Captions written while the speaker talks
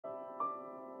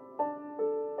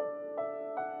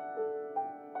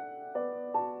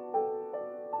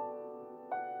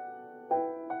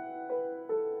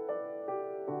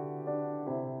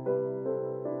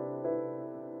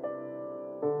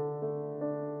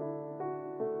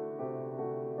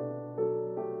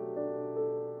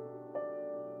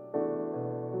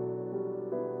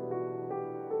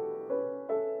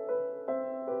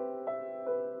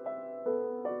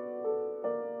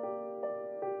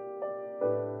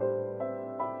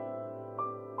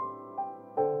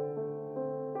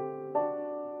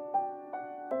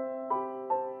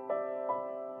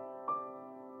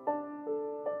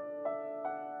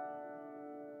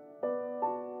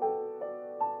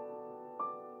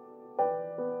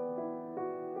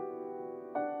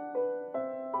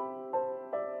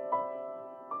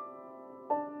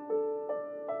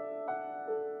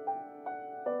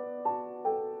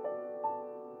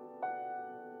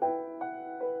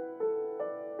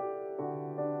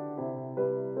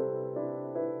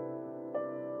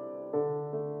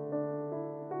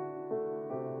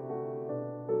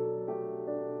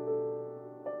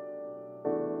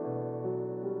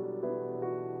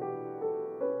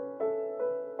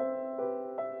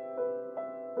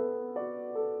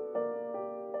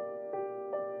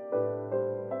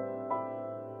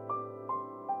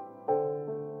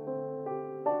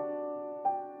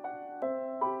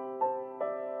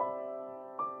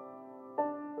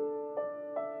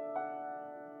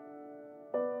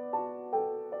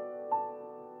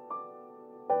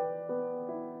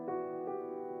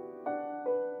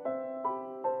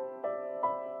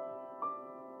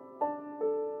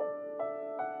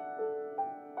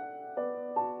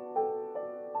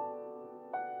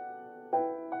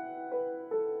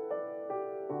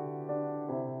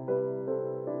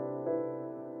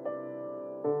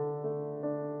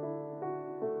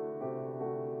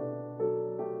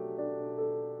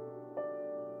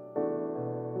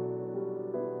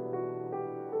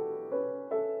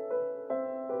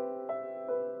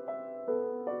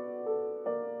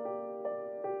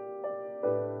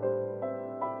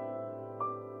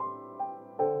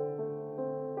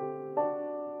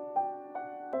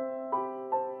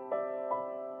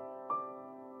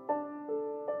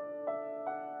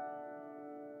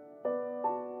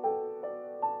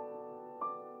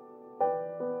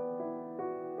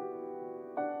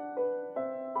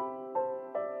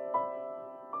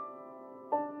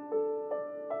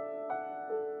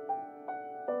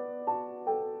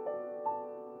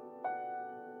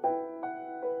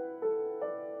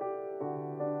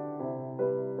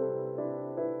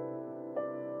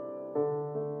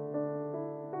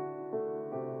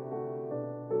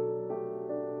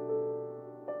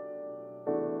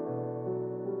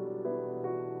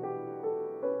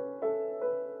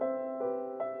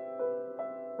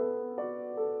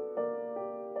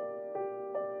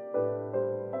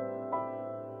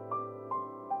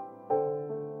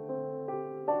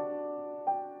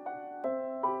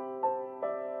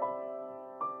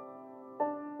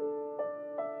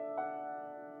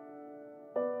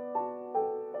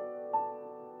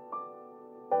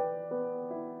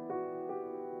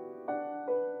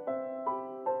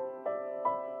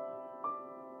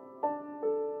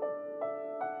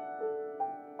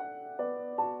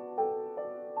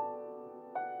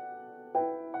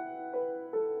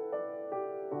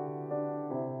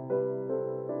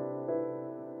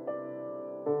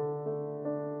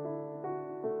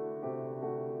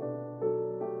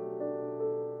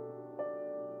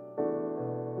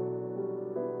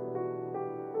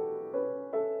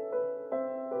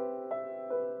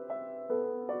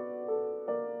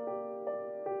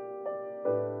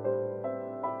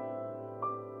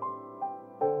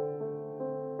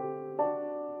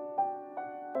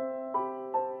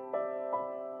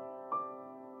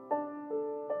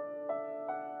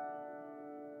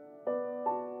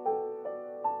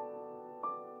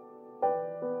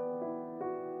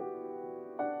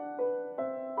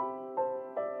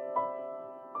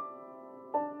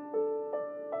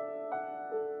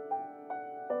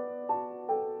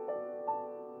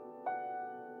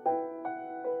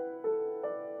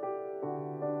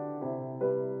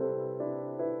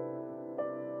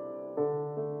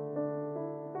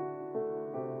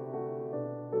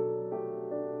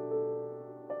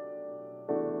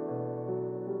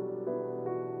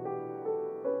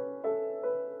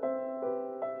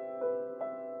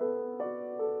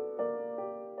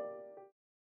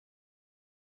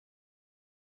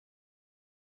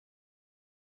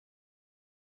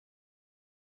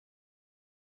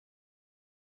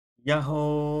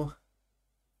Yaho!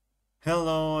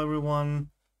 Hello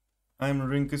everyone! I'm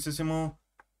Rinku Susumu.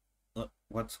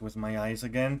 What's with my eyes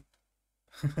again?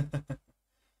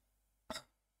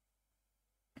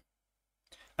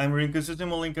 I'm Rinku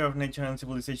Susumu, linker of nature and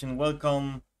civilization.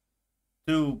 Welcome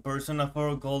to Persona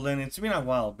 4 Golden. It's been a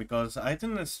while because I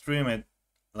didn't stream it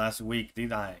last week,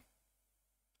 did I?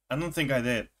 I don't think I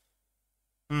did.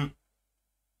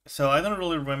 So I don't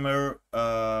really remember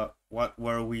what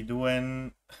were we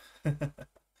doing.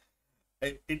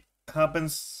 It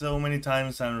happens so many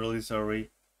times, I'm really sorry.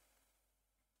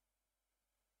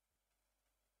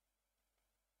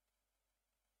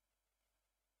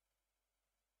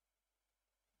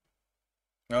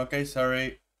 Okay,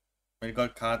 sorry. We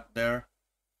got cut there.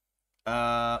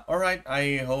 Alright,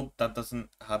 I hope that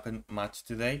doesn't happen much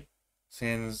today,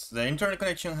 since the internet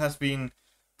connection has been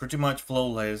pretty much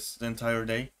flawless the entire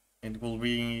day. It will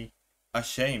be a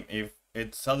shame if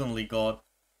it suddenly got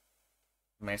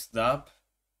messed up.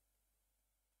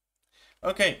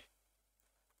 Okay.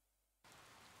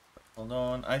 Hold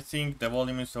on, I think the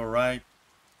volume is alright.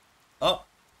 Oh!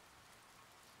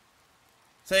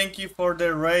 Thank you for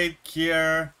the raid,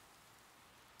 Kier!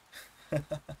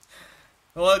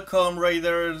 Welcome,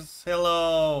 raiders!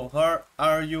 Hello! How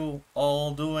are you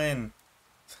all doing?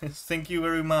 Thank you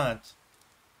very much.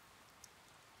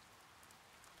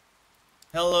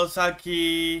 Hello,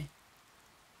 Saki!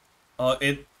 Oh,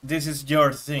 this is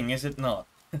your thing, is it not?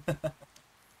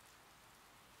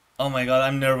 Oh my god,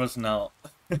 I'm nervous now.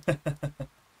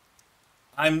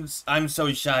 I'm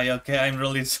so shy, okay? I'm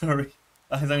really sorry.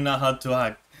 I don't know how to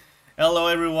act. Hello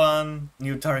everyone,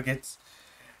 new targets.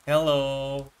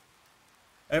 Hello.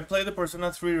 I played the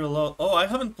Persona 3 Reload. Oh, I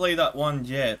haven't played that one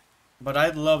yet, but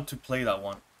I'd love to play that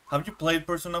one. Have you played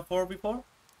Persona 4 before?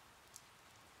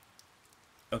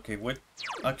 Okay, what?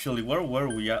 Actually, where were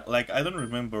we at? Like, I don't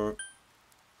remember.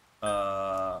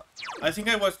 I think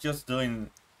I was just doing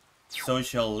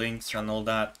social links and all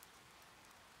that.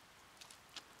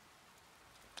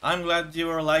 I'm glad you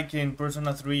are liking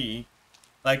Persona 3.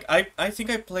 Like, I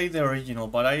think I played the original,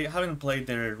 but I haven't played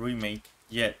the remake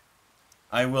yet.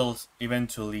 I will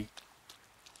eventually.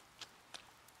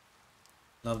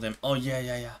 Love them. Oh,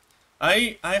 yeah.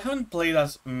 I haven't played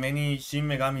as many Shin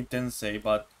Megami Tensei,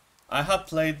 but I have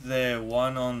played the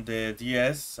one on the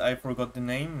DS. I forgot the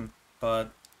name,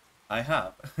 but I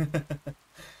have.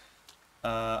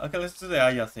 Okay, let's do the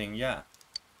Aya thing, yeah.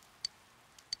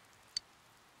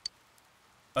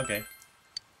 Okay.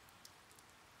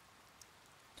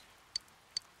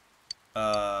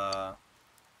 Why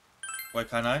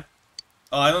can't I?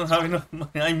 Oh, I don't have enough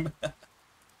money.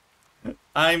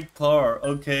 I'm poor,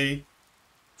 okay.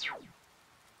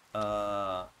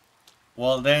 Well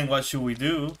then, what should we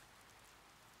do?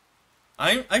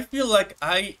 I feel like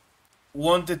I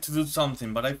wanted to do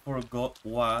something, but I forgot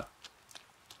what.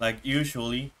 Like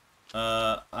usually,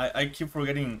 I keep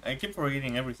forgetting. I keep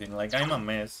forgetting everything. Like I'm a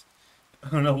mess.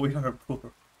 Oh no, we are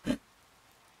poor.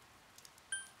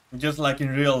 Just like in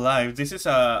real life, this is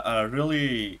a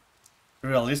really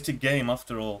realistic game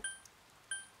after all.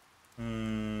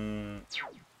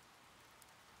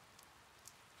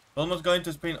 Almost going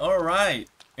to Spain. All right,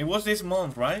 it was this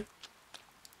month, right?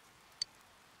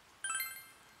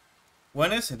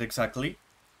 When is it exactly?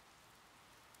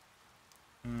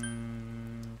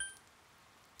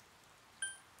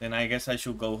 Then I guess I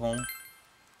should go home.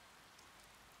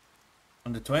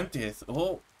 On the 20th.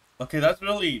 Oh, okay, that's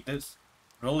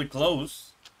really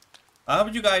close. I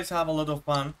hope you guys have a lot of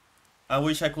fun. I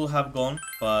wish I could have gone,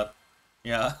 but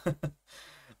yeah.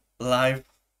 Live.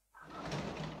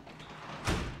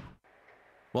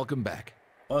 Welcome back.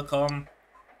 Welcome.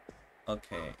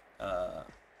 Okay.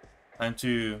 Time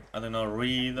to, I don't know,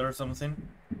 read or something.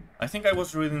 I think I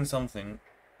was reading something.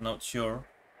 Not sure.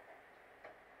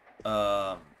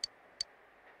 Oh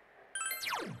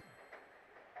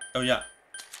yeah.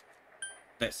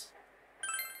 This.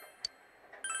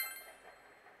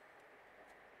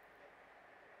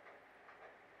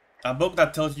 A book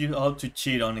that tells you how to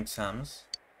cheat on exams.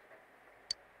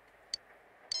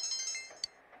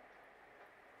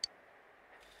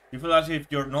 You feel as if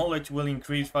your knowledge will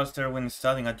increase faster when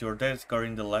studying at your desk or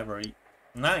in the library.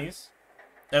 Nice.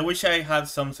 I wish I had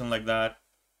something like that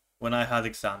when I had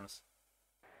exams.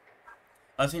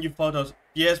 I'll send you photos.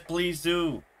 Yes, please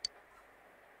do.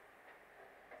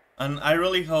 And I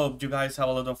really hope you guys have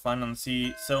a lot of fun and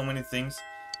see so many things.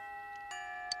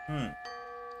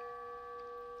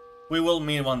 We will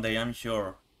meet one day, I'm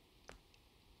sure.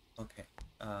 Okay.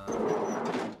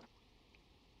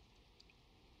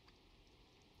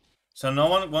 So no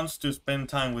one wants to spend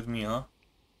time with me, huh?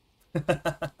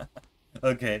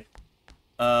 Okay.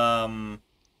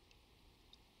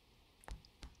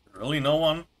 Really, no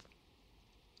one?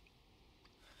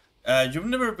 You've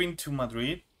never been to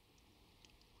Madrid?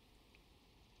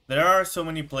 There are so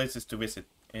many places to visit.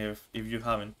 If you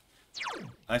haven't,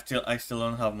 I still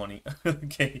don't have money.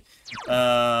 Okay.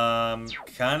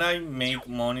 Can I make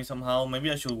money somehow? Maybe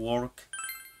I should work.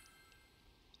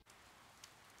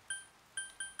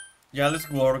 Yeah, let's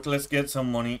work. Let's get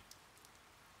some money.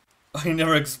 I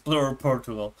never explored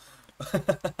Portugal.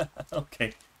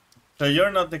 Okay. So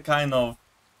you're not the kind of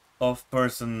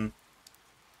person.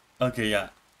 Okay, yeah.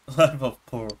 Life of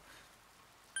poor.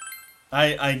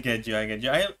 I get you.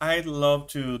 I'd love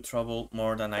to travel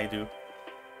more than I do,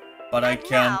 but I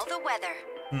can't. Now the weather.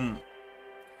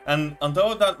 And on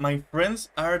top of that, my friends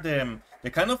are the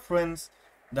kind of friends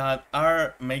that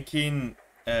are making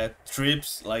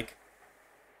trips like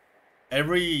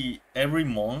every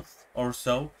month or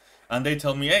so, and they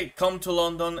tell me, hey, come to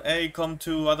London, hey, come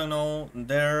to, I don't know,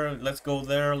 there, let's go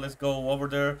over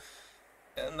there.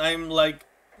 And I'm like,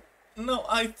 no,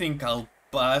 I think I'll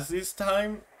pass this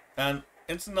time. And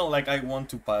it's not like I want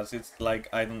to pass, it's like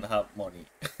I don't have money.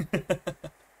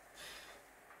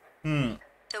 The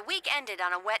week ended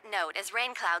on a wet note as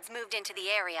rain clouds moved into the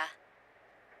area.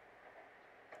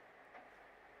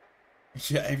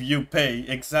 Yeah, if you pay,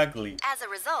 exactly. As a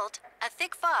result, a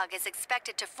thick fog is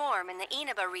expected to form in the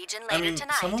ENVtuber region later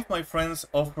tonight. Some of my friends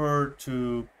offer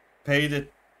to pay the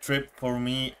trip for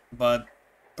me, but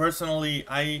personally,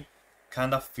 I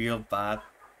kind of feel bad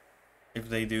if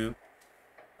they do.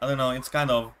 I don't know, it's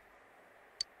kind of...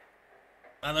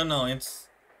 I don't know, it's...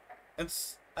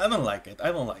 I don't like it,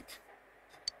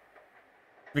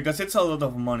 because it's a lot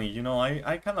of money, you know,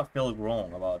 I kind of feel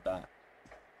wrong about that.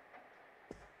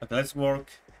 Okay, let's work.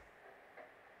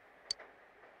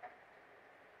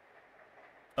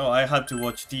 Oh, I had to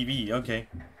watch TV, okay.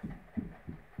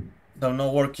 So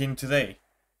no working today.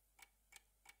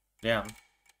 Damn.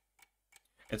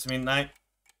 It's midnight.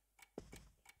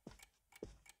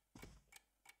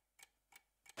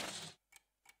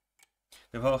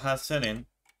 The vote has set in.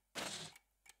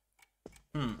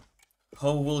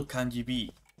 How will kanji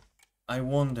be? I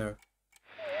wonder.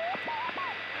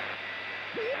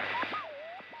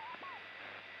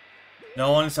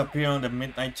 No one is appearing on the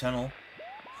midnight channel.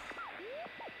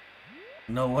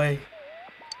 No way.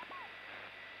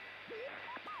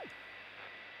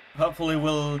 Hopefully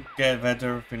we'll get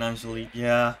better financially.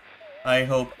 Yeah, I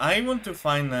hope. I want to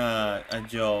find a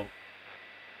job.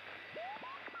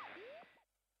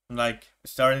 Like,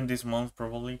 starting this month,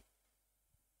 probably.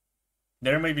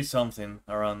 There may be something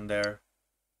around there.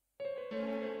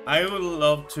 I would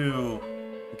love to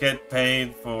get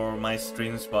paid for my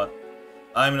streams, but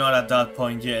I'm not at that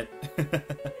point yet.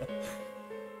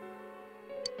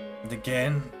 And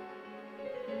again,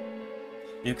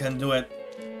 you can do it.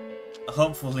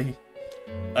 Hopefully.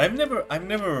 I've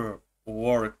never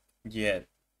worked yet.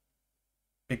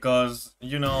 Because,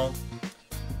 you know,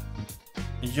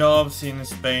 jobs in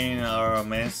Spain are a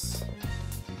mess.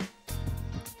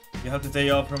 You have the day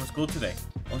off from school today.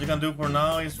 All you can do for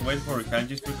now is wait for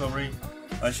Kanji's recovery.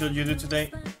 What should you do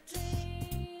today?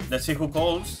 Let's see who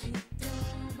calls.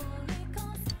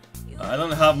 I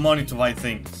don't have money to buy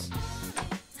things.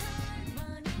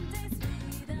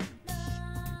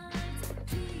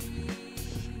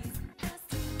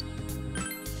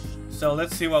 So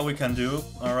let's see what we can do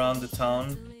around the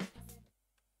town.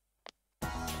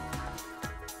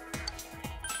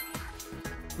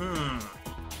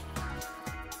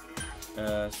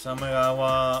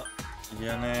 Samegawa,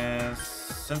 Yanes,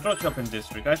 Central Shopping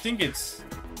District. I think it's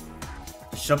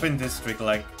shopping district,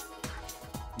 like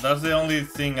that's the only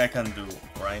thing I can do,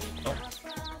 right? Oh.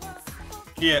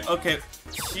 Yeah, okay.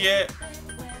 She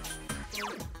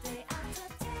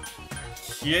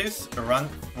is rank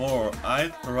 4.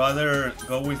 I'd rather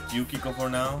go with Yukiko for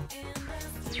now.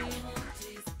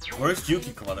 Where's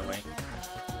Yukiko, by the way?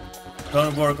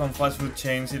 Don't work on fast food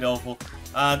chains, it's awful.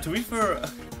 To be fair,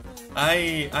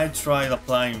 I tried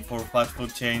applying for fast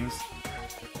food chains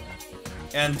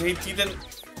and they didn't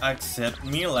accept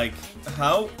me. Like,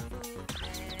 how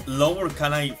lower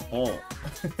can I fall?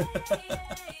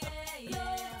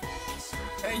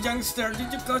 Hey youngster,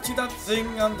 did you catch that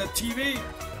thing on the TV?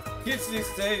 Kids these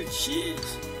days,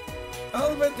 sheesh.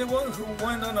 I'll bet the one who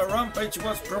went on a rampage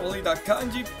was probably that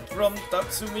kanji from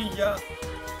Tatsumiya.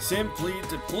 Simply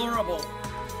deplorable.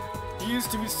 He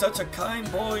used to be such a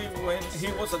kind boy when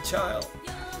he was a child.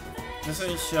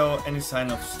 Doesn't show any sign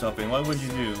of stopping. What would you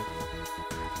do?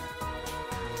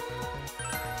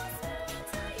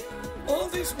 All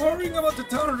this worrying about the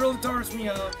town really tires me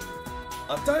out.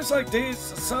 At times like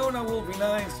this, a sauna will be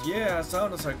nice. Yeah,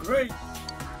 saunas are great.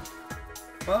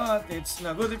 But it's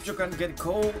not good if you can't get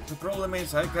coal. The problem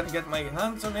is I can't get my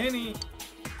hands on any.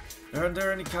 Aren't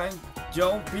there any kind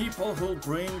young people who'll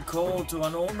bring coal to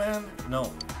an old man?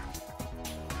 No.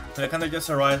 So I kinda just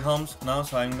arrived home now,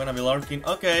 so I'm gonna be lurking.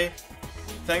 Okay.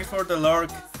 Thanks for the lurk.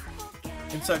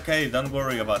 It's okay, don't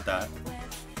worry about that.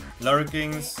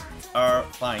 Lurkings are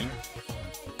fine.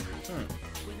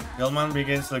 The old man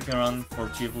begins looking around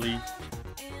furtively.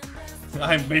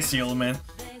 I'm busy, old man.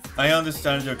 I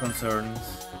understand your concerns.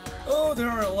 Oh, there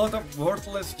are a lot of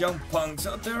worthless young punks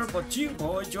out there, but you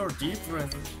boys, you're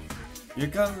different. You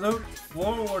can look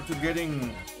forward to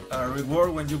getting a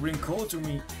reward when you bring coal to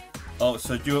me. Oh,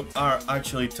 so you are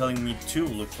actually telling me to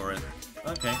look for it.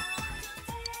 Okay.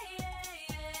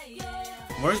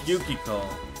 Where's Yukiko?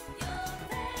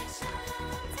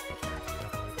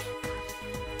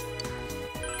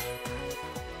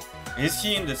 Is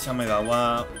she in the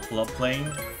Samegawa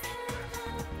floodplain?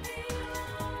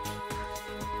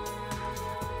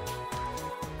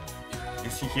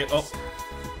 Is she here? Oh!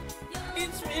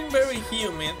 It's been very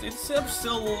humid. It's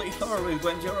absolutely horrid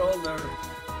when you're older.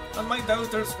 And my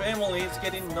daughter's family is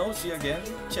getting nosy again,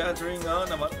 chattering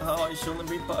on about how I shouldn't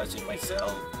be pushing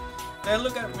myself. They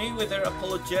look at me with their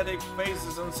apologetic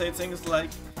faces and say things like,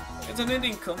 "It's an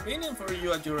inconvenient for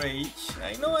you at your age.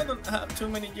 I know I don't have too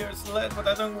many years left, but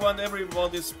I don't want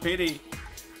everybody's pity."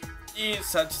 Geez,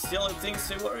 such silly things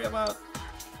to worry about.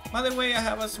 By the way, I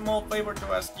have a small favor to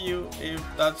ask you, if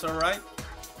that's alright.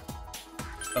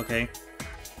 Okay,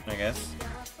 I guess.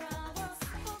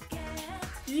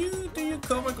 Do you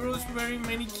come across very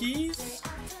many keys?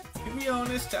 To be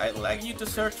honest, I'd like you to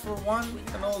search for one,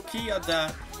 an old key at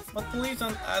that. But please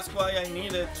don't ask why I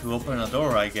need it. To open a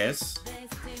door, I guess.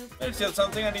 It's just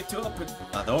something I need to open.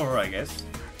 A door, I guess.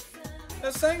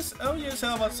 Thanks. Oh, yes,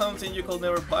 how about something you could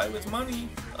never buy with money?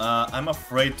 I'm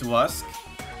afraid to ask.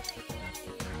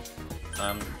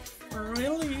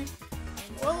 Really?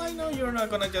 Well, I know you're not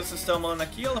gonna just stumble on a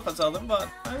key all of a sudden, but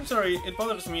I'm sorry, it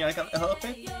bothers me, I can't help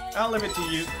it. I'll leave it to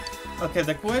you. Okay,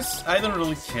 the quests, I don't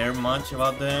really care much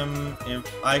about them. If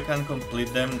I can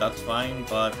complete them, that's fine,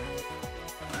 but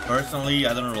personally,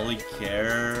 I don't really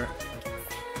care.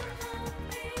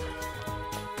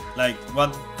 Like,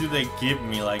 what do they give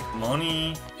me? Like,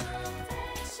 money?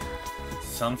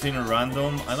 Something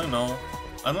random? I don't know.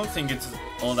 I don't think it's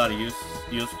all that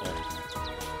useful.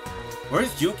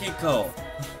 Where's Yukiko?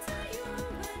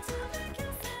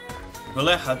 Will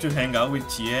I have to hang out with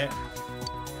Chie?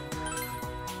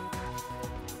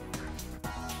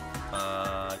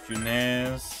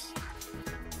 Junez.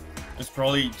 It's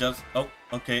probably just... Oh,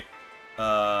 okay.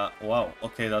 Wow.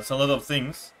 Okay, that's a lot of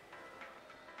things.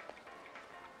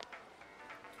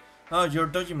 Oh, you're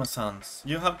Dojima-sans.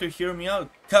 You have to hear me out.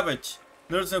 Cabbage!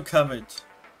 There's no cabbage.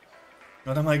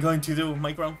 What am I going to do?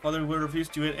 My grandfather would refuse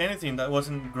to eat anything that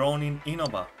wasn't grown in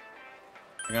Inoba.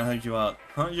 I can help you out.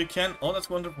 Huh? You can? Oh, that's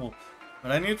wonderful.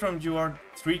 What I need from you are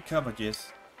 3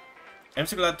 cabbages. I'm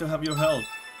so glad to have your help.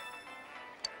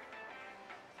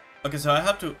 Okay, so I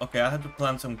have to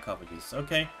plant some cabbages.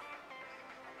 Okay.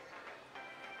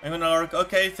 I'm gonna lurk.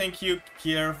 Okay, thank you,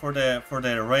 Kier, for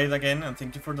the raid again, and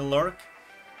thank you for the lurk.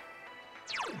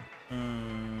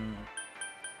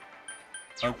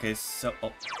 Okay, so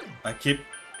I keep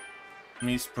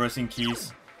mispressing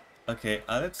keys. Okay,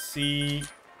 let's see.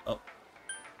 Oh,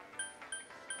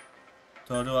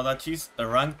 Toru Adachi's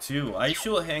rank 2. I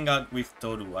should hang out with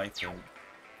Toru, I think.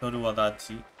 Toru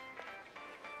Adachi.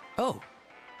 Oh.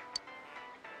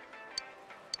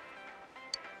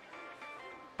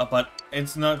 But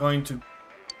it's not going to...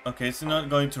 Okay, it's not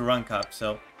going to rank up,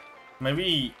 so...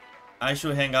 Maybe I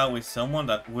should hang out with someone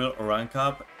that will rank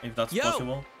up, if that's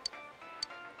possible.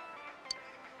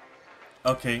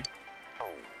 Okay.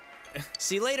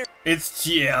 See you later. It's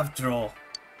Chie after all.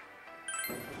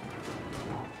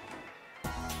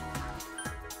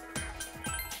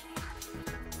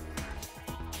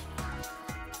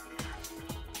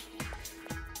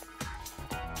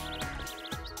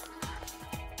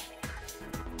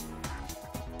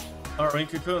 Oh,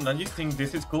 Rinku-kun, don't you think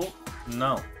this is cool?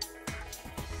 No.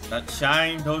 That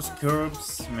shine, those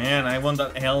curves, man, I want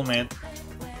that helmet.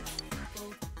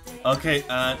 Okay,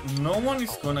 no one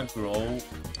is gonna grow.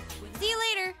 See you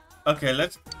later. Okay,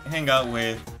 let's hang out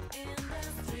with...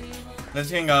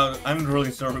 Let's hang out... I'm really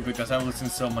sorry because I'm losing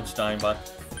so much time, but...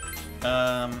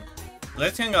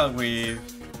 Let's hang out with...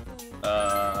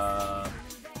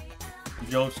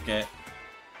 Yosuke.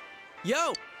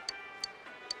 Yo!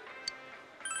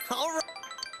 Alright.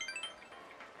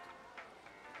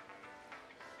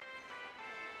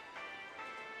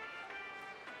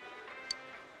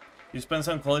 You spend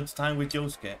some quality time with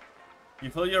Yosuke. You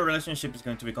feel your relationship is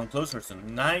going to become closer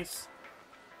soon. Nice.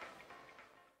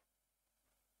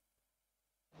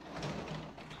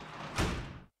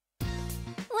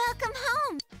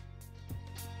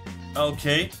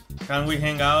 Okay, can we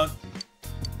hang out?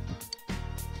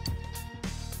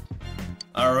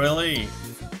 Really?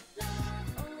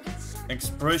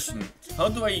 Expression. How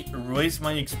do I raise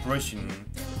my expression?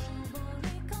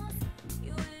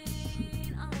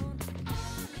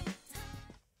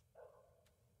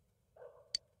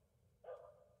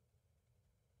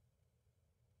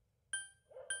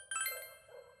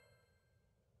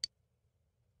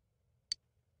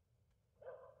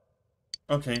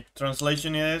 Okay,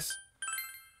 translation is...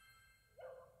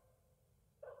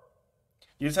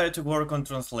 You decided to work on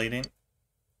translating.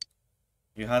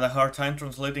 You had a hard time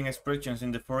translating expressions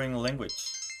in the foreign language.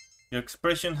 Your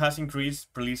expression has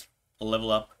increased. Please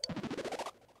level up.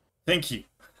 Thank you.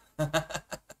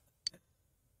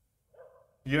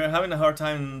 You're having a hard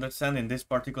time understanding this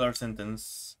particular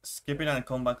sentence. Skip it and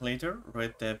come back later.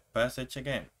 Read the passage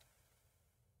again.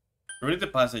 Read the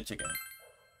passage again.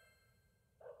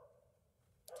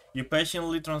 You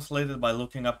patiently translated by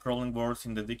looking up problem words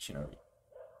in the dictionary.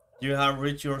 You have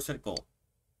reached your circle.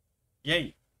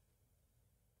 Yay!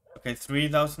 Okay,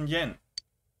 3,000 yen.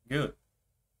 Good.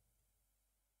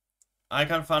 I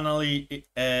can finally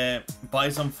buy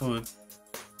some food.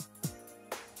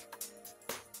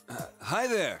 Hi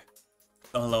there.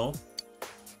 Hello?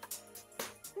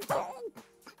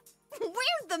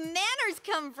 Where'd the manners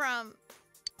come from?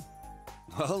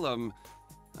 Well,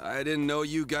 I didn't know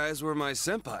you guys were my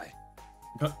senpai.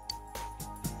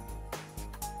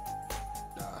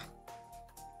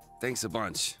 Thanks a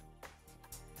bunch.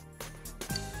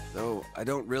 Though I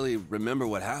don't really remember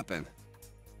what happened.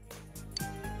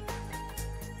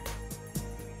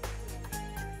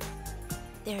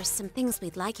 There's some things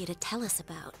we'd like you to tell us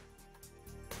about.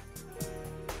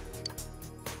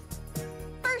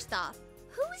 First off,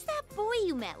 who was that boy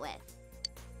you met with?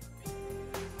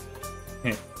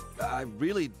 I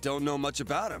really don't know much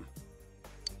about him.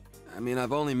 I mean,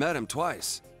 I've only met him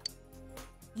twice.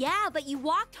 Yeah, but you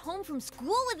walked home from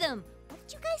school with him. What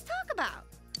did you guys talk about?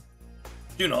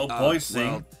 You know, boys sing.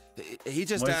 Well, he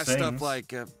just Boys asked sings. stuff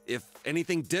like if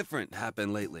anything different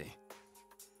happened lately.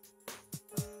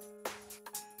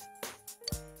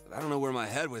 But I don't know where my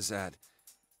head was at.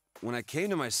 When I came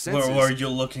to my senses, Where were you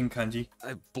looking, Kanji?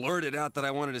 I blurted out that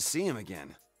I wanted to see him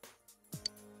again.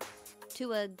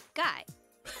 To a guy.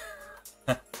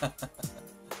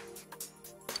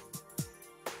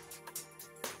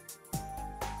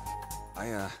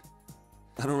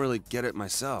 I don't really get it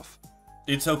myself.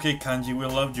 It's okay, Kanji. We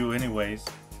love you anyways.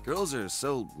 Girls are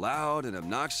so loud and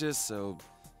obnoxious, so,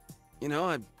 you know,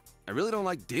 I really don't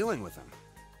like dealing with them.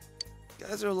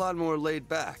 Guys are a lot more laid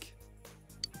back.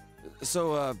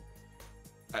 So,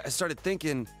 I started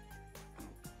thinking,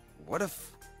 what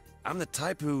if I'm the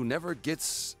type who never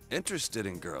gets interested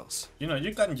in girls? You know,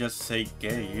 you can just say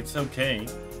gay. It's okay.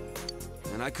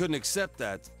 And I couldn't accept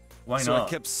that. Why so not? I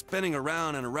kept spinning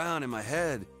around and around in my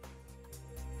head.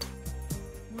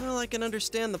 Well, I can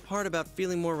understand the part about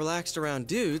feeling more relaxed around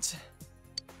dudes.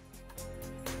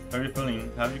 How are you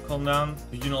feeling? Have you calmed down?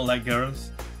 Do you not like girls?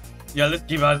 Yeah, let's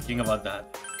keep asking about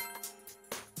that.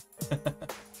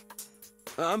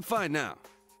 I'm fine now.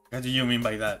 What do you mean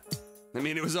by that? I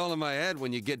mean, it was all in my head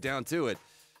when you get down to it.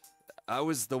 I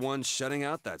was the one shutting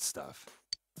out that stuff.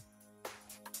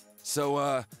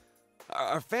 So,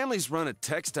 our family's run a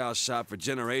textile shop for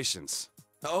generations.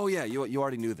 Oh yeah, you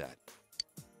already knew that.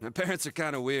 My parents are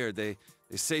kind of weird. They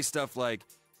say stuff like,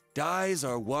 dyes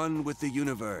are one with the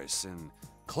universe, and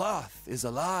cloth is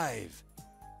alive.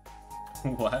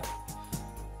 What?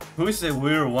 Who is the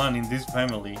weird one in this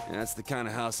family? And that's the kind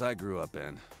of house I grew up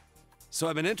in. So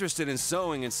I've been interested in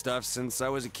sewing and stuff since I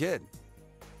was a kid.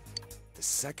 The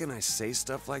second I say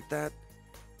stuff like that,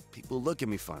 people look at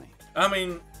me funny. I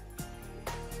mean,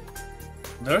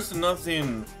 there's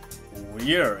nothing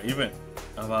weird even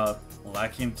about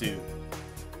liking to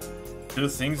do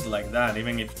things like that,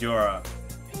 even if you're a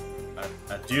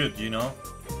dude, you know?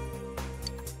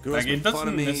 Girls Like, it make fun doesn't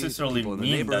of me, necessarily people in the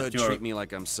mean neighborhood that you're treat me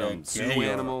like I'm some zoo gay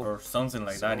animal. or something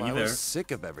like So that I either. was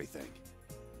sick of everything.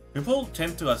 People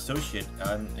tend to associate,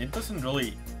 and it doesn't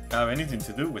really have anything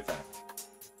to do with that,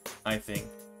 I think.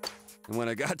 And when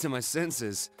I got to my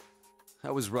senses,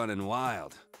 I was running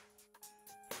wild.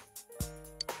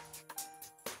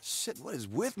 Shit, what is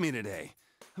with me today?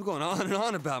 I'm going on and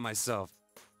on about myself.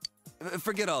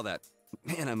 Forget all that.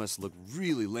 Man, I must look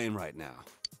really lame right now.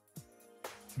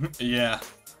 Yeah.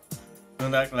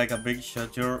 Don't act like a big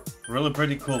shot. You're really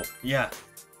pretty cool. Yeah.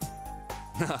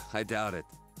 I doubt it.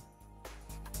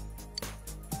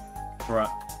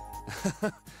 Bruh.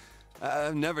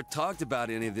 I've never talked about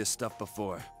any of this stuff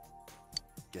before.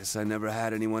 Guess I never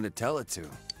had anyone to tell it to.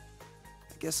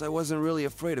 I guess I wasn't really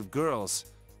afraid of girls.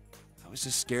 I was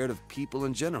just scared of people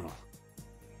in general.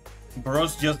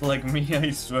 Bro's just like me,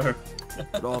 I swear.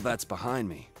 But all that's behind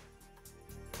me.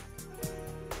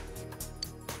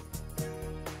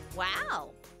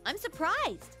 Wow, I'm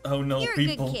surprised. Oh no, You're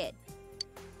people. a good kid.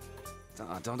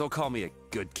 Don't call me a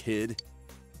good kid.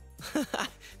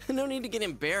 No need to get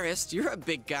embarrassed. You're a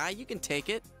big guy. You can take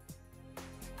it.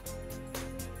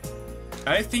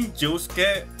 I think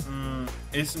Yosuke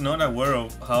is not aware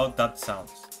of how that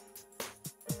sounds.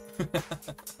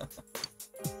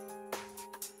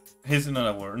 He's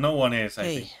not aware. No one is, I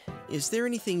think. Hey, is there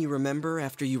anything you remember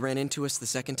after you ran into us the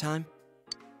second time?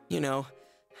 You know,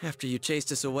 after you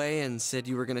chased us away and said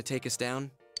you were gonna take us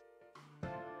down?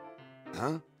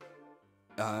 Huh?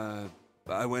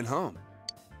 I went home.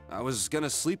 I was gonna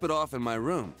sleep it off in my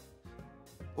room.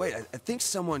 Wait, I think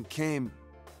someone came...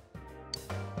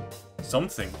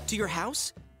 Something. To your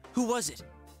house? Who was it?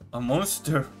 A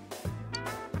monster.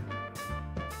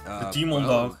 A demon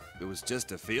dog. It was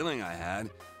just a feeling I had.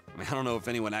 I mean, I don't know if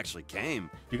anyone actually came.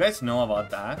 You guys know about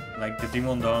that? Like the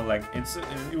demon dog, like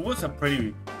it was a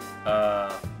pretty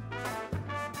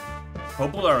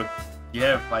popular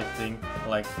gift, I think.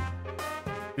 Like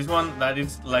this one that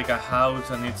is like a house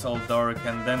and it's all dark,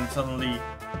 and then suddenly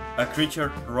a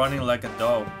creature running like a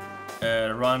dog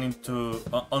run onto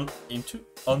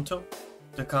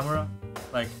the camera.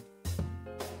 Like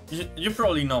you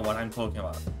probably know what I'm talking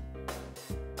about.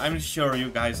 I'm sure you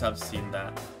guys have seen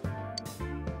that.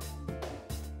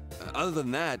 Other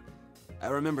than that, I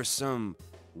remember some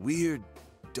weird,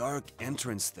 dark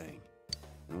entrance thing.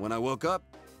 And when I woke up,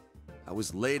 I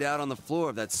was laid out on the floor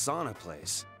of that sauna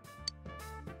place.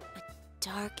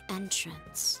 Dark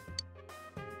entrance.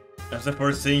 That's the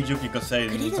first thing Yukiko said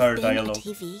in Could the it entire have been dialogue. a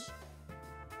TV?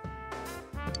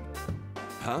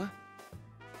 Huh?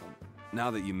 Now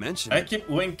that you mention I it, keep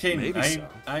winking. maybe so.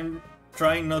 I'm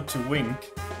trying not to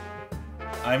wink.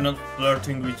 I'm not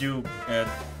flirting with you,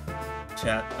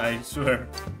 chat, I swear.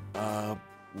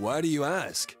 Why do you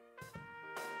ask?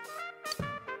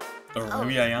 Or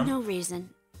maybe I am. No reason.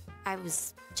 I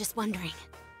was just wondering.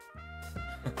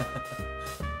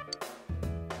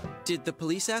 Did the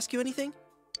police ask you anything?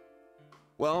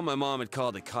 Well, my mom had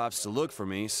called the cops to look for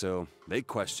me, so they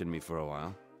questioned me for a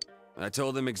while. I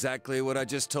told them exactly what I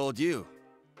just told you.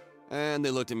 And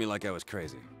they looked at me like I was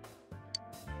crazy.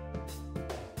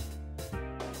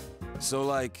 So,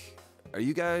 like, are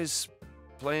you guys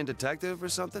playing detective or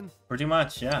something? Pretty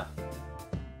much, yeah.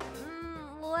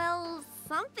 Well,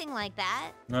 something like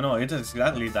that. No, it's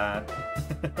exactly that.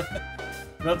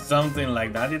 Not something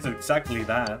like that, it's exactly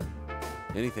that.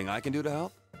 Anything I can do to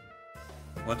help?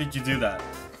 What did you do that?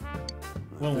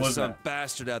 What There's was some that?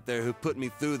 bastard out there who put me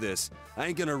through this. I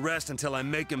ain't gonna rest until I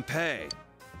make him pay.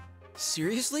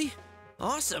 Seriously?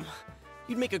 Awesome.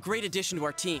 You'd make a great addition to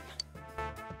our team.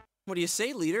 What do you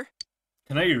say, leader?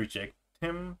 Can I reject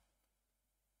him?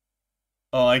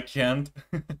 Oh, I can't.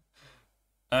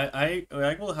 I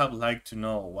will have liked to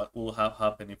know what will have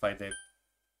happened if I did.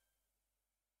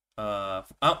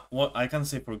 Well, I can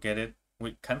say forget it.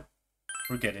 We can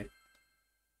forget it.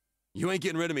 You ain't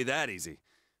getting rid of me that easy.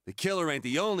 The killer ain't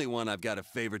the only one I've got a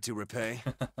favor to repay.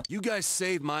 You guys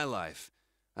saved my life.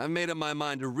 I've made up my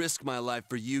mind to risk my life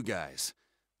for you guys.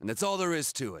 And that's all there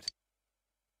is to it.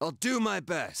 I'll do my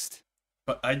best.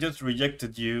 But I just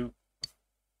rejected you.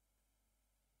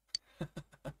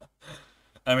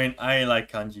 I mean, I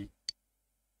like kanji.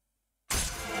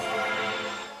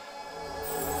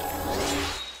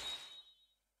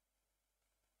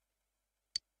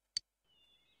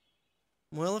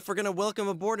 Well, if we're gonna welcome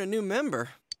aboard a new member...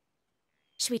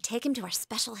 Should we take him to our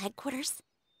special headquarters?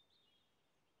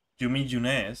 You mean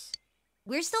Yunes?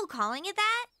 We're still calling it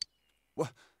that?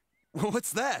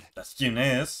 What's that? That's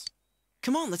Yunes.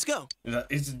 Come on, let's go.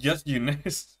 It's just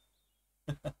Yunes.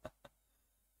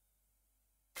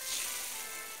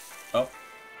 Oh.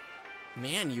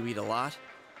 Man, you eat a lot.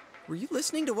 Were you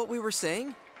listening to what we were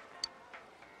saying?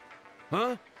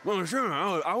 Huh? Well, sure,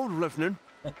 I was listening.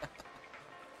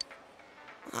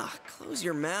 Ah, close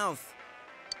your mouth.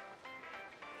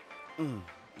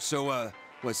 So,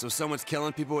 so someone's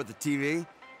killing people with the TV?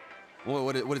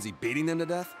 What is he, beating them to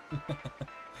death?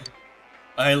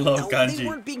 I love No, kanji. they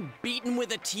weren't being beaten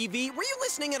with a TV. Were you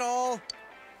listening at all?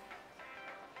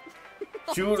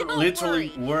 You Don't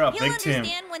literally worry. were a He'll victim.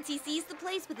 understand once he sees the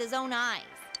place with his own eyes.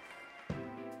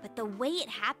 But the way it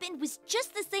happened was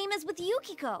just the same as with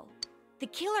Yukiko. The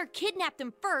killer kidnapped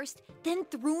him first, then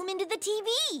threw him into the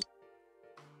TV.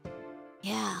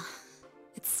 Yeah,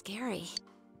 it's scary.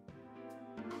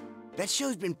 That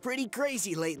show's been pretty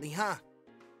crazy lately, huh?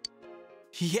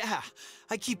 Yeah,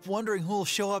 I keep wondering who'll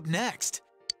show up next.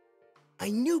 I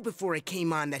knew before it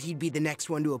came on that he'd be the next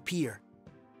one to appear.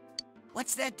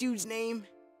 What's that dude's name?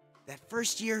 That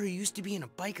first year who used to be in a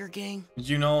biker gang?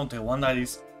 You know, the one that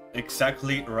is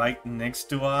exactly right next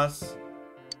to us?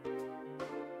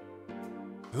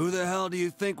 Who the hell do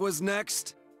you think was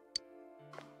next?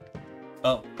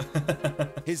 Oh.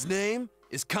 His name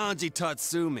is Kanji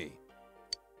Tatsumi.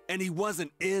 And he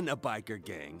wasn't in a biker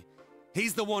gang.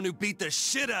 He's the one who beat the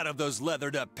shit out of those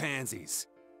leathered up pansies.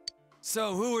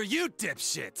 So who are you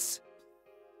dipshits?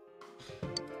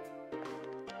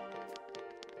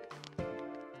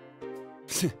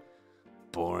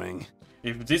 Boring.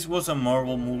 If this was a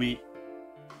Marvel movie,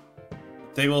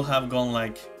 they will have gone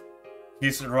like,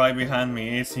 he's right behind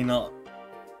me, is he not?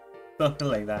 Something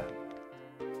like that.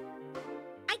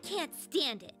 I can't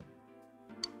stand it.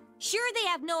 Sure, they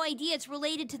have no idea it's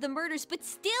related to the murders, but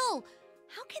still,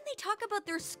 how can they talk about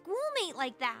their schoolmate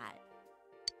like that?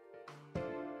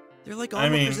 They're like I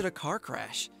onlookers mean, at a car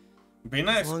crash. Being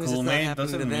a As long as it's not schoolmate happening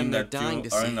doesn't to them, mean they're that dying you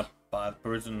to aren't see. a bad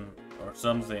person or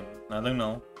something. I don't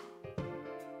know.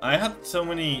 I had so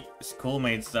many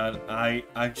schoolmates that I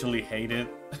actually hated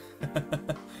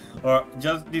or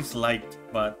just disliked,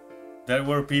 but there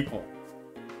were people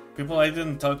I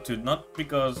didn't talk to, not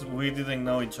because we didn't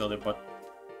know each other, but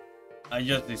I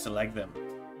just disliked them.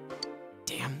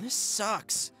 Damn, this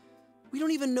sucks. We don't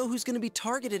even know who's gonna be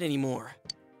targeted anymore.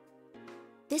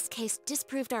 This case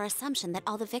disproved our assumption that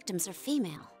all the victims are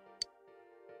female.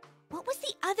 What was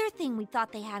the other thing we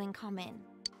thought they had in common?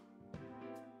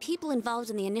 People involved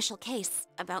in the initial case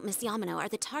about Miss Yamano are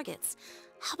the targets.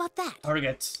 How about that?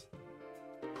 Targets.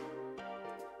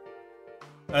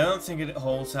 I don't think it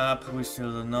holds up, we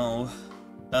still don't know.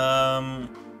 I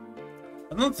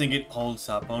don't think it holds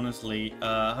up, honestly.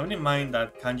 Having in mind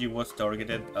that Kanji was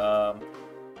targeted,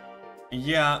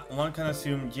 yeah, one can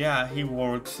assume, yeah, he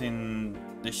works in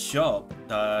the shop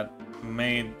that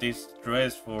made this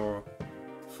dress for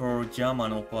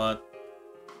Yamano, but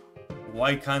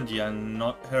why Kanji and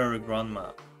not her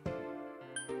grandma?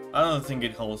 I don't think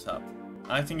it holds up.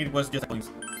 I think it was just a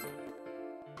coincidence.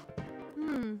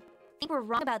 Think we're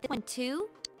wrong about this one too?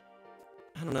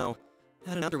 I don't know.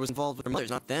 That another was involved with their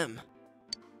mothers, not them.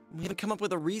 We haven't come up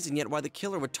with a reason yet why the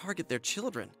killer would target their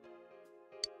children.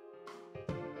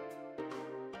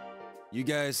 You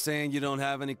guys saying you don't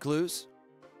have any clues?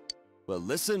 Well,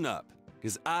 listen up,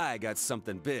 because I got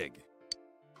something big.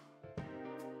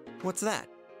 What's that?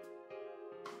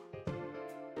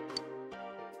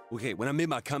 Okay, when I made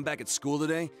my comeback at school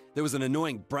today, there was an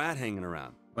annoying brat hanging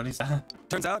around. What is that?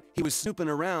 Turns out he was snooping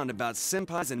around about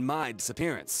Senpai's and my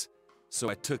disappearance. So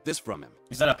I took this from him.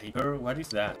 Is that a paper? What is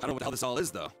that? I don't know what the hell this all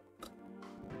is, though.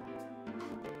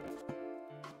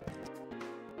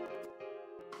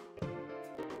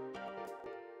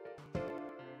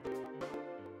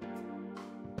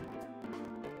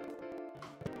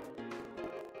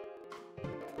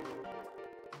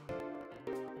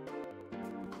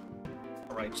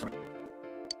 Alright, sorry.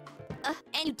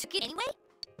 And you took it anyway?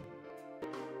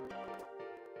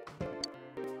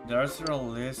 There are several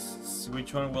lists.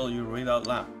 Which one will you read out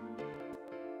loud?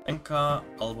 Enka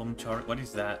album chart. What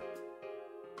is that?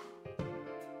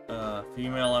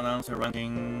 Female announcer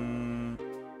ranking.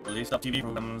 List of TV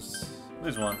programs.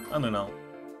 This one. I don't know.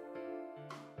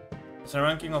 It's a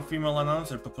ranking of female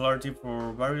announcer popularity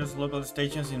for various local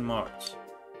stations in March.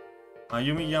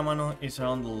 Mayumi Yamano is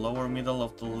around the lower middle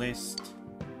of the list.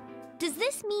 Does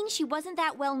this mean she wasn't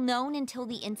that well known until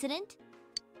the incident?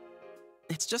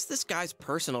 It's just this guy's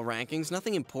personal rankings,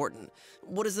 nothing important.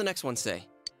 What does the next one say?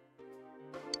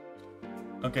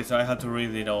 Okay, so I had to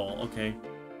read it all. Okay.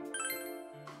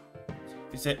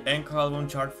 It's the Enka album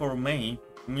chart for May.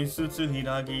 Mitsutsu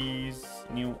Hiragi's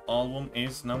new album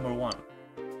is #1.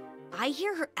 I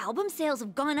hear her album sales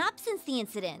have gone up since the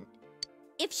incident.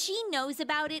 If she knows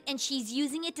about it and she's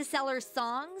using it to sell her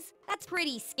songs, that's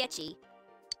pretty sketchy.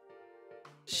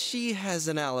 She has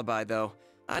an alibi, though.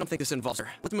 I don't think this involves her.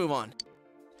 Let's move on.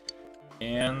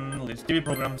 And list TV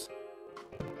programs.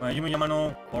 Mayumi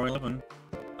Yamano or 11.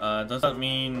 Does that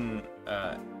mean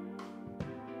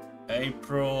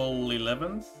April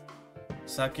 11th?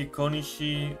 Saki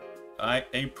Konishi,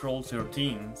 April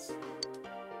 13th.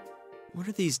 What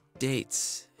are these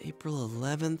dates? April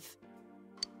 11th?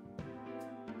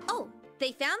 Oh,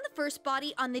 they found the first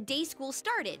body on the day school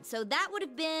started, so that would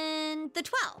have been the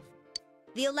 12th.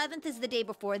 The 11th is the day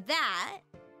before that.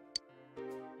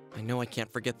 I know I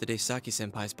can't forget the day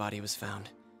Saki-senpai's body was found.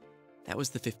 That was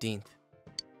the 15th.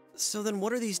 So then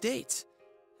what are these dates?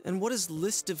 And what does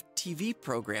list of TV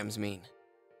programs mean?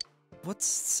 What's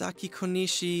Saki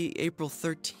Konishi April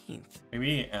 13th?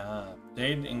 Maybe a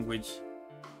date in which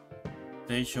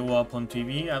they show up on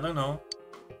TV? I don't know.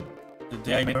 The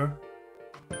day I met her,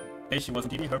 the day she was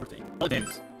on TV, her birthday.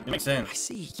 Holidays. It makes sense. I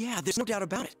see, yeah, there's no doubt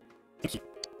about it. Thank you.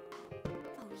 Oh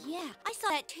yeah, I saw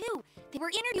that too. They were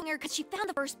interviewing her because she found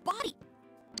the first body.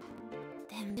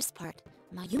 Then this part,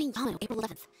 Mayumi Yano, April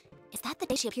 11th. Is that the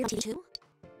day she appeared on TV too?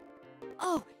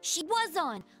 Oh, she was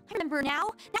on. I remember now.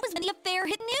 That was when the affair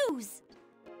hit news.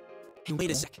 Hey,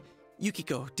 wait a sec.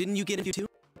 Yukiko, didn't you get interviewed too?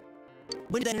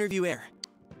 When did that interview air?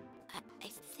 I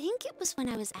think it was when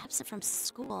I was absent from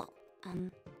school.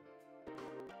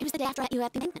 It was the day after you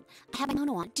at the embankment. I had my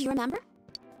mono on. Do you remember?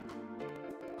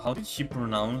 How did she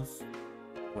pronounce?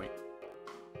 Wait.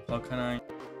 How can I?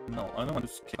 No, I don't want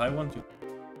to skip. I want to.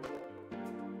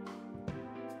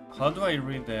 How do I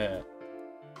read the?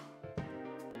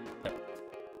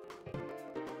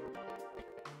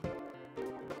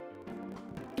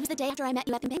 It was the day after I met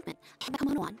you at the embankment. I had my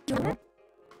kimono on. Do you remember?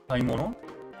 Kaimono?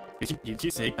 Did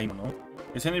she say kaimono?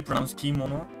 Isn't it pronounced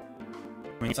kimono?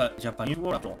 I mean, it's a Japanese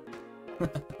word after all.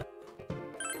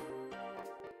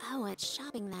 Oh, it's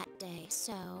shopping that day,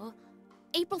 so...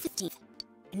 April 15th.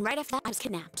 And right after that, I was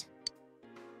kidnapped.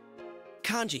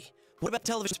 Kanji, what about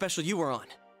the television special you were on?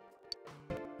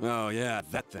 Oh, yeah,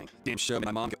 that thing. Damn show made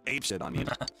my mom go apeshit on me.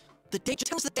 The date, just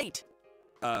tell us the date.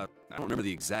 I don't remember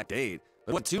the exact date,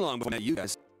 but it wasn't too long before I met you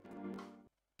guys.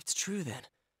 It's true then.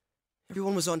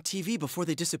 Everyone was on TV before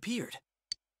they disappeared.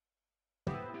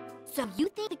 So you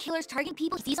think the killer's targeting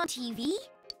people he sees on TV?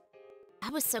 I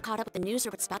was so caught up with the news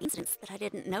reports about incidents that I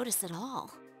didn't notice at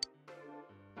all.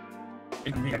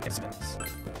 It could be a coincidence.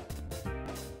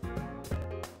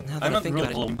 Now that I'm I not think real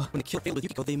about alone. it, when the killer failed with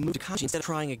Yukiko, they moved to Kanji instead of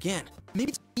trying again.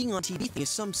 Maybe being on TV thing is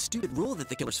some stupid rule that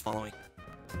the killer's following.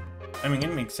 I mean,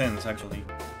 it makes sense actually.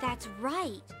 That's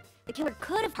right. The killer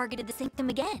could have targeted the victim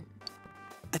again.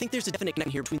 I think there's a definite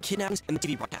connection here between kidnappings and the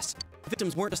TV broadcasts. The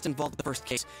victims weren't just involved with the first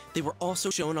case, they were also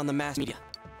shown on the mass media.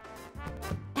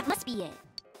 That must be it.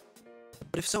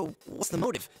 But if so, what's the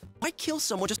motive? Why kill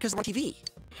someone just because they're on TV?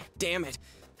 Damn it.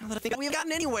 Now that I think we have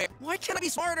gotten anywhere, why can't I be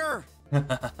smarter?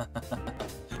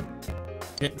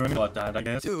 Get dreaming about that, I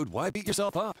guess. Dude, why beat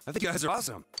yourself up? I think you guys are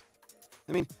awesome.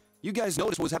 I mean, you guys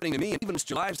noticed what was happening to me and even risked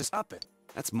your lives to stop it.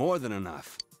 That's more than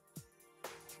enough.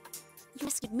 You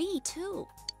rescued me, too.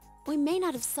 We may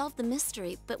not have solved the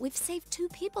mystery, but we've saved 2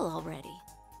 people already.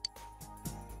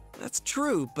 That's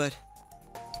true, but...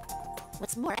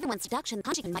 What's more, everyone's deduction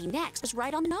Kanji can you next was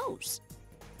right on the nose.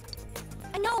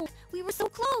 I know, we were so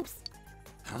close.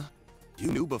 Huh?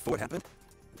 You knew before it happened?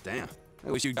 Damn.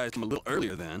 I wish you guys come a little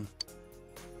earlier then.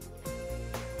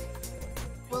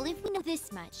 Well, if we know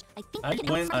this much, I think I we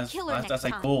can went outsmart the as killer fast next as I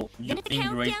time. could. You Then it's a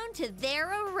think, right? countdown to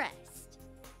their arrest.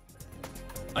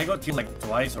 I got killed like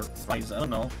twice or thrice, I don't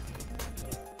know.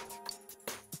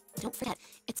 Don't forget,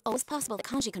 it's always possible that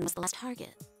Kanji-kun was the last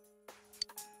target.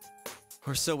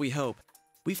 Or so we hope.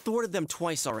 We've thwarted them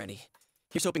twice already.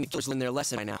 Here's hoping the killers learn their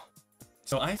lesson by now.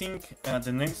 So I think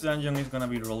the next dungeon is gonna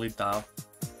be really tough.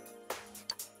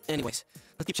 Anyways,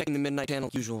 let's keep checking the midnight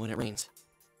channel usual when it rains.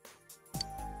 That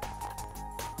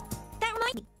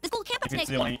reminds me, the school campus If it's next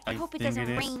the week. one I I hope it think doesn't it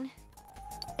is. rain.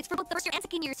 It's for both the first year and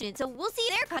second year students, so we'll see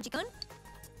you there, Kanji-kun.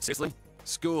 Seriously?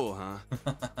 School, huh?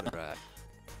 Right.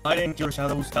 Hiding your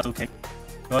shadows, that's okay.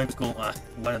 Going to school,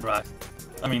 what a drag.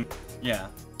 I mean, yeah.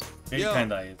 It Yo,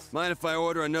 kinda is. mind if I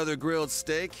order another grilled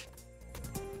steak?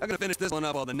 I'm gonna finish this one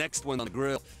up while the next one's on the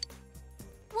grill.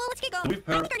 Well, let's get going. We've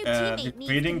I heard think our new teammate needs to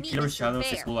defeating meet killer Mr. shadows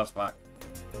Bear. is cool as fuck.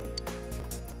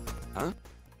 Huh?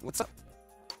 What's up?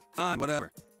 Fine,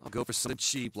 whatever. I'll go for something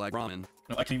cheap like ramen.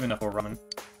 No, I can even afford ramen.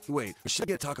 Wait, or should I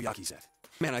get a takoyaki set?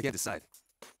 Man, I can't decide.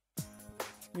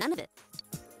 None of it.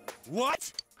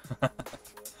 What?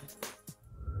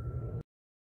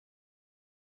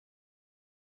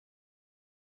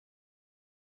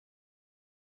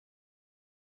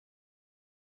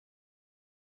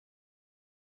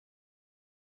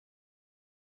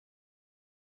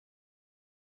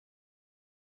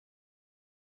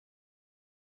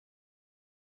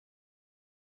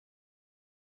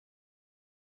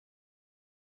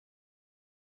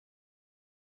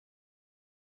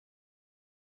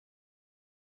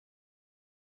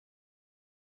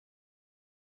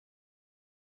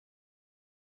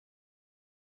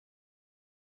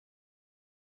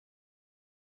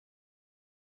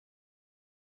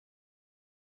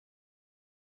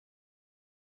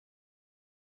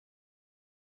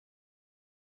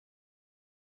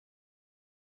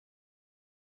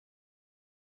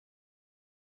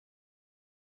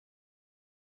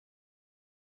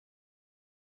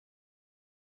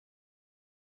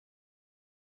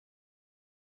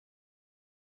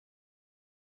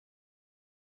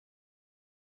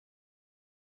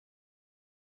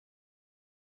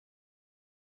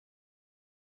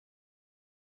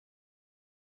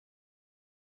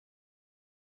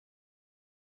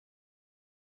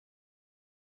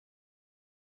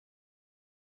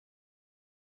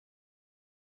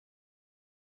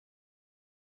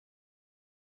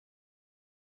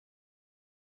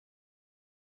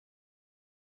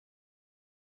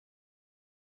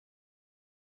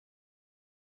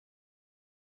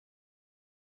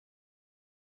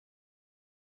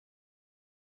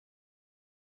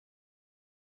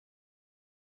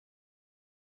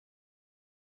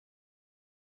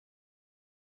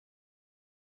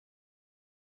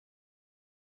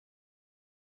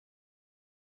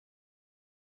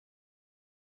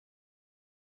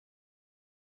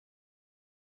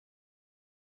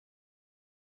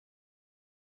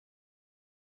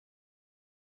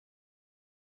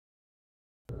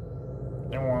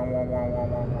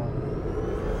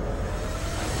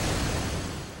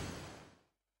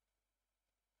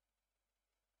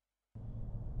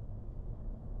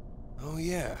 Oh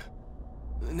yeah.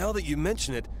 Now that you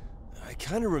mention it, I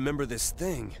kind of remember this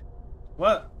thing.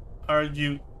 What are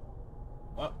you...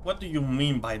 What do you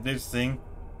mean by this thing?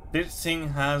 This thing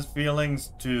has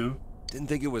feelings too. Didn't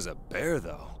think it was a bear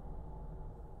though.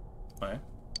 What?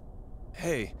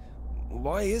 Hey,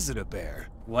 why is it a bear?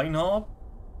 Why not?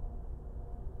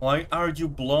 Why are you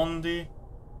blondie?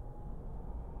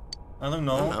 I don't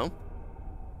know. I don't know.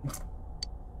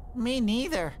 Me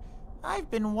neither. I've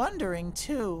been wondering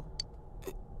too.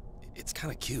 It's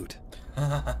kind of cute.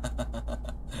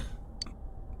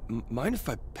 Mind if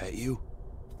I pet you?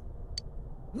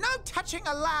 No touching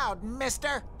allowed,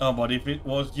 mister! Oh, but if it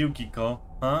was Yukiko,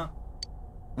 huh?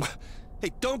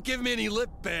 Hey, don't give me any lip,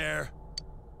 bear!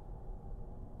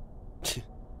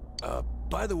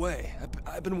 By the way,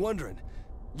 I've been wondering.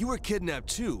 You were kidnapped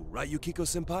too, right,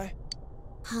 Yukiko-senpai?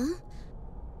 Huh?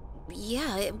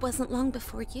 Yeah, it wasn't long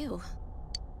before you.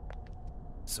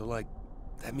 So, like,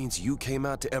 that means you came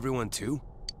out to everyone too?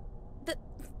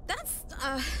 That's,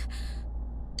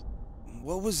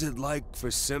 What was it like for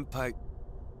Senpai...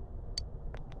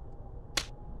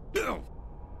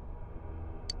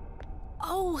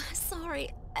 Oh, sorry.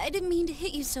 I didn't mean to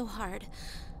hit you so hard.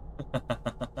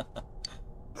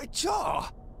 My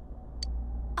jaw!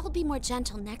 I'll be more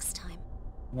gentle next time.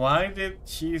 Why did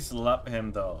she slap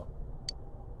him though?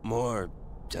 More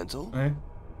gentle? Eh?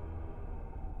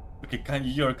 Okay,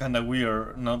 you're kinda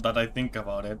weird, now that I think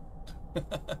about it.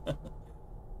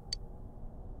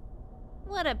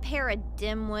 What a pair of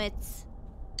dimwits.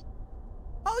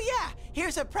 Oh yeah,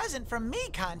 here's a present from me,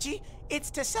 Kanji.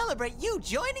 It's to celebrate you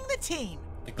joining the team.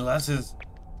 The glasses.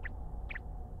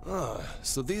 Ah,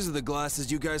 so these are the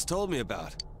glasses you guys told me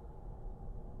about.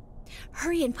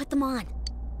 Hurry and put them on.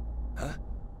 Huh?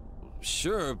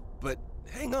 Sure, but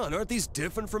hang on, aren't these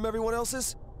different from everyone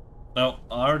else's? No,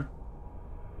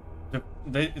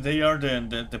 they are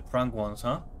the prank ones,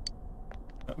 huh?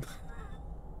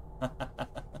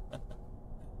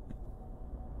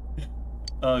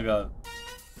 Oh god.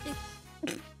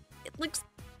 It looks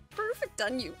perfect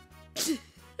on you.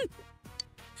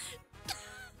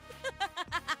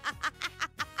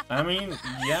 I mean,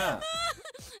 yeah.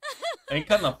 It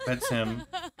kind of fits him.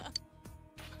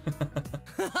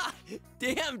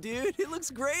 Damn, dude, it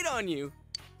looks great on you.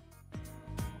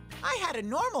 I had a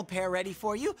normal pair ready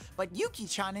for you, but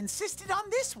Yuki-chan insisted on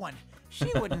this one.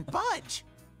 She wouldn't budge.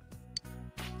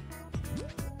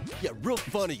 Yeah, real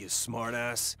funny, you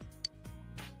smartass.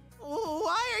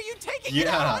 Why are you taking it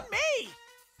out on me?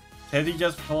 Teddy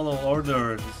just follow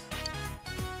orders.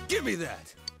 Give me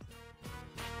that!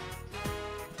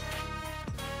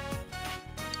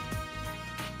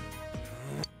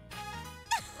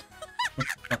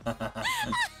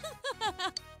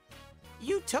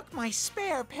 You took my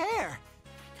spare pair.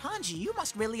 Kanji, you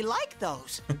must really like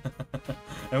those.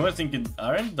 I was thinking,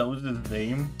 aren't those the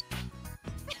same?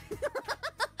 Oh,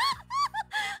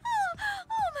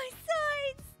 my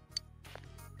sides!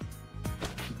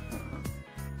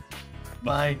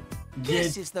 Bye.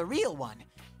 This is the real one.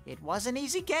 It wasn't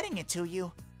easy getting it to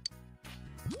you.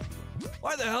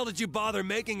 Why the hell did you bother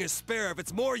making a spare if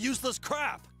it's more useless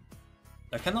crap?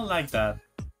 I kind of like that.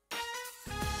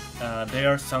 They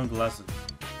are sunglasses.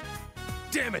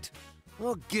 Damn it!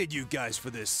 I'll get you guys for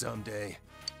this someday.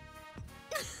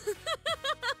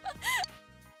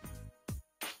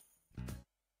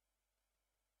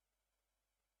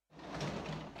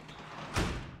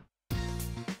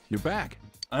 You're back.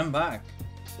 I'm back.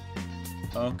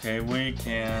 Okay, we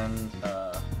can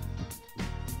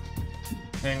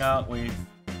hang out with.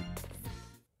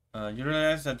 You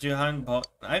realize that you haven't bought.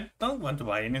 I don't want to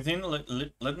buy anything.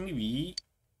 Let me be.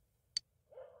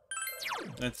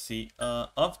 Let's see.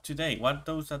 Of today, what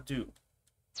does that do?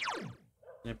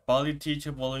 The Poly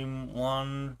Teacher Volume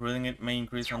 1. Reading it may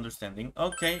increase understanding.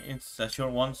 Okay, it's a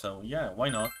short one, so yeah, why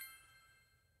not?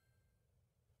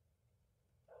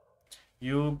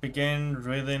 You begin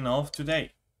reading Of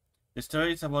Today. The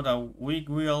story is about a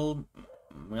weak-willed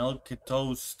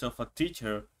milquetoast of a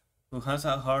teacher who has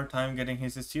a hard time getting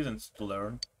his students to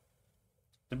learn.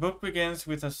 The book begins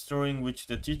with a story in which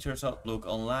the teacher's outlook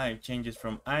on life changes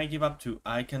from I give up to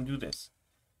I can do this.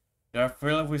 They are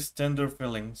filled with tender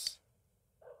feelings.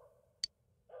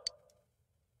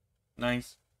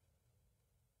 Nice.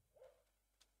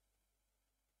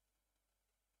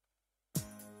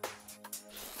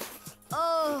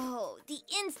 Oh, the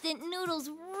instant noodles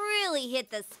really hit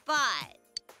the spot.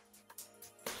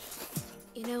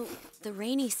 You know, the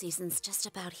rainy season's just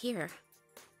about here.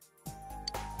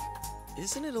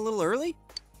 isn't it a little early?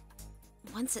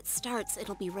 Once it starts,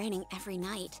 it'll be raining every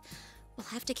night. We'll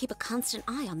have to keep a constant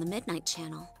eye on the midnight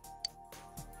channel.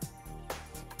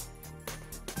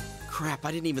 Crap,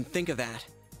 I didn't even think of that.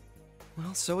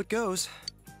 Well, so it goes.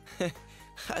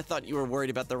 I thought you were worried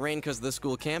about the rain because of the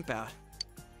school campout.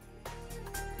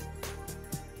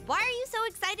 Why are you so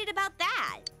excited about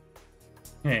that?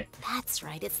 Hey. That's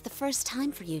right, it's the first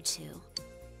time for you two.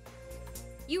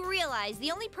 You realize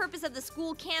the only purpose of the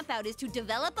school campout is to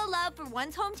develop a love for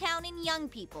one's hometown and young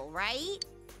people, right?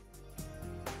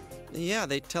 Yeah,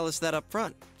 they tell us that up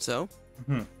front, so?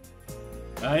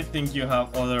 I think you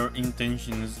have other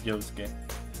intentions, Yosuke.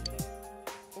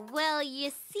 Well,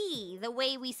 you see, the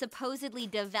way we supposedly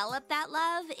develop that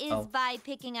love is by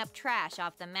picking up trash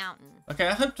off the mountain. Okay,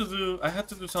 I had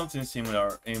to do something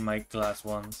similar in my class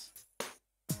once.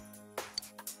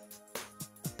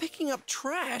 Picking up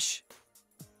trash?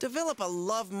 Develop a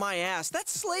love my ass.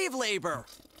 That's slave labor.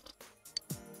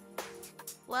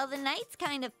 Well, the night's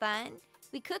kind of fun.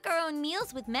 We cook our own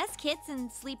meals with mess kits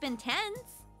and sleep in tents.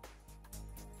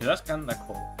 Yeah, that's kinda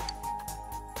cool.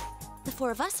 The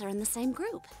four of us are in the same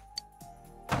group.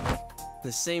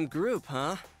 The same group,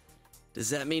 huh? Does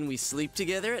that mean we sleep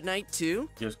together at night too?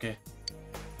 Yosuke.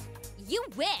 You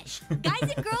wish! Guys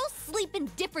and girls sleep in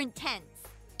different tents.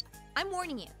 I'm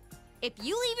warning you. If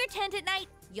you leave your tent at night,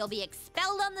 you'll be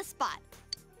expelled on the spot.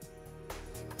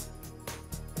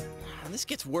 This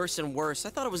gets worse and worse. I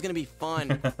thought it was gonna be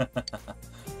fun.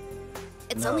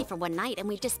 It's only for one night, and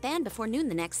we disband before noon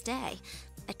the next day.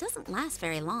 It doesn't last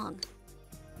very long.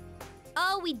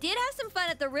 Oh, we did have some fun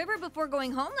at the river before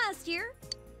going home last year.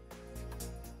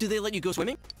 Do they let you go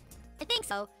swimming? I think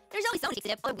so. There's only so many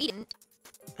except we didn't.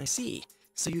 I see.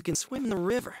 So you can swim in the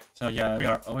river. So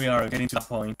yeah, we are getting to that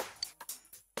point.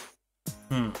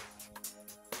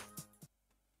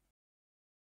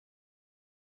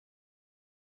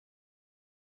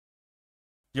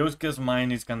 Yosuke's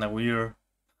mind is kinda weird.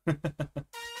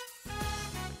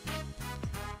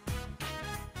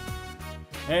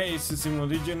 Hey Susumu,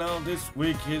 did you know this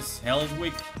week is Health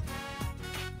Week?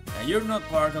 And you're not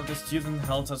part of the Student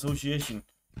Health Association.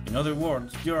 In other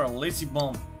words, you're a lazy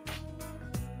bum.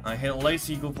 I hate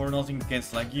lazy good-for-nothing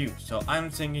kids like you, so I'm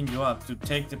sending you up to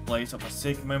take the place of a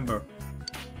sick member.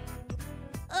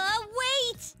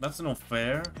 Wait! That's not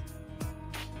fair.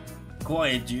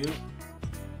 Quiet, you.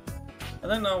 I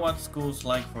don't know what school's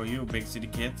like for you big city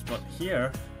kids, but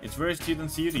here, it's very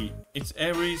student's duty. It's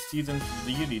every student's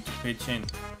duty to pitch in.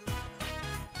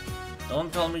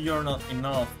 Don't tell me you're not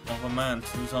enough of a man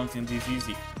to do something this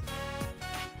easy.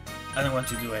 I don't want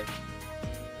to do it.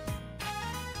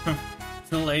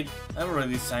 Too late, I've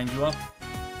already signed you up.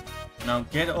 Now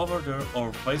get over there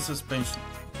or face suspension.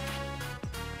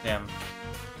 Damn.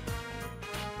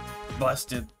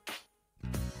 Busted.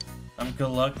 Good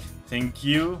luck. Thank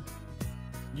you.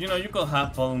 You know, you could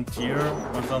have volunteer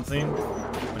or something.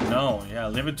 But no, yeah,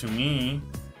 leave it to me.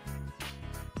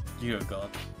 Dear God.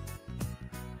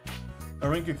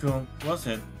 Rinku-kun, was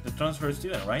it? The transfer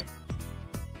student, right?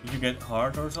 Did you get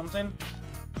hurt or something?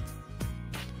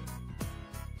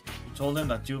 You told them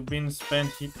that you've been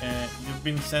sent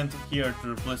here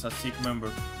to replace a sick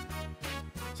member.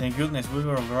 Thank goodness we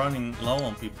were running low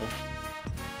on people.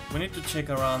 We need to check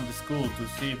around the school to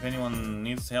see if anyone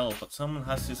needs help, but someone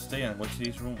has to stay and watch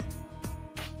this room.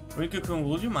 Rinku-kun,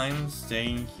 would you mind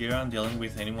staying here and dealing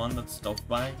with anyone that stops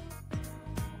by?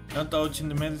 Not touching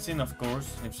the medicine, of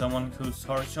course. If someone whose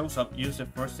heart shows up, use the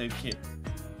first aid kit.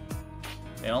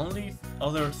 The only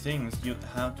other things you'd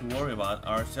have to worry about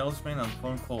are salesmen and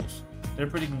phone calls. They're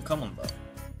pretty uncommon though.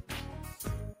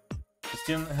 The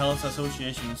Student Health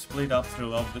Association is split up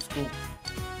throughout the school.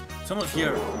 Someone's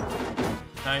here.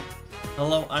 Hi.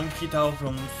 Hello, I'm Kitao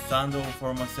from Sando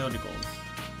Pharmaceuticals.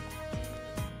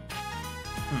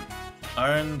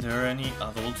 Aren't there any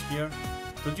adults here?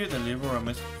 Could you deliver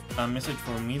a message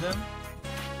for me then?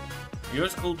 Your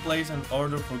school placed an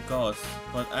order for gauze,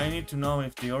 but I need to know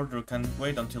if the order can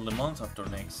wait until the month after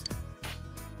next.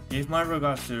 Give my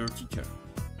regards to your teacher.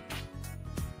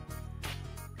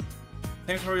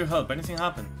 Thanks for your help. Anything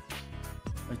happened?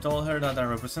 I told her that a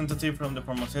representative from the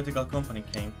pharmaceutical company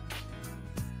came.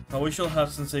 We should have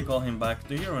Sensei call him back.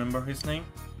 Do you remember his name?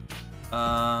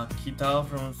 Kitao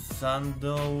from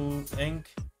Sando Inc.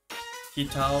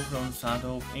 Kitao from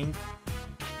Sando Inc.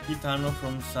 Kitano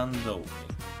from Sando Inc.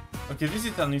 Okay, this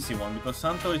is an easy one because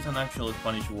Santo is an actual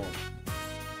Spanish word.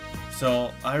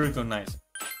 So I recognize it.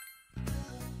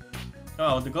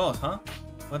 Oh, the ghost, huh?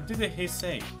 What did he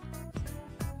say?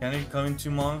 Can it come in 2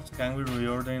 months? Can we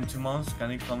reorder in 2 months?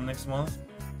 Can it come next month?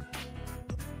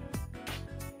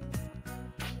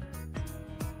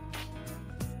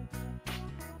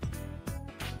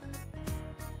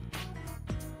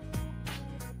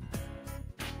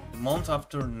 month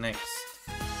after next.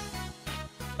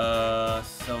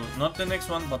 So not the next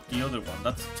one, but the other one.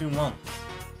 That's 2 months.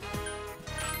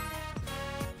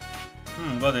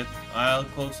 Got it. I'll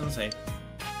call Sensei.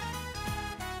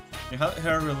 You had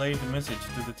her relay the message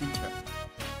to the teacher.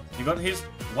 You got his...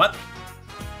 What?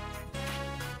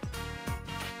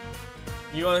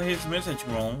 You got his message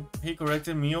wrong. He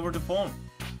corrected me over the phone.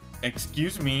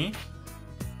 Excuse me?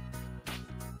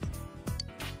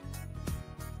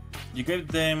 You gave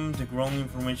them the wrong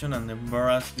information and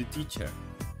embarrassed the teacher.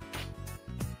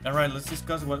 Alright, let's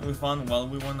discuss what we found while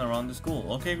we went around the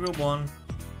school. Okay, group 1.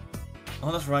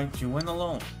 Oh, that's right, you went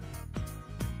alone.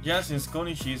 Yeah, since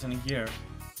Konishi isn't here.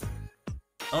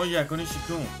 Oh yeah,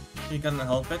 Konishi-kun. He can't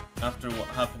help it after what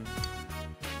happened.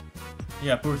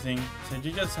 Yeah, poor thing. So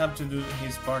you just have to do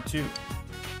his part too.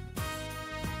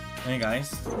 Hey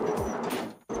guys.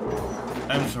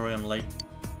 I'm sorry I'm late.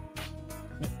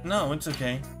 No, it's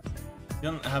okay.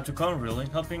 You don't have to come really.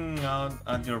 Helping out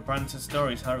at your parents'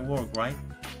 store is hard work, right?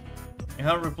 You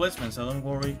have replacements, so don't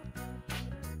worry.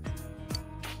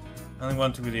 I don't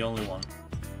want to be the only one.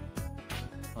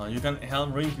 You can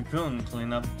help Rinku-kun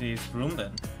clean up this room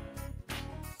then.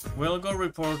 We'll go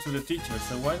report to the teacher,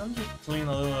 so why don't you clean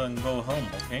a little and go home,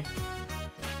 okay?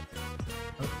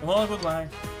 Well, goodbye.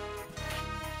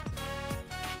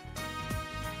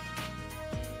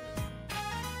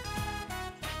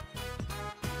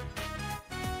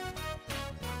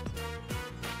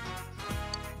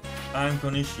 I'm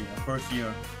Konishi, a first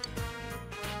year.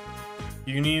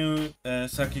 You knew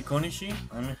Saki Konishi?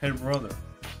 I'm her brother.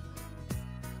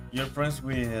 You're friends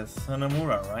with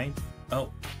Hanamura, right?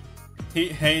 Oh, he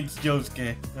hates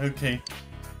Yosuke. Okay.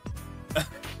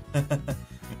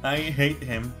 I hate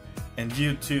him, and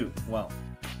you too. Wow.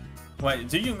 Wait,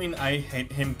 do you mean I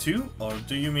hate him too? Or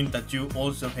do you mean that you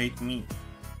also hate me?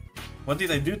 What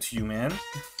did I do to you, man?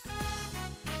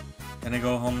 Can I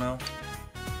go home now?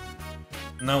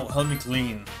 No, help me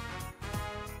clean.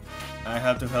 I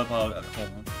have to help out at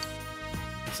home.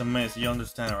 It's a mess, you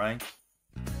understand, right?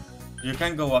 You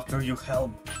can't go after you help.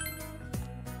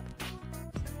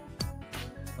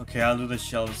 Okay, I'll do the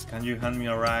shelves. Can you hand me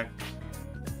a rag?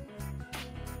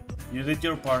 You did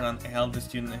your part and helped the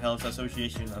Student Health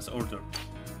Association as ordered.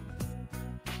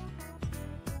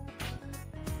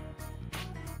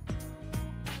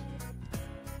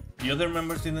 The other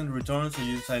members didn't return, so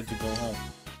you decided to go home.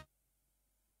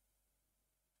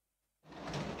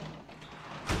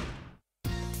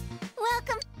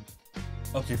 Welcome.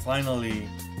 Okay, finally.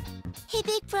 Hey,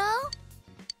 big bro.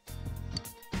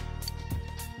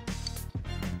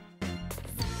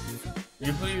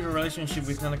 You believe your relationship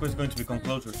with Nanako is going to become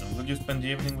closer soon. Will you spend the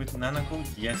evening with Nanako?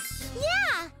 Yes.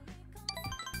 Yeah.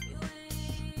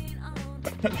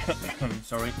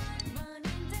 Sorry.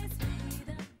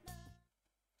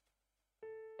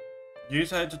 You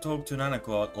decided to talk to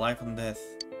Nanako about life and death.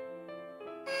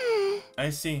 I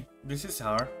see. This is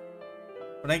hard.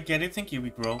 But I get it, thank you,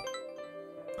 big bro.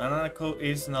 Nanako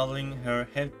is nodding her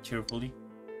head cheerfully.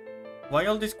 Why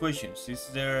all these questions? Is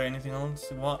there anything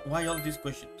else? Why all these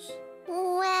questions?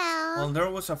 Well, there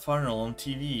was a funeral on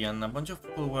TV and a bunch of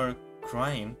people were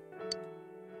crying.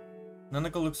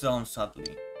 Nanako looks down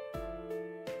sadly.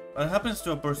 What happens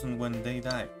to a person when they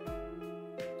die?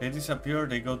 They disappear,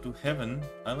 they go to heaven?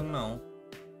 I don't know.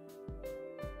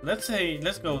 Let's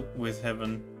go with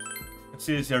heaven. It's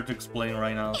easier to explain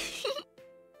right now.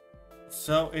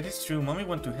 So, it is true, mommy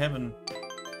went to heaven.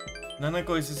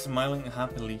 Nanako is smiling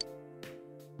happily.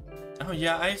 Oh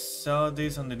yeah, I saw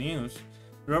this on the news.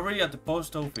 Robbery at the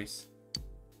post office.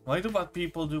 Why do bad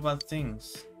people do bad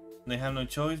things? They have no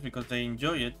choice because they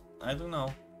enjoy it. I don't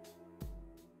know.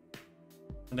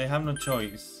 They have no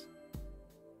choice.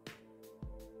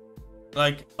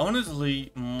 Like,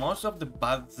 honestly, most of the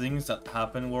bad things that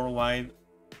happen worldwide,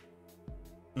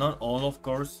 not all of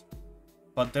course,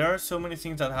 but there are so many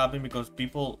things that happen because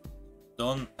people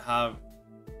don't have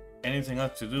anything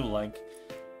else to do, like,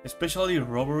 especially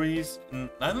robberies.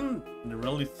 I don't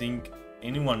really think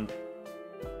anyone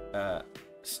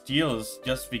steals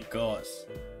just because,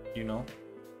 you know?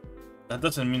 That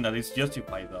doesn't mean that it's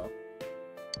justified though.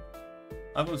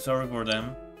 I feel sorry for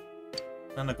them.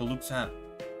 Nanako looks sad.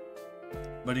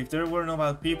 But if there were no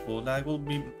bad people, that would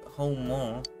be home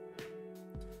more.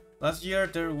 Last year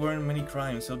there weren't many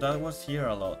crimes, so that was here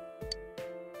a lot.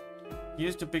 He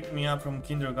used to pick me up from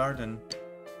kindergarten.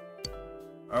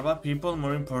 Are bad people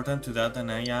more important to that than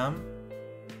I am?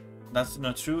 That's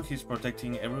not true. He's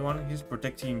protecting everyone. He's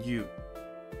protecting you.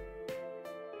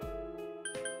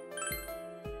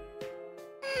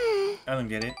 I don't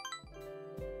get it.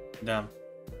 Damn.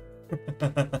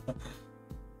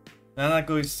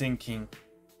 Nanako is thinking.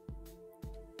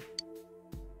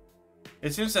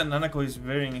 It seems that Nanako is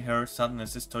bearing her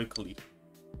sadness stoically.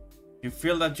 You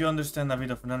feel that you understand a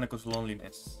bit of Nanako's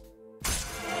loneliness.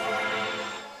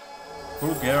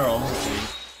 Poor girl,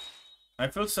 honestly. I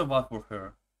feel so bad for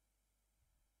her.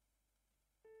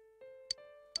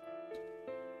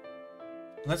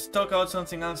 Let's talk about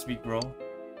something else, big bro.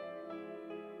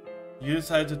 You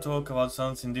decide to talk about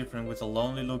something different with a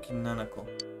lonely looking Nanako.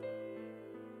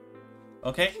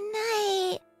 Okay?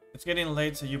 Night. It's getting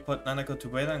late, so you put Nanako to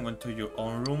bed and went to your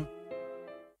own room.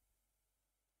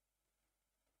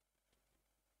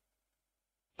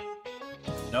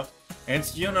 Nope.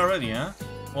 It's June already, huh?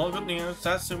 Well, good news.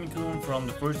 Susumu-kun from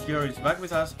the first year is back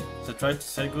with us, so try to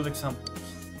set good examples.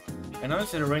 I know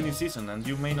it's a rainy season and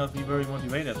you may not be very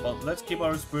motivated, but let's keep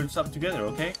our spirits up together,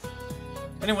 okay?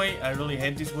 Anyway, I really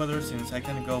hate this weather since I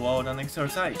can't go out and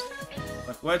exercise.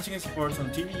 But watching sports on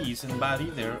TV isn't bad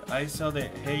either. I saw the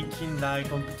Heikindai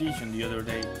competition the other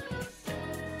day.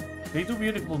 They do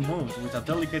beautiful moves with a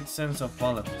delicate sense of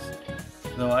balance.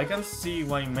 Though I can see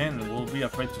why men will be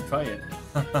afraid to try it.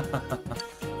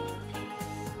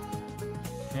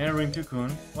 Hey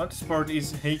Rinku-kun, what sport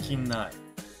is Heikindai?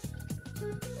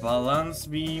 Balance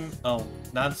beam. Oh,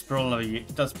 that's probably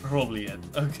it.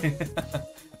 Okay,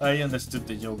 I understood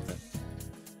the joke then.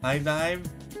 High dive,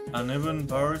 uneven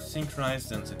burst, synchronized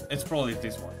dancing. It's probably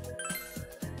this one.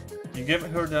 You gave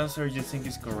her the answer you think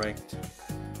is correct.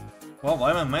 Wow,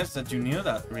 I'm amazed that you knew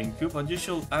that, Rinku, but you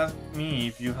should ask me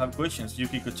if you have questions,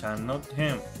 Yukiko-chan, not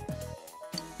him.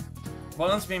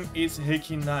 Balance beam is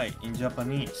Heikindai in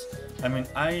Japanese. I mean,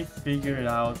 I figured it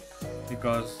out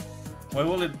because why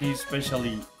will it be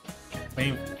especially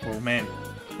painful for men?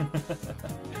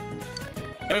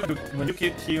 When you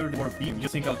hear the word beam, you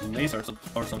think of lasers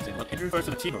or something, but it refers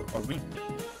to the timber or beam.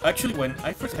 Actually, when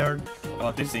I first heard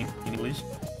about this thing in English,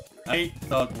 I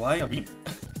thought, why a beam?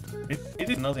 It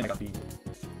is nothing like a beam.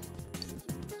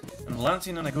 And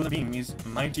lancing on a good beam is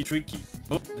mighty tricky,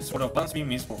 but the sort of balance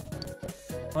beam is for.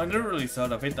 I never really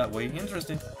thought of it that way.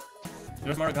 Interesting.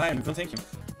 You're a smart guy, and thank you.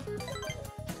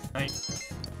 Hi.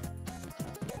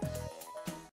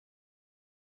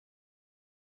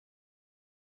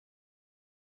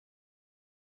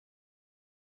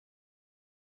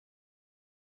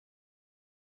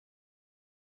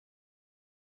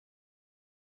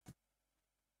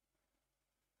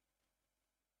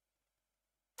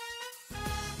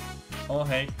 Oh,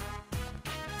 hey.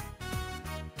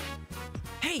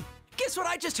 Hey, guess what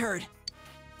I just heard?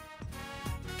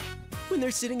 When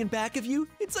they're sitting in back of you,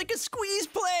 it's like a squeeze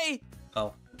play!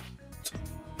 Oh.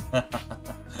 What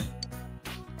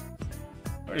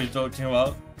are you talking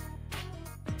about?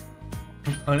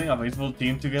 Putting a baseball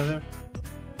team together?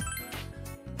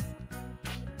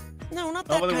 No, not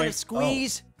that by the kind way, of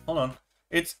squeeze. Hold on.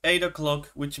 It's 8 o'clock,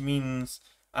 which means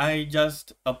I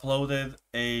just uploaded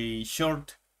a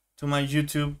short to my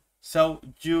YouTube. So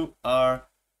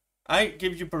I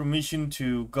give you permission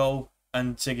to go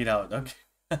and check it out, okay?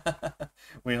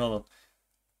 Wait, hold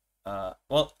on.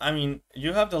 Well, I mean,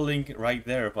 you have the link right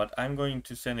there, but I'm going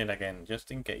to send it again,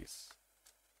 just in case.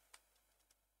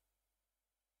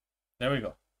 There we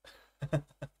go.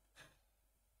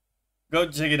 Go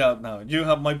check it out now. You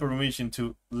have my permission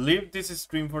to leave this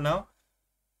stream for now,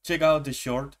 check out the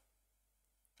short,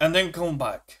 and then come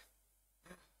back.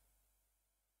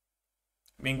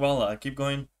 Meanwhile, keep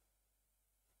going.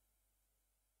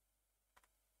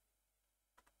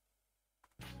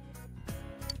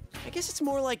 I guess it's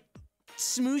more like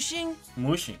smooshing?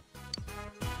 Smooshing.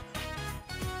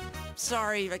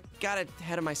 Sorry, I got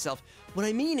ahead of myself. What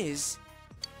I mean is,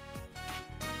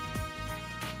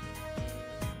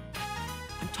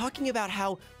 I'm talking about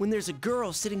how when there's a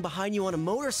girl sitting behind you on a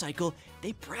motorcycle,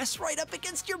 they press right up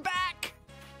against your back.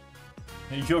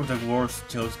 You're the worst,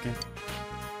 Josuke.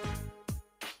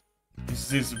 Is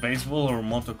this baseball or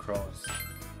motocross?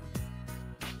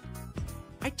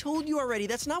 I told you already,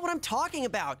 that's not what I'm talking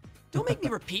about. Don't make me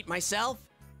repeat myself.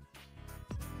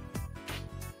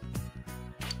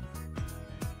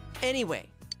 Anyway,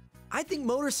 I think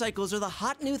motorcycles are the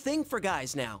hot new thing for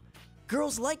guys now.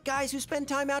 Girls like guys who spend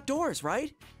time outdoors,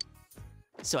 right?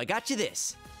 So I got you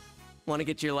this. Want to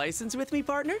get your license with me,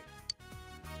 partner?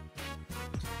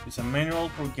 It's a manual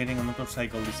for getting a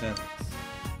motorcycle license.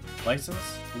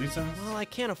 License? Well, I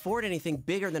can't afford anything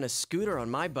bigger than a scooter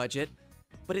on my budget,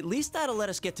 but at least that'll let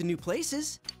us get to new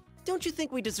places. Don't you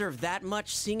think we deserve that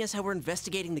much, seeing as how we're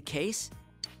investigating the case?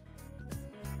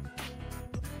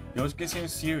 Yosuke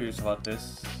seems serious about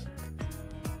this.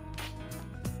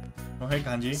 Oh, hey,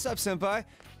 Kanji. What's up, senpai?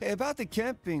 Hey, about the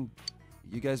camping,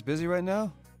 you guys busy right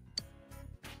now?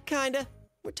 Kinda.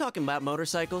 We're talking about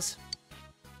motorcycles.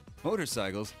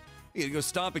 Motorcycles? You gonna go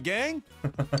stomp a gang?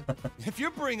 If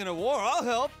you're bringing a war, I'll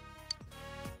help.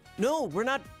 No, we're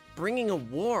not bringing a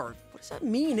war. What does that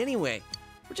mean anyway?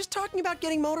 We're just talking about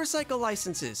getting motorcycle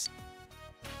licenses.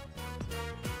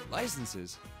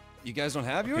 Licenses? You guys don't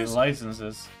have Okay, yours?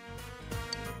 licenses.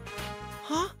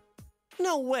 Huh?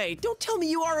 No way. Don't tell me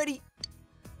you already...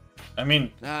 I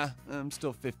mean, Nah, I'm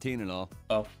still 15 and all.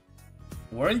 oh,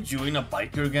 weren't you in a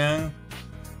biker gang?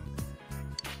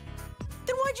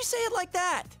 Then why'd you say it like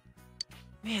that?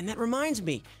 Man, that reminds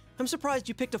me. I'm surprised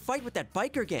you picked a fight with that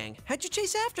biker gang. How'd you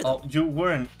chase after them? Oh, you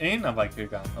weren't in a biker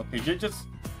gang. Okay, you just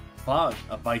fought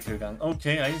a biker gang.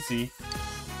 Okay, I see.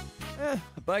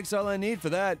 A bike's all I need for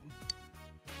that.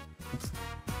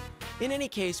 In any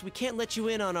case, we can't let you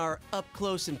in on our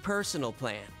up-close and personal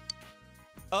plan.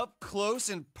 Up close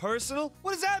and personal?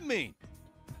 What does that mean?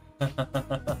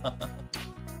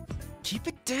 Keep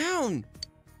it down.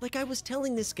 Like I was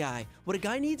telling this guy, what a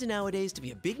guy needs nowadays to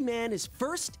be a big man is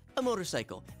first a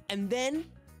motorcycle, and then...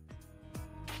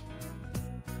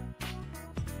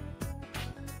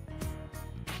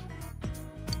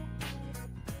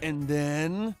 And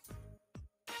then...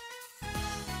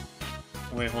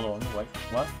 Wait, hold on. Wait,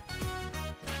 what?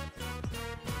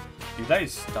 Did I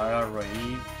start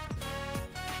already?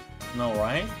 No,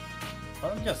 right?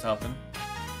 What just happened?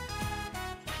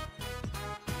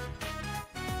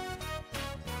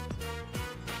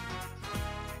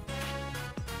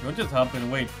 What just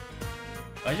happened? Wait,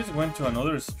 I just went to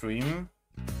another stream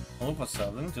all of a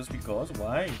sudden just because?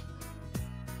 Why?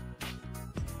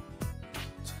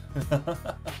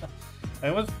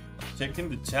 I was checking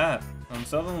the chat and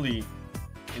suddenly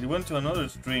it went to another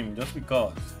stream just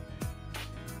because.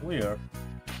 Weird.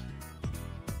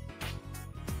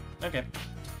 Okay.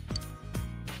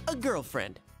 A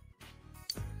girlfriend.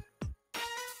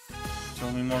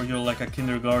 Tell me more, you're like a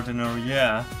kindergartner,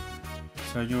 yeah.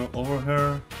 So you're over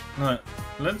here? No,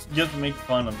 let's just make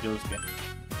fun of Josuke.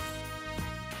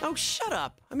 Oh, shut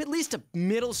up. I'm at least a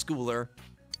middle schooler.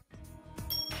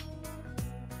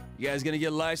 You guys gonna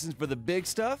get licensed for the big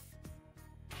stuff?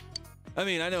 I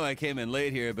mean, I know I came in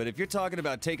late here, but if you're talking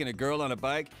about taking a girl on a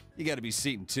bike, you gotta be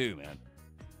seating two, man.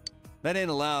 That ain't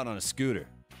allowed on a scooter.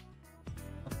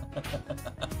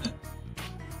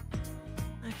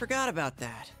 I forgot about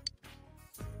that.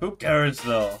 Who cares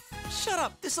though? Shut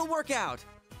up. This'll work out.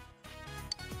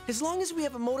 As long as we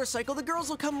have a motorcycle, the girls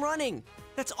will come running.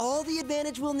 That's all the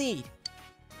advantage we'll need.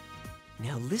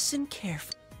 Now listen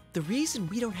carefully. The reason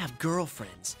we don't have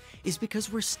girlfriends is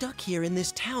because we're stuck here in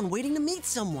this town waiting to meet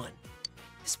someone.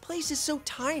 This place is so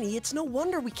tiny, it's no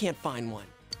wonder we can't find one.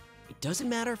 It doesn't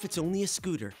matter if it's only a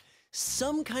scooter.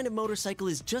 Some kind of motorcycle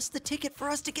is just the ticket for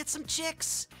us to get some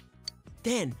chicks.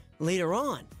 Then, later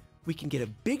on, we can get a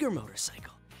bigger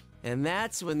motorcycle. And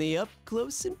that's when the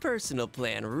up-close and personal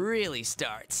plan really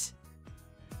starts.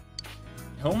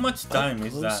 How much time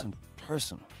is Close that? and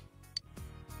personal.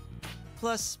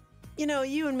 Plus, you know,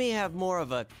 you and me have more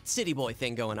of a city boy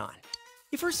thing going on.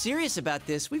 If we're serious about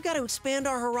this, we've got to expand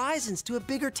our horizons to a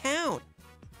bigger town.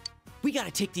 We got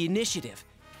to take the initiative.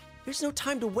 There's no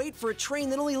time to wait for a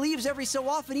train that only leaves every so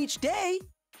often each day.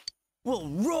 We'll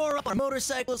roar up our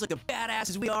motorcycles like the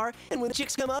badasses we are, and when the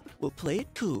chicks come up, we'll play it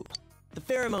cool. The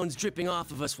pheromones dripping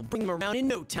off of us will bring them around in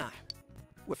no time.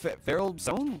 What, feral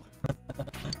zone?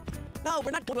 No,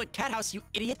 we're not going to a cat house, you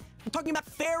idiot. I'm talking about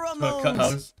A pheromones. cut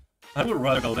house? I would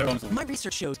rather go there on My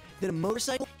research shows that a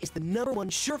motorcycle is the #1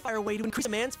 surefire way to increase a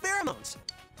man's pheromones.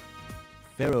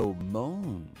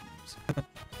 Pheromones.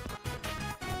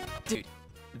 Dude,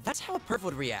 that's how a perv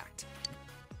would react.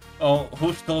 Oh,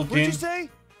 who's talking? What'd you say?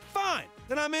 Fine,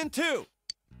 then I'm in too.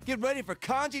 Get ready for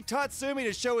Kanji Tatsumi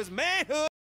to show his manhood.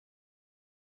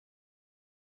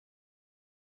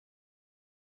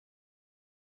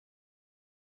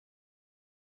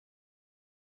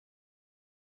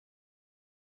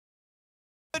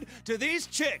 To these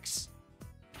chicks.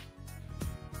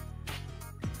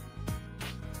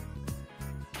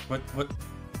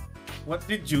 What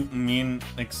did you mean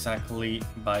exactly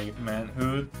by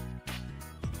manhood?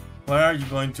 What are you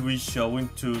going to be showing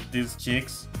to these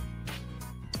chicks?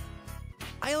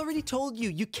 I already told you,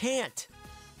 you can't.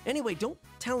 Anyway, don't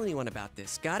tell anyone about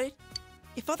this, got it?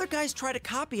 If other guys try to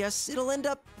copy us, it'll end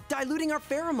up diluting our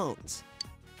pheromones.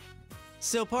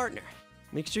 So, partner,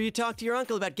 make sure you talk to your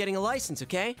uncle about getting a license,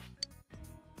 okay?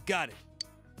 Got it.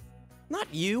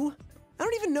 Not you. I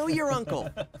don't even know your uncle.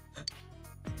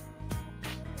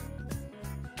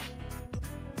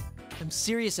 I'm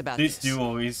serious about This this.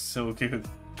 duo is so good.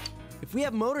 If we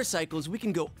have motorcycles, we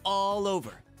can go all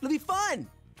over. It'll be fun.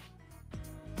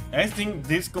 I think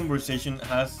this conversation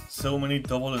has so many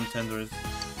double entendres.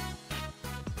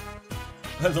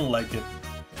 I don't like it.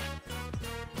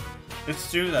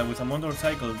 It's true that with a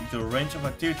motorcycle, your range of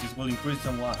activities will increase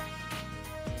somewhat.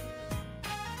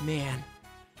 Man,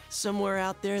 somewhere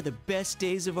out there, the best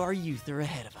days of our youth are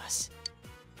ahead of us.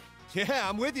 Yeah,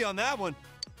 I'm with you on that one.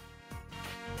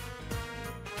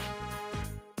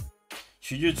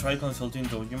 Should you try consulting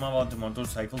Dojima about the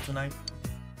motorcycle tonight?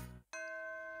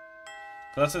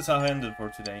 Classes have ended for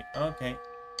today. Okay.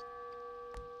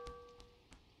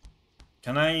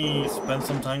 Can I spend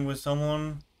some time with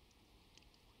someone?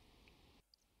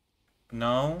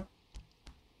 No?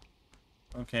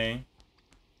 Okay.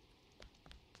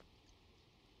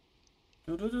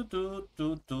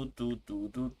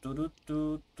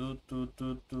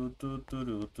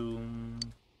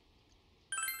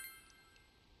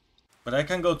 But I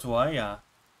can go to Aya.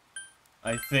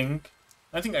 I think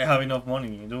I have enough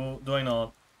money. Do I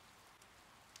not?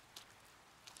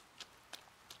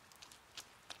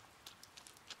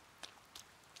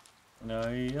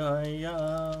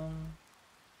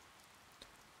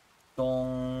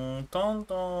 Don don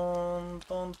don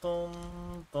don don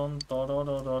don don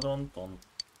don don don.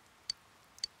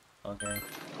 Okay.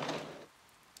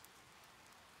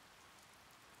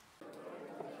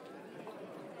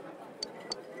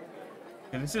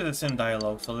 Okay, this is the same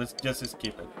dialogue, so let's just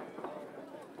skip it.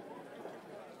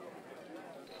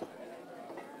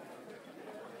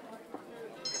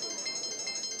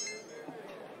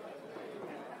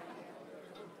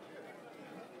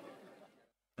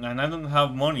 And I don't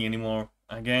have money anymore.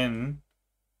 Again.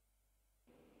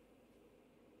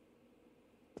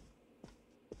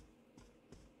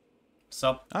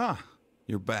 Sup? Ah,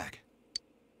 you're back.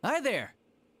 Hi there.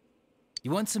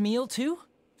 You want some eel too?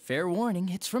 Fair warning,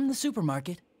 it's from the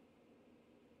supermarket.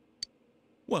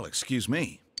 Well, excuse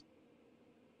me.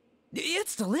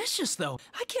 It's delicious though.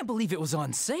 I can't believe it was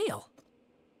on sale.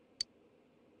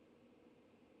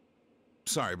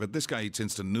 Sorry, but this guy eats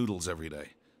instant noodles every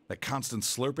day. That constant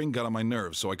slurping got on my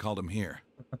nerves, so I called him here.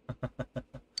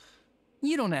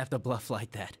 You don't have to bluff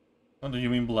like that. What do you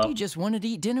mean bluff? You just wanted to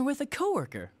eat dinner with a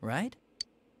coworker, right?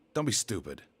 Don't be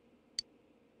stupid.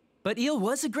 But eel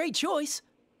was a great choice.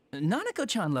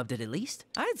 Nanako-chan loved it at least.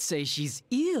 I'd say she's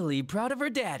eerily proud of her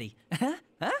daddy. Huh?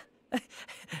 Huh?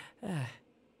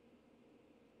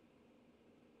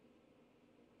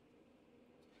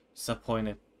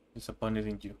 Disappointed. Disappointed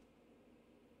in you.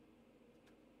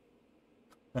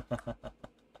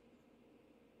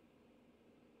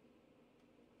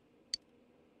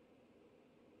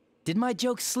 Did my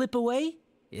joke slip away?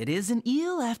 It is an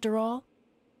eel after all.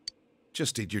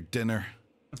 Just eat your dinner.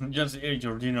 Just eat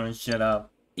your dinner and shut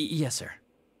up. Yes, sir.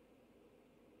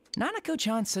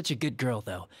 Nanako-chan's such a good girl,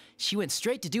 though. She went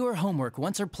straight to do her homework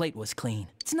once her plate was clean.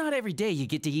 It's not every day you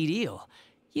get to eat eel.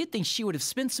 You'd think she would have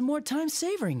spent some more time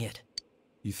savoring it.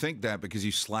 You think that because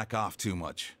you slack off too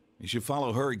much. You should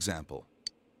follow her example.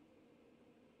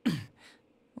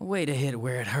 Way to hit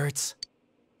where it hurts.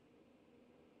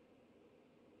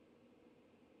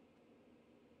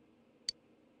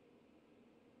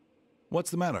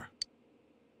 What's the matter?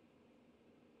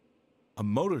 A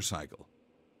motorcycle?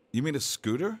 You mean a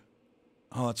scooter?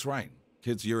 Oh, that's right.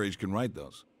 Kids your age can ride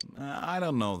those. I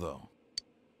don't know, though.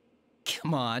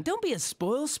 Come on, don't be a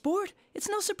spoil sport. It's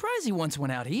no surprise he once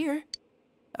went out here.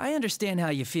 I understand how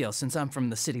you feel since I'm from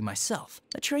the city myself.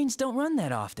 The trains don't run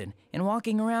that often, and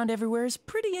walking around everywhere is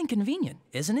pretty inconvenient,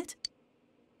 isn't it?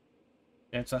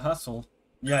 It's a hustle.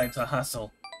 Yeah, it's a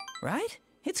hustle. Right?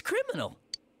 It's criminal.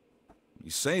 You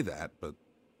say that, but...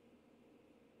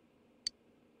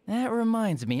 That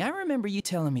reminds me, I remember you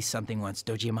telling me something once,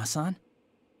 Dojima-san.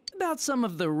 About some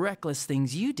of the reckless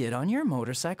things you did on your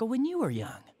motorcycle when you were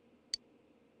young.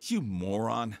 You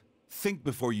moron. Think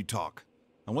before you talk.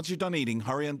 And once you're done eating,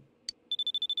 hurry and...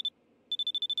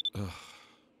 Ugh.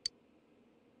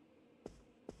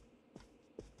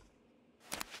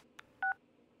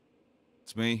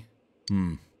 It's me?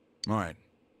 All right.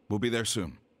 We'll be there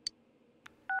soon.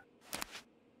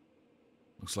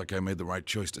 Looks like I made the right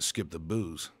choice to skip the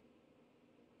booze.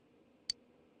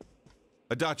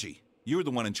 Adachi, you were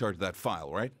the one in charge of that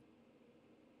file, right?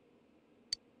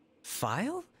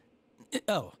 File?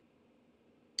 Oh.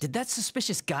 Did that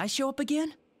suspicious guy show up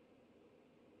again?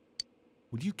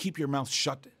 Would you keep your mouth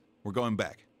shut? We're going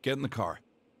back. Get in the car.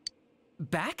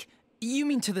 Back? You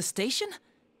mean to the station?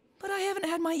 But I haven't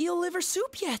had my eel liver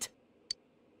soup yet.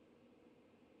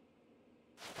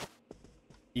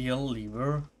 Eel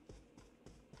liver?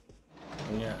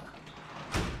 Yeah.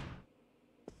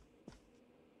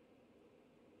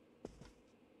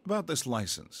 About this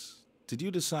license, did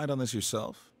you decide on this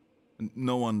yourself?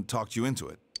 No one talked you into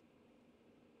it?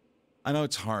 I know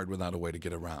it's hard without a way to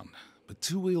get around, but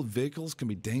two-wheeled vehicles can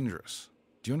be dangerous.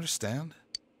 Do you understand?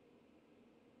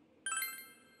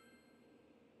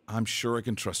 I'm sure I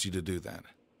can trust you to do that.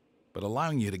 But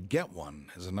allowing you to get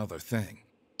one is another thing.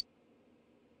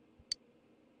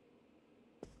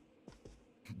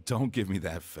 Don't give me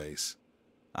that face.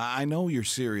 I know you're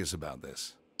serious about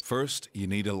this. First, you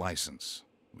need a license.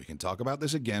 We can talk about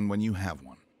this again when you have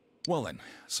one. Well then,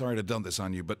 sorry to dump this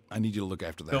on you, but I need you to look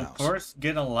after the house. So first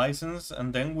get a license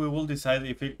and then we will decide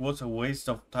if it was a waste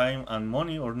of time and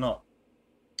money or not.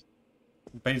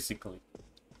 Basically.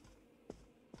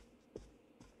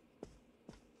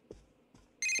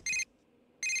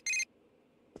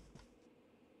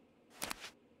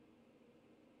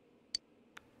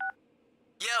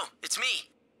 Yo, it's me.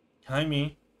 Hi,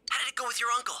 me. How did it go with your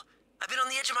uncle? I've been on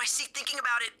the edge of my seat thinking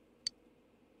about it.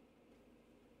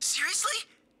 Seriously?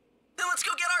 Then let's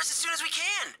go get ours as soon as we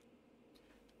can.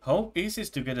 How easy is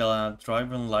to get a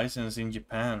driving license in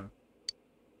Japan?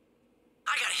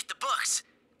 I gotta hit the books.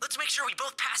 Let's make sure we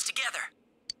both pass together.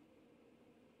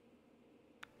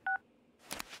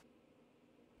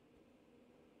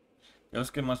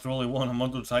 Yosuke must really want a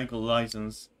motorcycle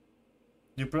license.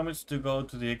 You promised to go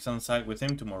to the exam site with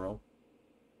him tomorrow.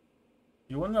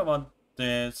 You wonder about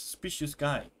the suspicious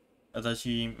guy, as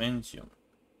she mentioned.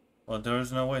 But there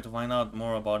is no way to find out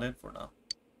more about it for now.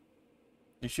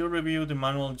 You should review the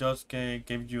manual Yosuke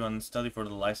gave you and study for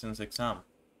the license exam.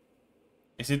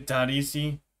 Is it that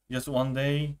easy? Just one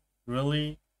day?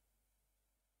 Really?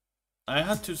 I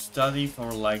had to study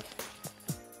for like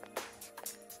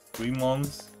 3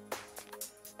 months.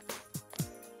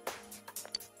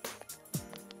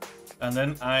 And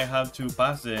then I had to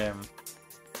pass the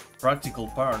practical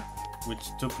part, which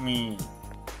took me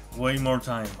way more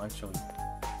time actually.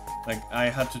 Like I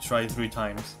had to try 3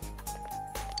 times.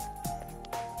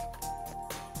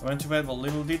 I went to bed but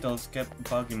little details kept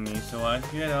bugging me, so I'd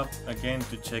get up again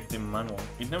to check the manual.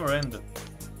 It never ended.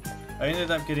 I ended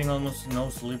up getting almost no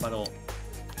sleep at all.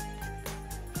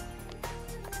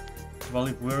 Well,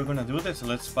 if we're gonna do this,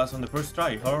 let's pass on the first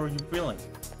try. How are you feeling?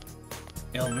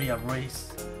 It'll be a race.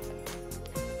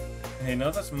 Hey,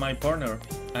 now that's my partner.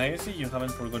 I see you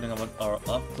haven't forgotten about our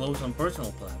up-close and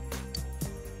personal plan.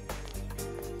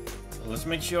 So let's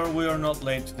make sure we are not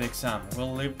late to the exam.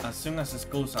 We'll leave as soon as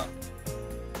school's out.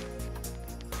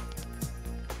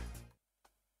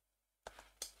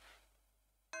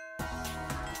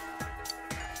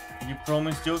 You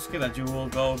promised Yosuke that you will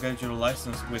go get your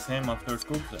license with him after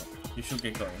school today. You should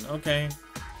get going. Okay.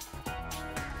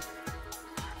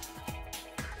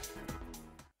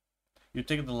 You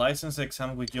take the license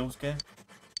exam with Yosuke.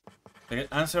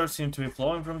 The answers seem to be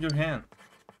flowing from your hand.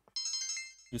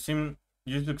 You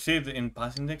succeed in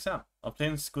passing the exam.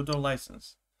 Obtain scooter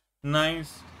license.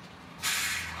 Nice.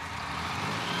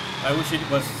 I wish it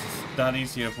was that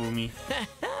easier for me.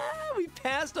 We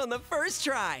passed on the first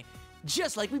try,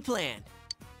 just like we planned.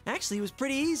 Actually, it was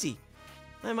pretty easy.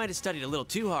 I might have studied a little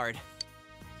too hard.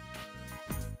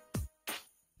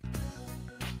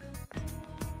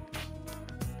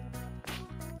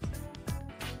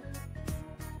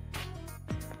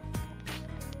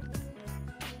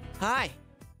 Hi,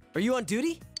 are you on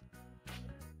duty?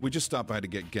 We just stopped by to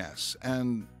get gas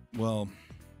and, well,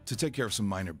 to take care of some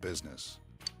minor business.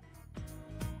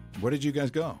 Where did you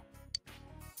guys go?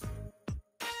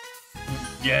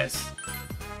 Yes.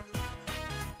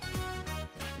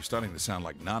 You're starting to sound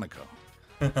like Nanako.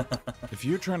 If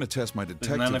you're trying to test my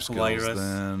detective Nanako skills, virus.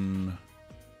 then...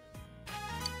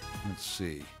 Let's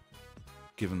see.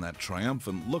 Given that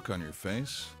triumphant look on your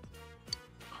face...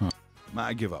 Huh.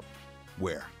 I give up.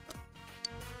 Where?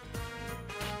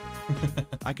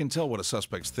 I can tell what a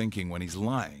suspect's thinking when he's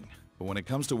lying, but when it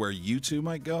comes to where you two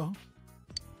might go...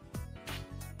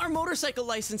 Our motorcycle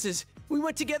licenses! We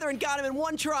went together and got them in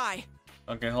one try!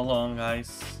 Okay, hold on,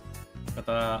 guys.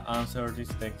 Gotta answer this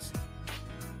text.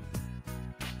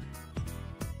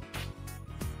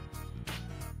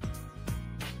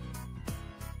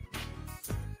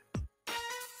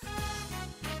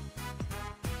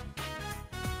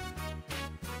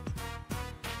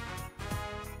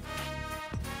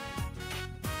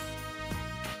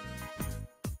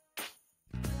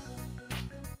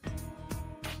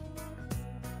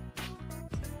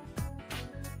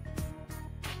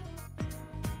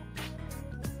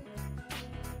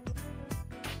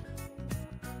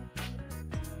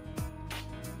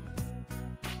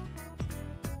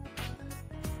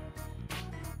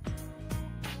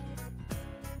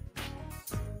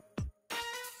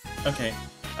 Okay,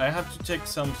 I have to check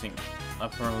something,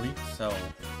 apparently, so...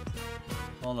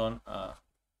 Hold on,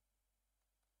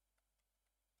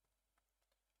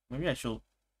 maybe I should...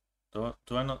 Do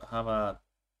I not have a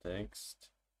text?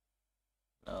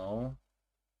 No.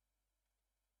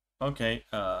 Okay,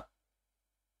 hold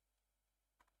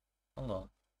on.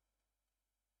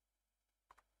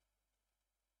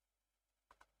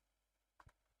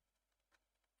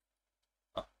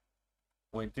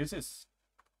 Wait, this is...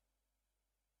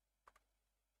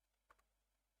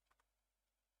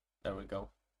 There we go.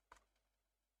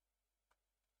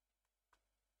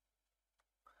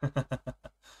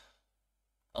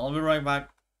 I'll be right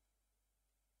back.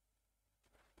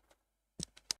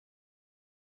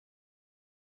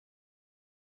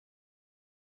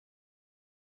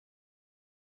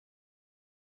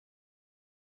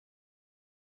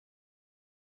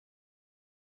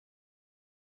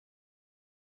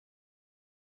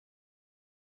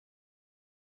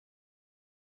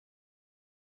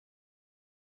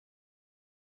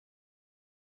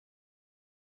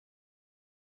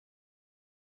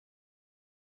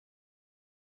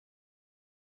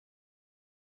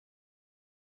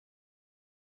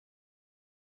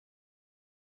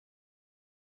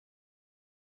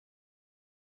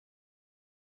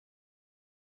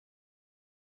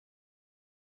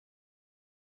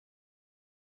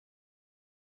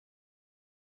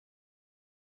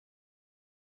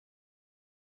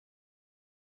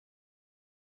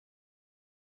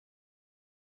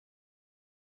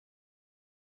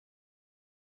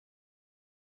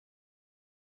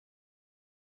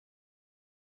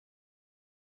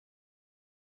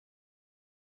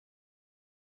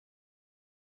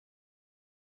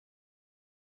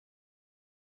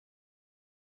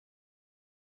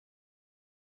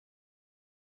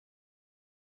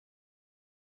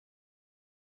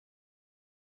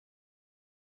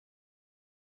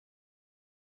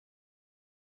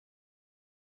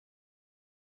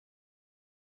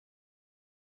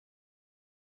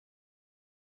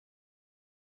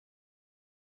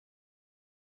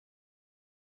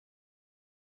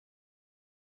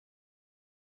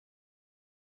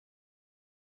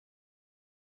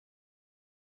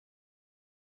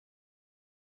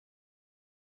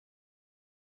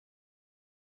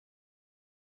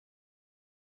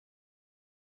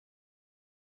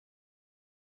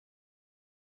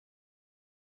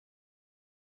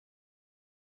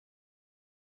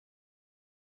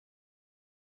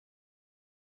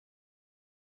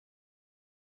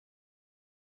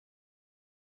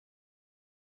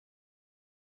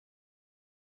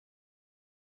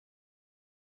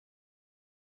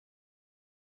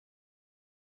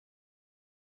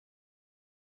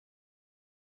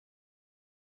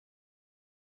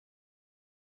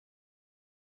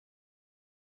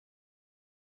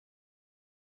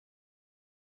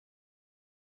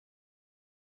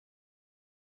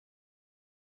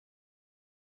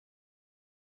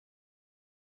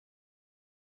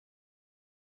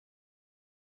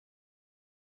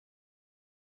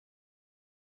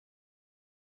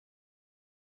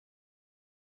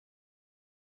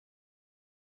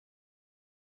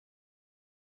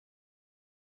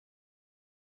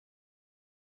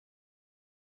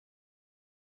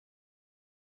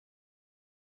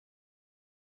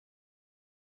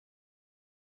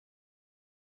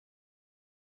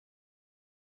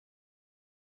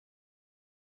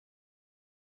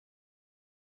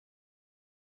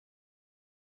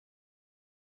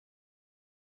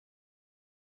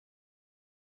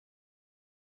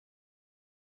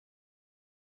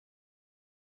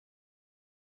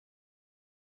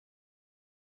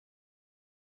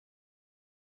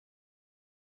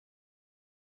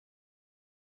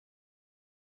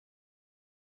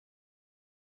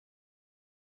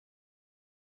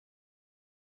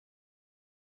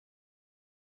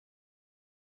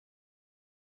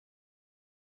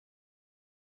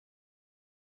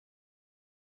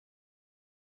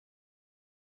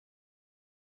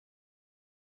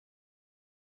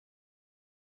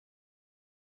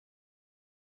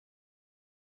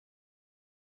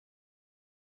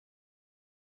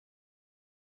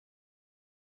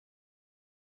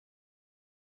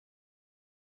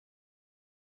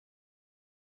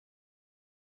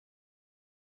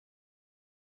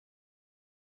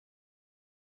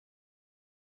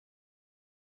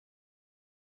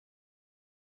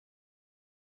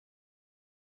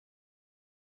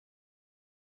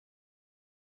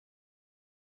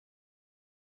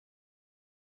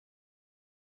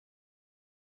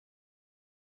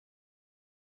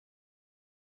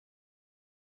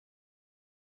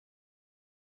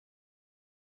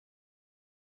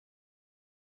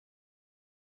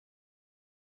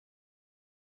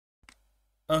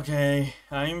 Okay,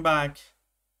 I'm back.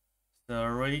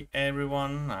 Sorry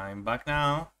everyone, I'm back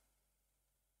now.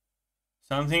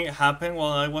 Something happened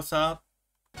while I was up.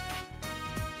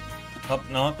 Hope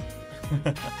not.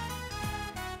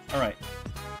 Alright.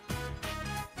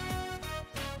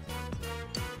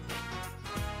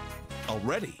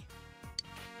 Already?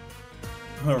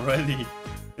 Already?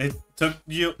 It took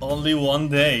you only one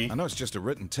day. I know it's just a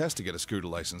written test to get a scooter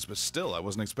license, but still, I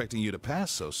wasn't expecting you to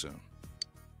pass so soon.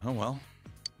 Oh well.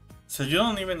 So you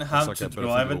don't even have Looks to like I better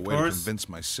drive think it of a way to first. convince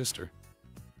my sister.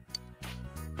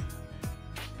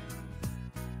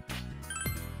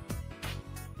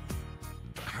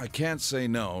 I can't say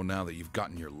no now that you've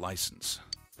gotten your license.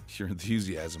 Your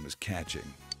enthusiasm is catching.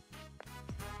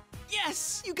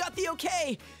 Yes! You got the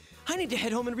okay! I need to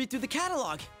head home and read through the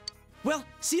catalog. Well,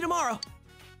 see you tomorrow.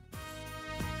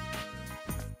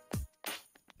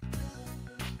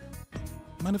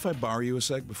 Mind if I borrow you a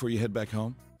sec before you head back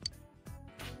home?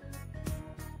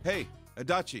 Hey,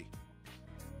 Adachi.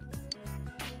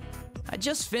 I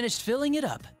just finished filling it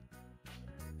up.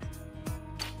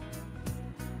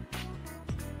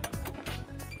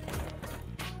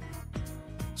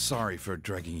 Sorry for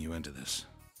dragging you into this.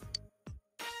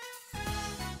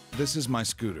 This is my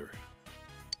scooter.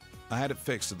 I had it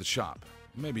fixed at the shop.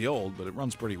 It may be old, but it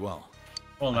runs pretty well.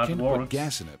 Well, I that came to works. put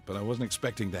gas in it, but I wasn't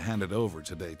expecting to hand it over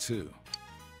today, too.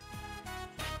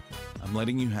 I'm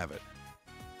letting you have it.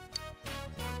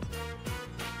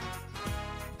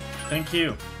 Thank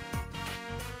you.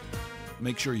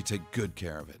 Make sure you take good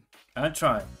care of it. I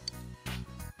try.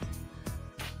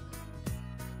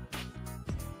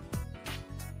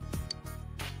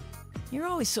 You're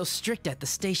always so strict at the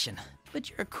station, but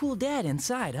you're a cool dad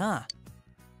inside, huh?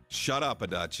 Shut up,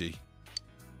 Adachi.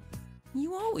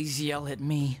 You always yell at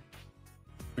me.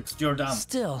 It's your dumb.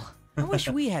 Still, I wish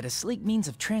we had a sleek means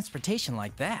of transportation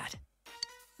like that.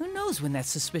 Who knows when that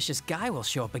suspicious guy will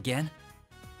show up again?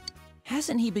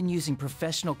 Hasn't he been using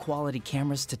professional quality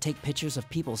cameras to take pictures of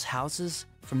people's houses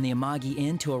from the Amagi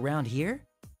Inn to around here?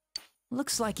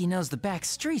 Looks like he knows the back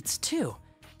streets too,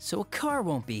 so a car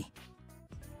won't be.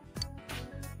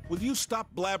 Will you stop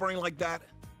blabbering like that?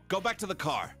 Go back to the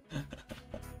car.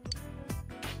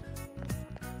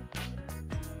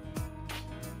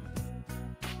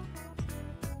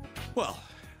 Well,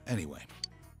 anyway,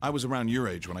 I was around your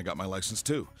age when I got my license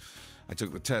too. I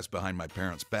took the test behind my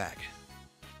parents' back.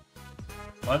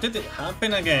 What did it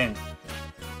happen again?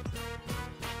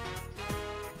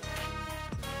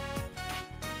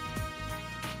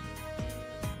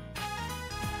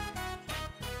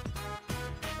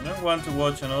 I don't want to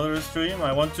watch another stream,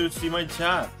 I want to see my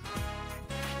chat.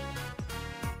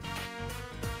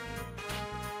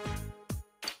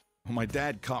 When my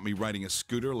dad caught me riding a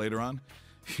scooter later on,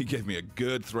 he gave me a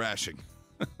good thrashing.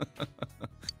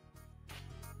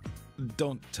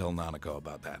 Don't tell Nanako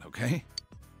about that, okay?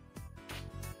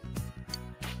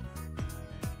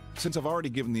 Since I've already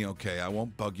given the okay, I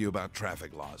won't bug you about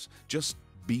traffic laws. Just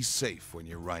be safe when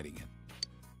you're riding it.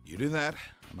 You do that,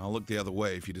 and I'll look the other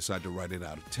way if you decide to ride it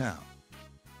out of town.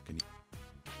 Can you?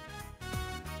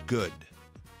 Good.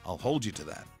 I'll hold you to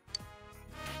that.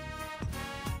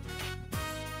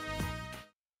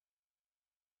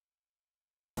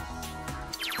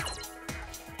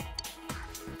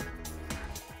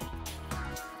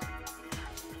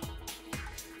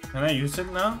 Can I use it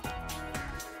now?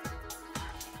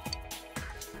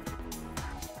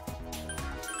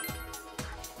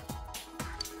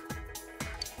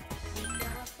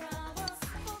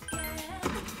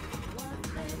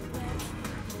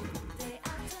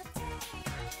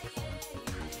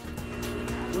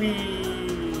 Whee!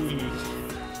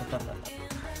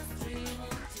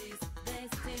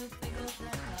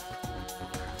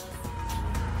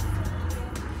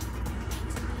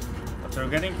 After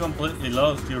getting completely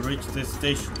lost, you reach this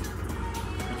station.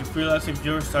 But you feel as if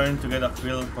you're starting to get a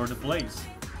feel for the place.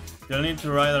 You'll need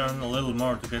to ride around a little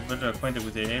more to get better acquainted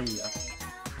with the area.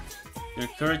 Your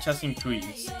courage has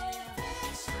increased.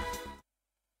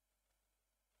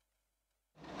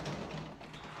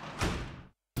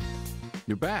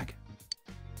 You're back.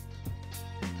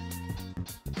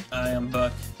 I am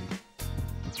back.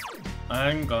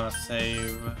 I'm gonna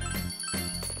save.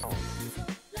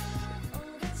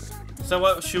 So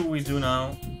what should we do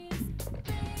now?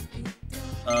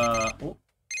 Oh.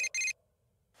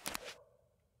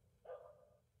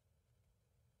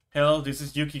 Hello, this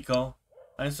is Yukiko.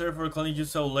 I'm sorry for calling you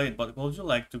so late, but would you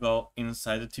like to go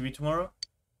inside the TV tomorrow?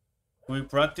 If we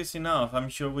practice enough, I'm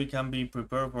sure we can be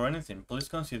prepared for anything. Please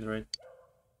consider it.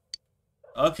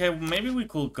 Okay, maybe we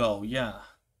could go, yeah.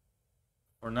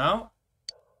 For now.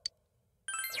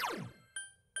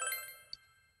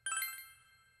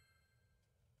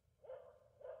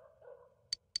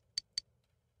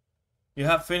 You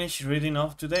have finished reading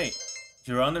off today.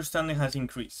 Your understanding has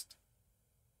increased.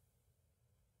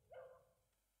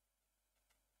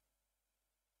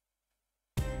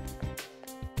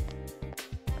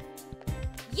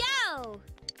 Yo!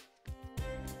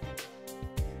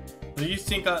 Do you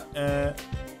think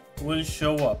will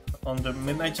show up on the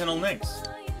Midnight Channel next?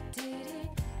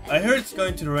 I heard it's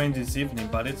going to rain this evening,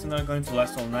 but it's not going to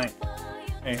last all night.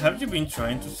 Hey, have you been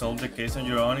trying to solve the case on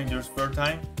your own in your spare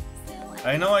time?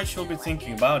 I know I should be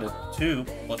thinking about it too,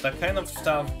 but that kind of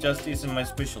stuff just isn't my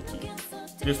specialty.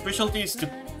 Your specialty is to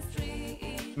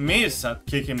miss at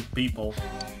kicking people.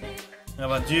 How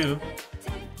about you?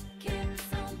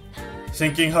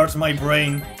 Thinking hurts my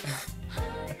brain.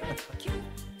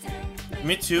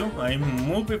 Me too, I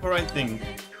move before I think.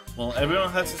 Well,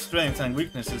 everyone has his strengths and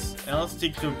weaknesses, and I'll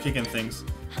stick to kicking things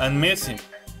and missing.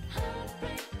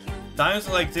 Times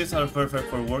like this are perfect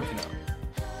for working out.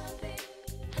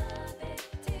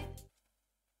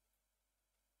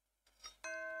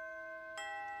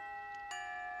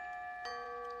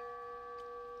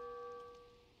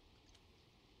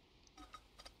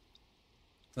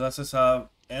 So that's just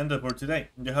ended for today.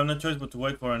 You have no choice but to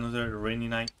wait for another rainy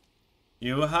night.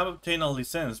 You have obtained a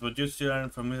license, but you still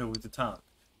aren't familiar with the town.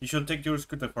 You should take your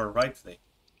scooter for a ride today.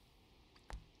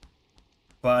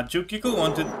 But Yukiko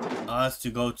wanted us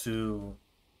to go to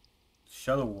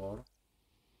Shadow World.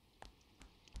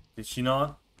 Did she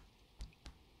not?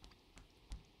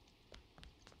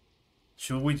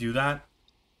 Should we do that?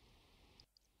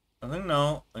 I don't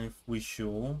know if we should.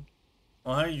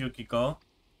 Oh, hi Yukiko.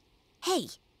 Hey.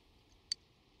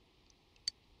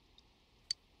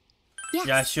 Yes.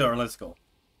 Yeah, sure, let's go.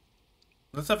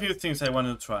 There's a few things I want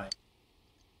to try.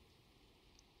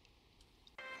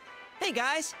 Hey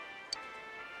guys!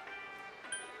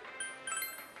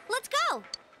 Let's go!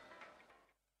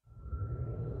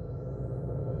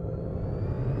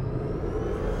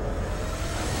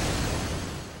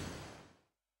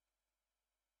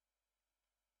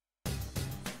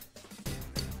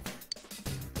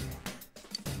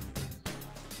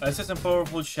 I see some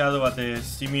powerful shadow at the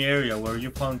Simi area where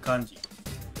you found Kanji.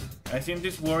 I think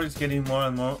this world is getting more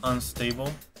and more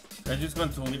unstable. I just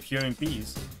want to live here in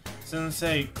peace.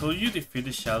 Sensei, could you defeat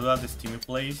the shadow at the Steamy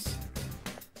place?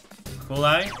 Could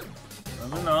I? I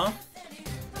don't know.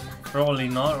 Probably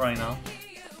not right now.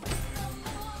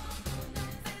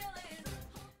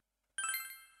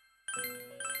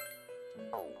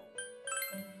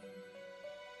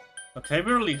 Okay, I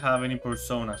barely have any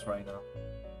personas right now.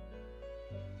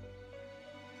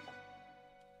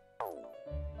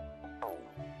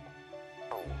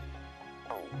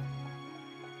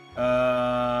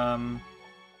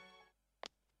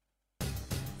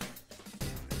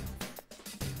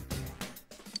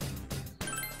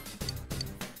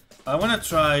 I wanna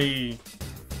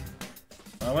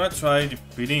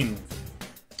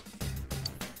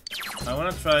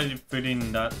try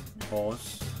defeating that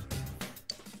boss.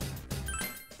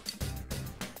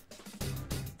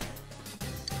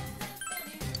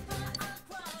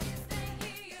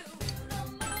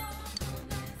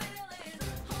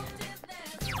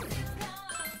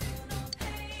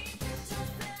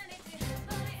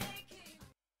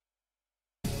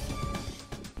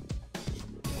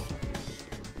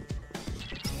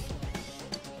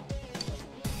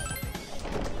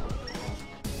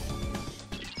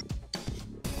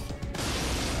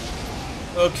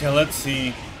 Okay, let's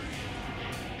see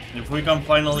if we can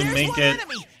finally There's make one it.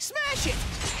 enemy. Smash it!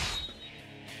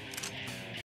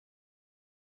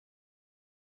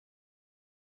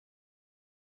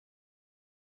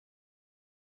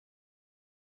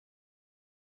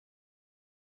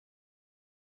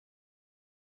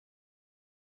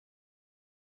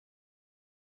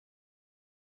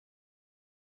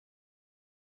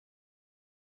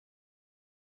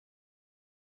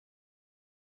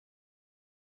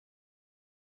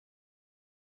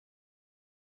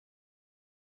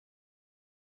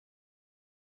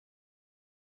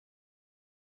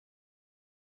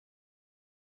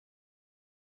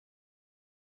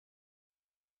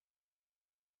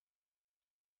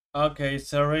 Okay,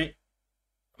 sorry,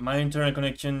 my internet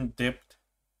connection dipped,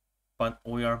 but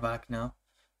we are back now.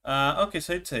 Okay,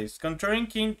 so it says Contouring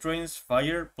King drains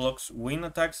fire, blocks wind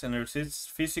attacks, and resists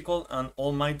physical and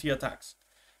almighty attacks.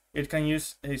 It can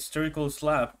use Hysterical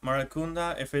Slap,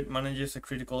 Maracunda if it manages a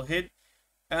critical hit,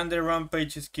 and the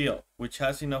Rampage skill, which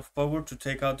has enough power to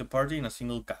take out the party in a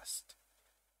single cast.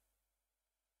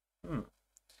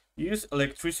 Use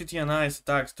electricity and ice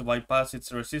attacks to bypass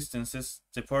its resistances.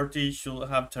 The party should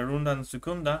have Tarunda and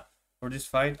Sukunda for this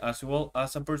fight, as well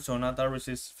as a persona that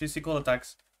resists physical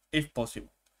attacks if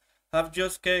possible. Have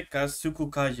Yosuke cast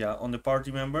Tsukukaya on the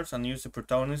party members and use the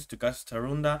protagonist to cast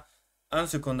Tarunda and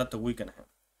Sukunda to weaken him.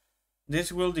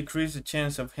 This will decrease the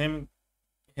chance of him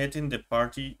hitting the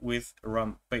party with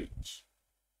Rampage.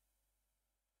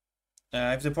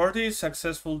 If the party is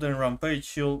successful, then Rampage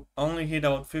should only hit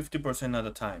about 50% at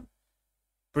a time.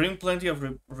 Bring plenty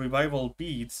of revival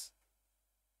beads,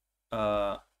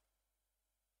 because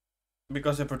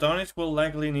the protagonist will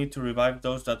likely need to revive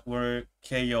those that were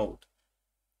KO'd.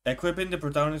 Equipping the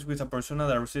protagonist with a persona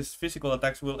that resists physical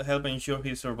attacks will help ensure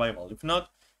his survival. If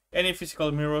not, any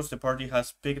physical mirrors the party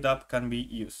has picked up can be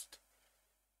used.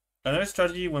 Another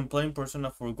strategy when playing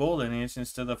Persona 4 Golden is,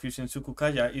 instead of using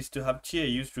Tsukukaya, is to have Chie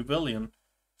use Rebellion,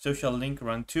 Social Link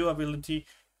rank 2 ability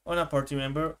on a party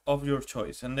member of your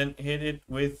choice, and then hit it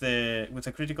with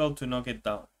a critical to knock it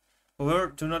down.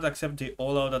 However, do not accept the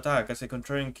all-out attack, as a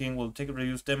contrarian king will take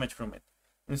reduced damage from it.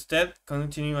 Instead,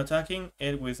 continue attacking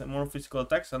it with more physical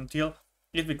attacks until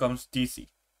it becomes DC.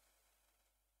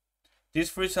 This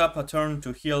frees up a turn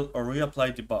to heal or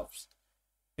reapply the buffs.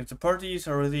 If the party is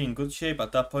already in good shape,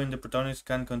 at that point the protagonist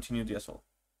can continue the assault.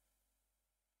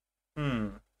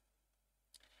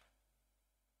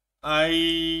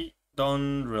 I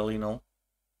don't really know.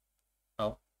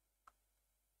 Oh.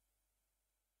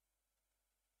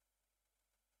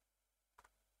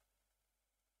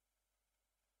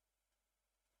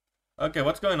 Okay,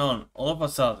 what's going on? All of a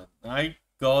sudden, I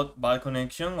got bad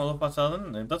connection all of a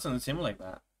sudden? It doesn't seem like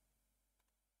that.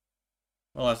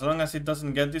 Well, as long as it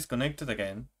doesn't get disconnected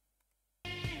again.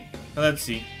 Let's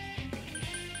see.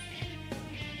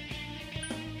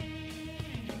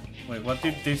 Wait, what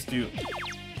did this do?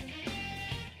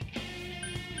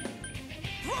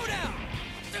 Throw down!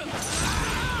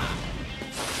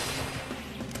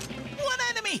 One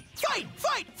enemy! Fight!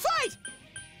 Fight! Fight!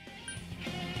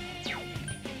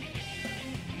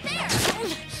 There!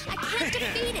 I can't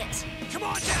defeat it! Come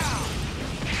on down!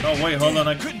 Oh wait, hold on,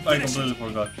 I completely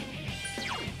forgot.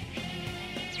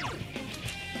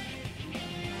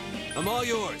 I'm all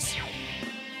yours.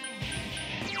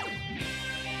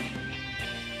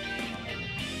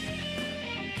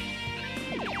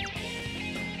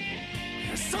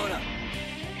 Persona!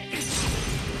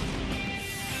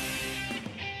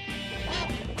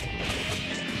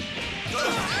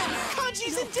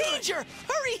 Kanji's in danger!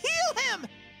 Hurry, heal him!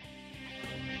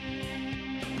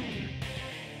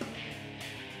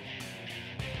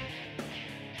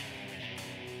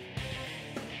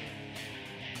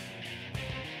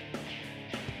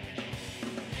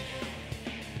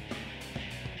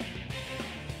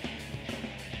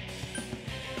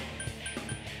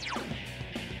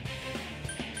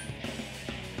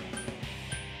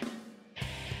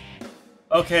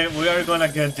 Okay, we are gonna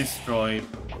get destroyed.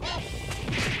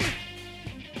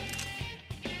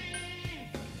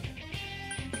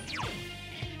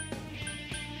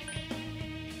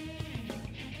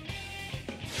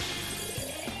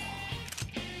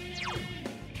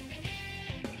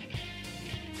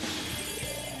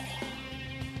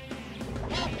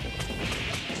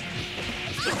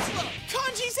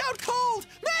 Kanji's out cold!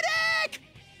 Medic!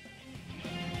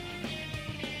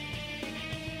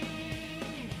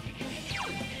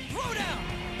 Throw down!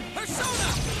 Persona!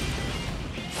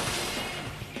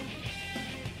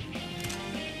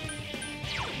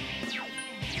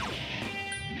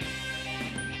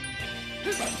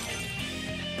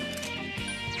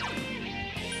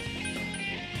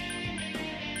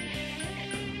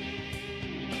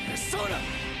 Persona!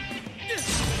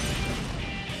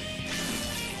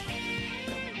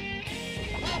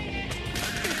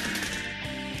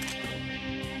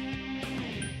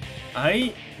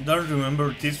 I don't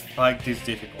remember this fight this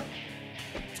difficult.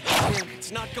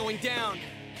 It's not going down.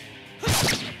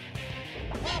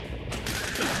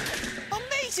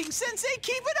 Amazing, Sensei!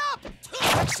 Keep it up!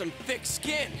 That's some thick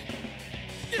skin.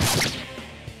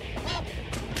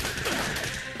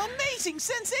 Amazing,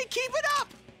 Sensei! Keep it up!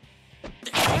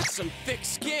 That's some thick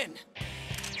skin.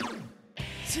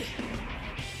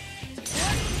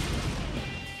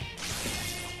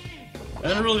 I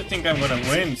don't really think I'm gonna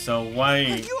win, so why?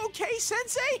 Are you okay,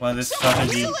 Sensei? Why this Someone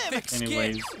strategy, heal him!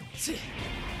 anyways?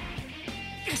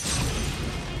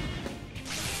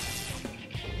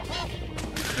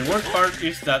 The worst part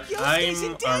is that Yosuke's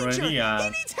in I'm danger. already He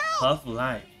at needs help. half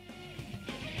life.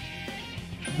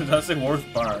 That's the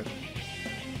worst part.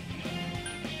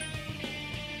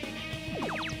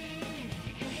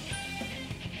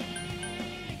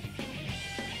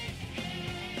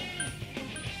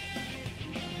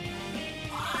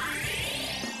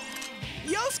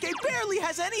 Yosuke barely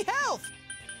has any health!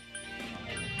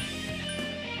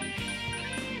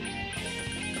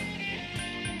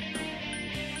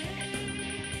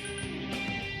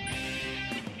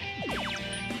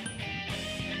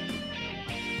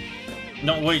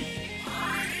 No, wait.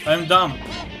 I'm dumb.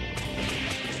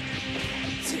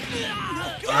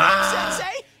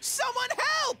 Sensei! Someone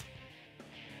help!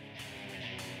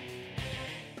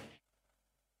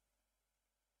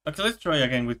 Okay, let's try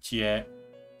again with Chie.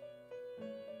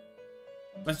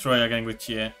 Let's try again with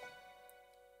Chie.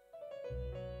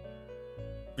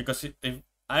 Because if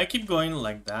I keep going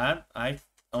like that, I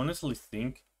honestly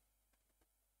think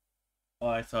Oh,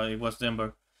 I thought it was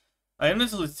Denver. I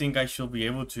honestly think I should be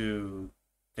able to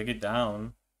take it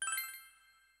down.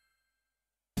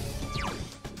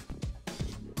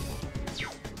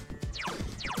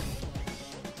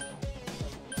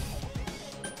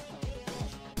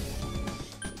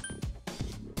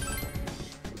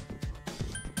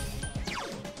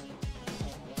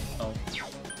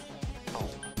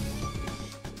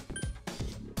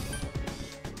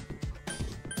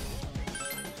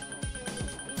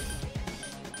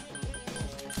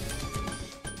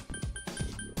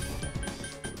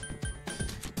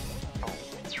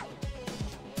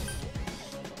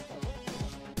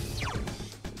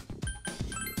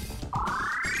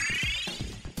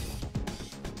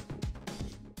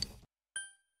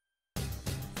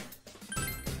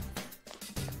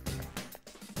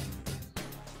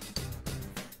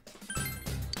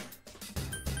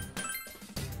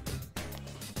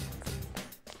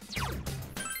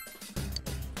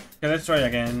 Okay, let's try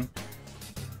again.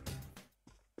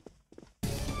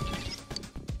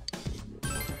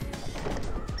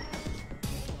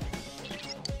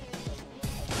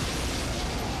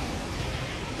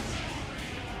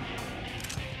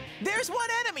 There's one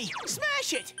enemy!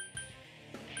 Smash it!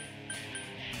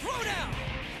 Throw down!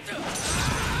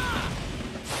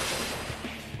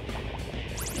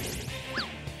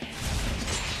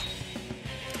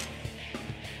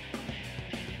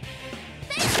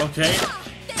 Okay.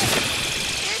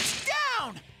 It's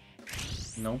down!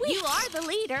 Nope. You are the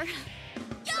leader.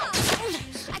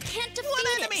 I can't defeat One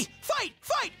it. enemy! Fight!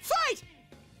 Fight! Fight!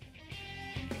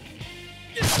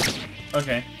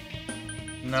 Okay.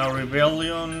 Now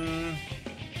Rebellion.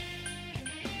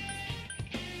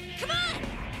 Come on!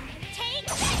 Take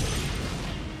this!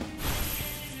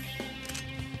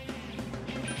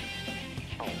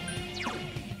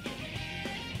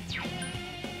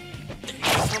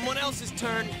 Someone else's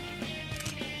turn.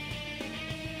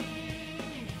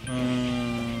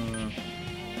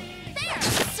 There!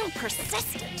 So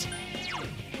persistent.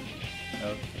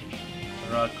 Okay.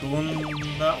 Raccoon.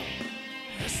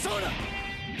 Soda!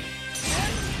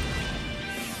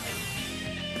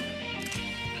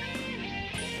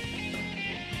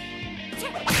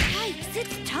 Yikes,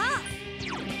 it's tough.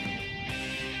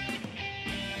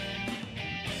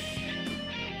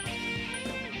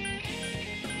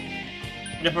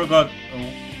 I forgot. Oh,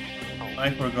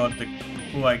 I forgot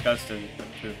who I casted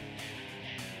to.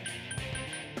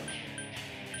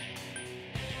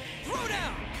 Throw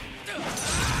down!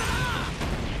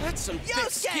 That's some thick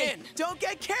Yosuke! skin. Don't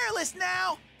get careless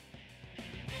now!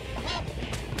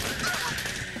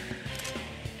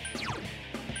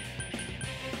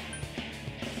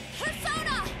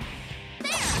 Persona!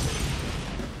 There!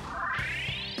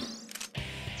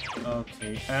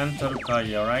 Okay, and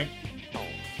Tarukaya, right?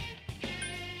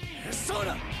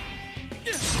 Soda!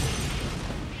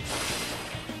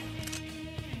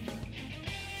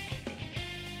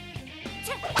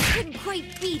 Couldn't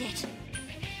quite beat it.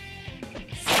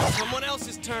 Someone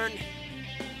else's turn.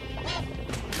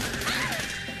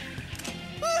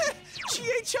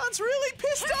 Chie-chan's really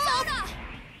pissed off! Persona!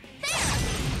 There!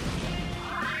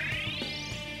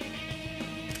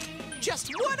 Just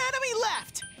one enemy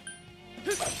left!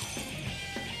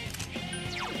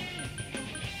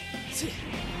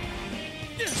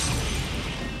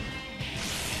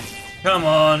 Come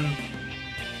on!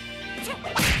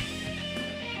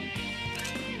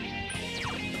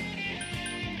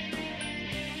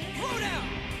 Throw down!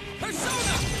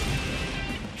 Persona!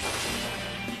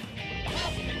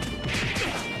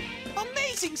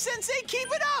 Amazing, Sensei! Keep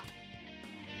it up!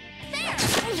 There!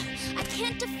 I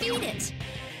can't defeat it.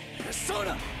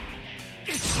 Soda!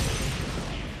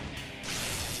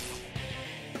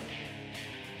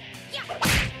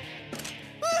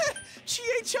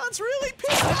 Chie-chan's really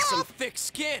pissed That's some off! thick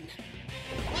skin.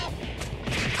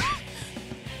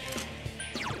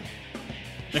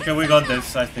 Okay, we got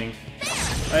this, I think.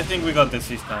 I think we got this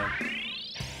time.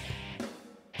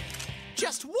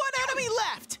 Just one enemy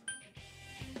left!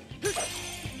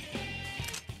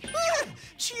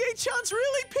 Chie-chan's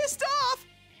really pissed off!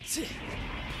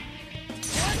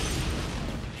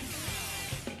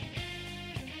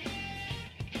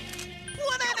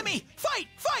 One enemy! Fight!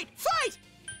 Fight! Fight!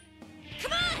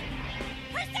 Come on!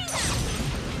 Persona!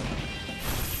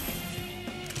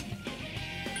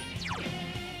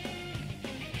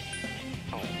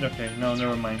 Okay, no,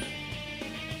 never mind.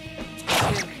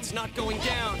 It's not going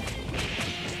down.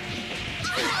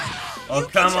 Oh,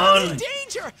 come on! In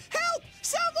danger! Help!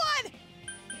 Someone!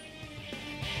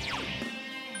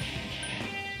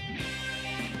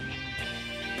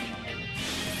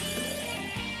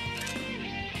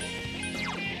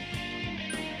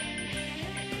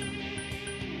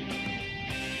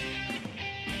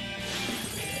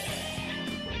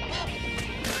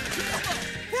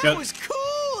 That was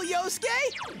cool, Yosuke!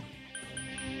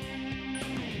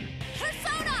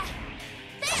 Persona!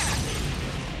 There!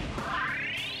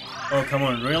 Oh, come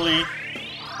on, really?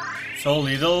 So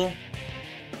little?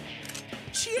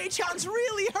 Chie-chan's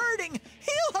really hurting!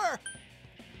 Heal her!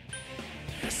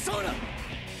 Persona!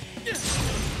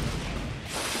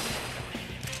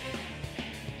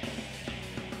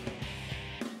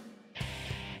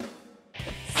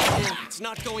 It's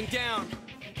not going down.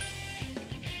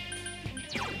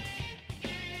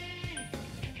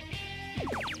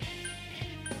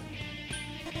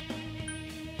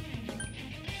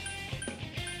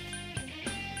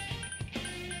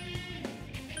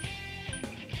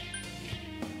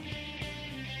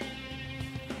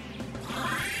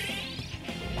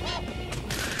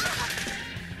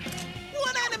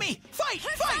 One enemy! Fight!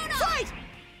 Fight! Fight!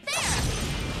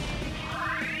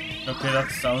 Okay,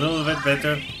 that's a little bit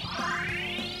better.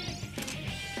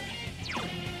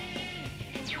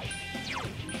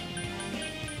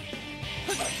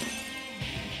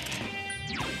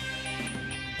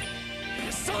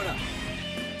 Persona!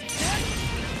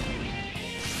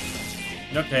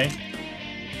 Okay.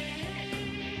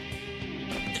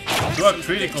 You are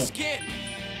critical. Skin.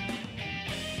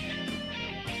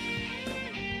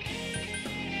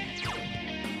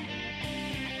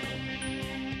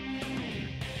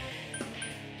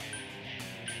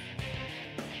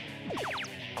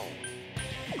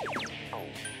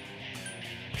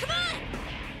 Come on!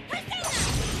 Persona!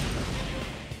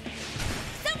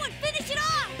 Someone finish it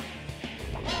off!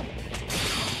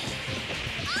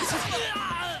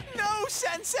 No,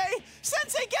 Sensei!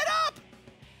 Sensei, get up!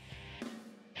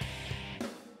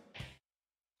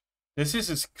 This is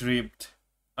a script.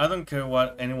 I don't care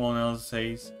what anyone else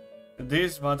says.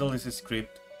 This battle is a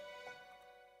script.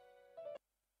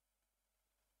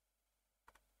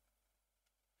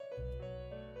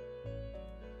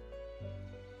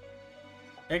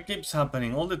 It keeps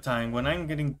happening all the time. When I'm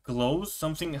getting close,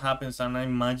 something happens and I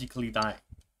magically die.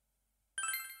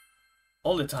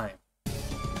 All the time.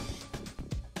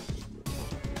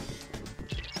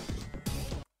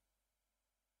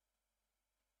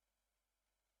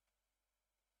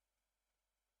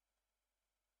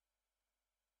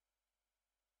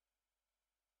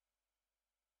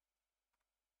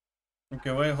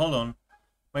 Okay, wait, hold on.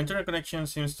 My internet connection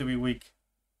seems to be weak.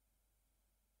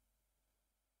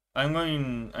 I'm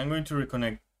going to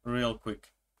reconnect real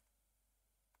quick.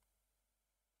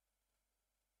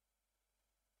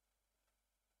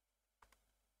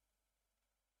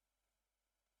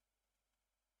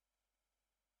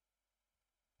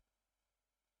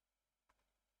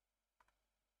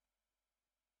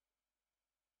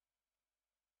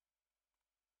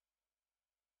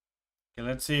 Okay,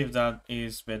 let's see if that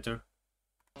is better.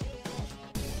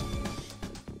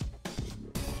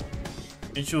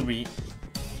 It should be.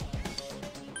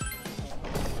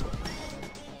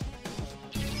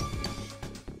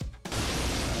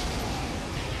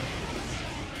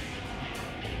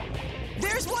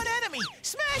 There's one enemy!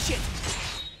 Smash it!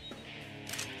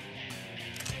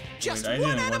 Just Wait, I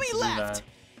one didn't want enemy to do left!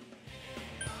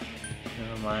 that.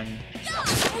 Never mind.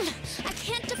 I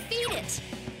can't defeat it!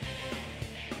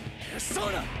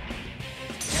 Persona!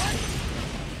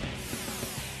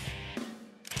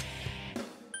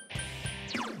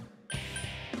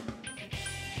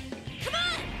 Come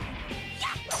on!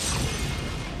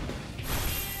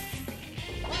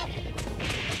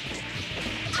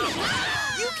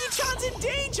 Yuki-chan's in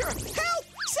danger! Help!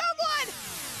 Someone!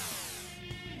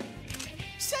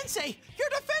 Sensei, your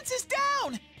defense is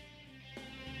down!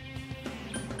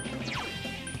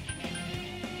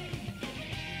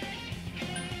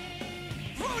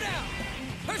 Throw down!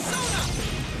 Persona!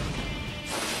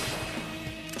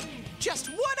 Just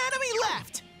one enemy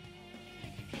left!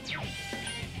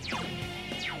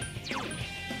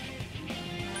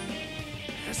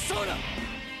 Persona!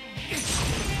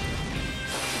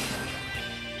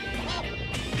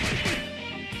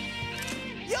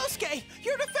 Yosuke,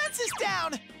 your defense is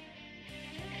down!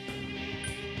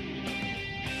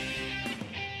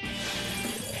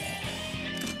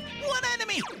 One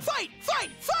enemy! Fight! Fight!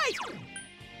 Fight!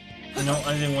 No,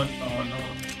 I didn't want. Oh no.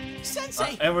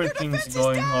 Sensei, your Everything's defense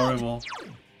going is down! horrible.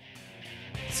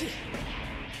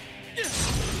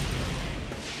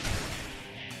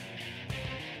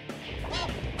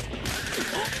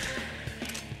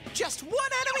 Just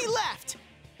one enemy left!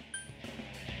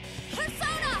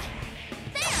 Persona!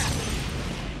 There!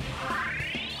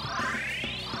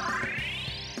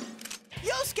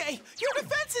 Yosuke, your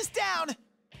defense is down!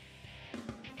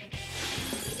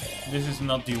 This is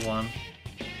not the one.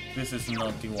 This is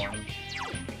not the one.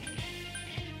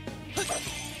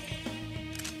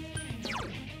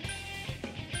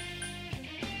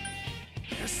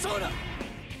 Persona!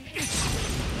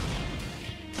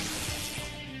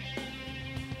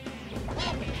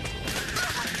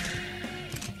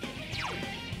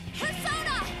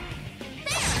 Persona!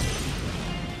 There!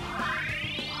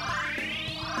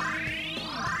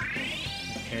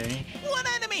 Okay. One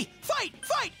enemy! Fight!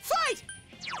 Fight! Fight!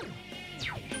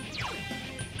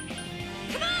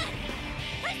 Come on!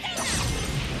 Persona!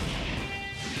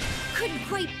 Couldn't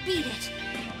quite beat it.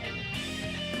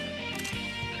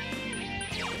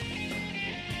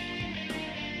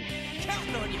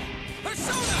 Counting on you!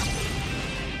 Persona!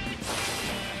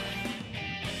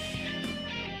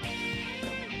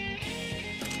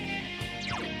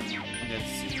 Let's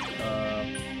see.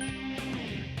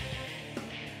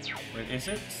 Wait, is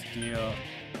it still?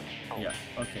 Yeah.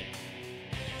 Okay.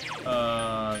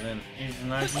 Then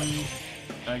Izanagi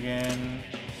again.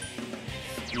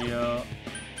 Still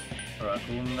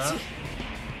Rakunda.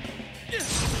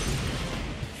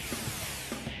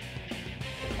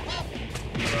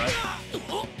 Right.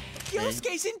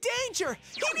 Yosuke's in danger!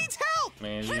 He needs help!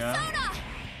 Media. Persona!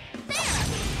 There!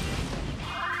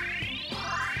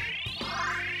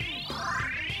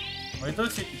 Why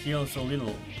does it heal so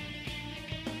little?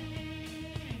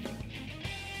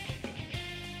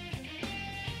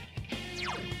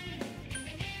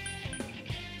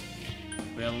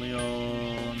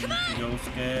 Rebellion,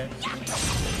 Yosuke.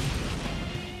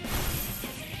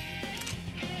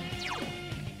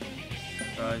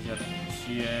 Raja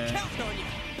Chie. Counting on you!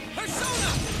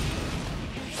 Persona!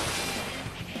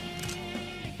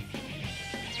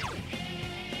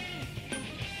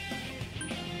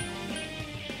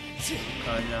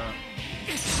 Kaya.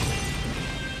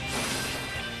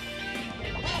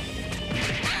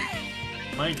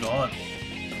 My god.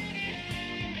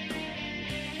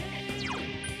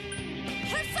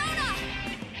 Persona!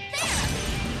 There!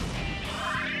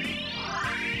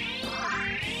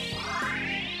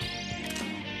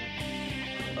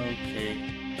 Okay.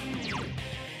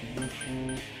 Bufu.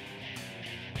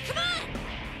 Come on!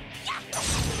 Yeah!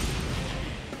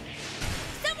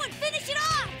 Someone finish it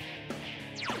off!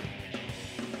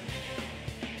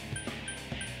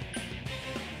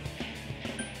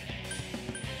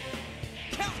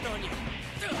 Counting on you!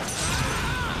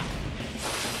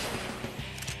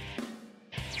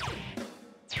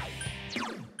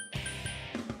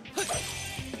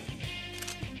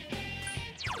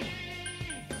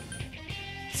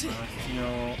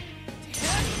 Marcio.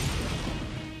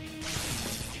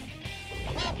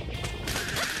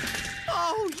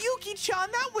 Oh, Yuki-chan,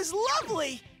 that was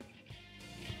lovely!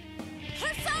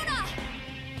 Persona!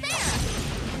 There!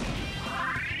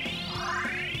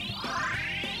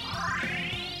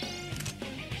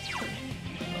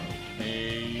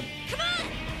 Hey. Come on!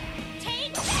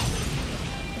 Take this!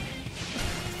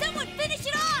 Someone finish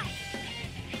it off!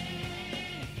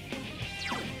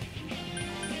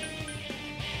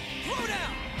 Throw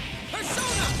down!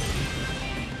 Persona!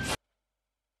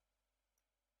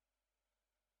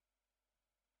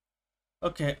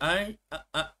 Okay,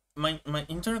 my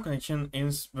internet connection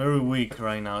is very weak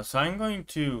right now, so I'm going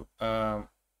to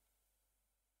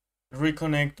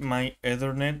reconnect my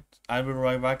Ethernet. I'll be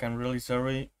right back. I'm really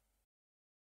sorry.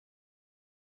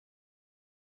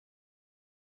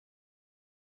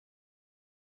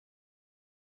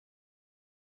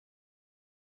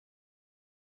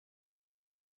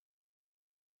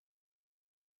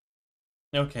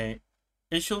 Okay,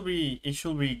 it should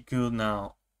be good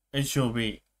now. It should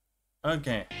be.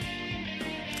 Okay.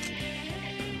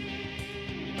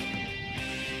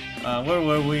 Where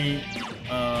were we?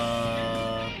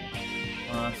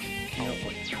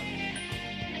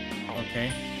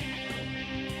 Okay.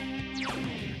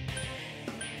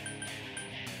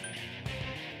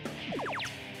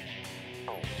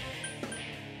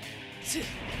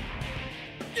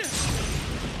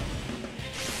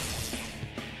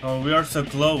 Oh, we are so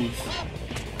close.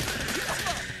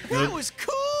 That was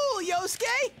cool,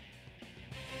 Yosuke!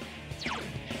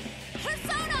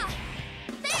 Persona!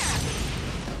 There!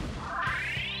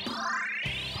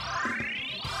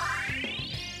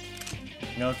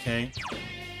 Okay.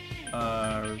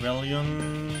 Rebellion.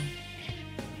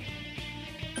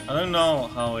 I don't know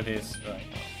how it is right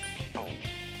now.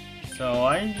 So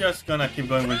I'm just gonna keep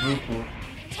going with Rinku.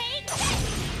 Take this!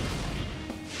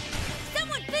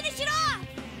 Someone finish it off!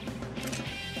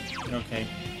 Okay.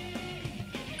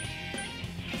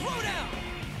 Throw down!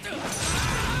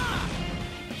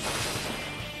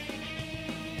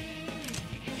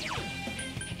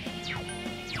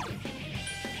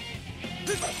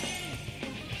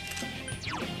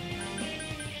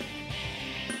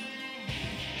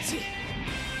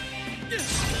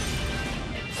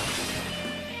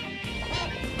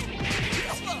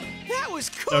 That was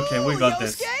cool! Okay, we got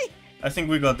this. Yosuke? I think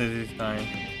we got this time.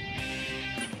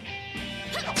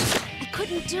 I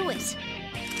couldn't do it.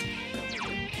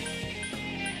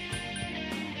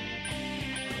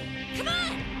 Come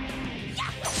on!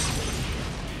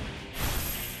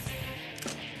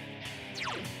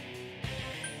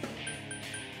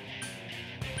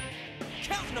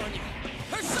 Counting on you!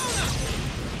 Persona!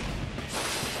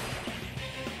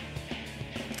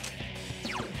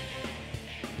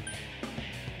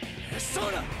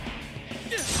 Persona!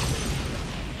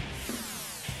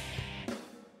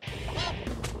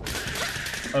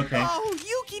 Okay. Oh,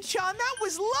 Yuki-chan, that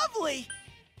was lovely!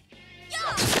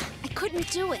 I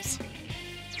couldn't do it.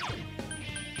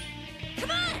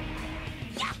 Come on!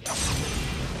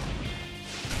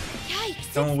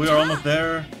 Yikes! Come on, it's we are tough. almost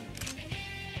there.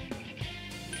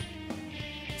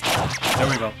 There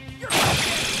we go.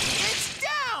 It's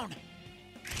down!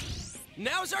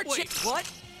 Now's our chance. What?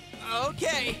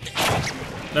 Okay.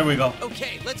 There we go.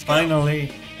 Okay, let's go.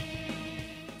 Finally.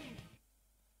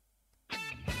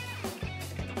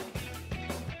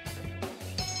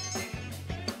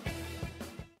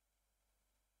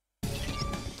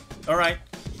 Alright.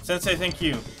 Sensei, thank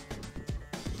you.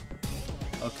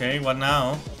 Okay, what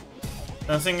now?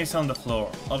 Nothing is on the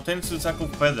floor. Obtain Susaku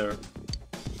feather.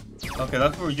 Okay,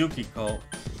 that's for Yukiko.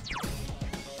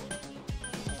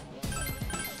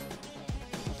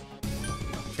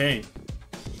 Okay.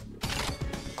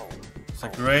 It's a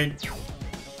great.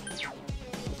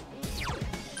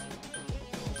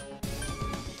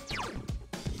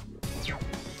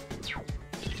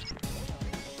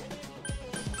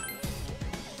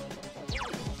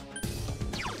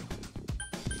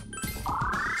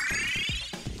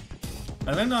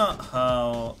 I don't know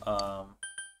how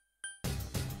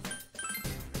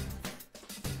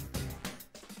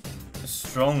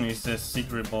strong is the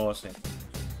secret boss in.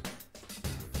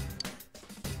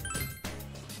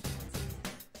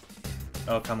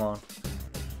 Oh, come on.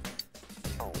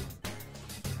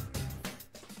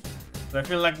 I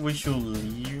feel like we should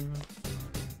leave.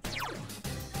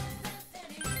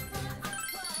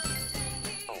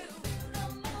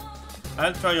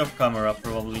 I'll try off camera,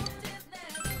 probably.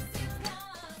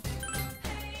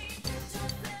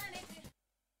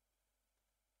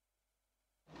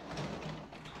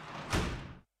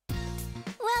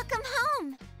 Welcome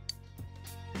home!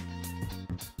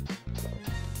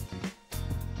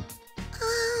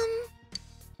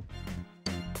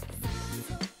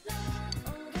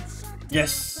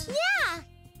 Yes! Yeah!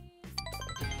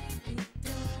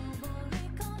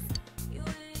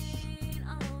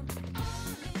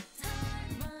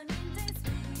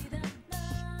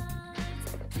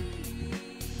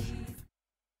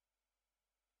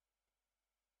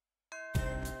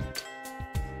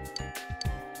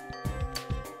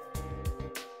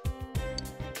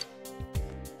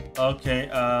 Okay,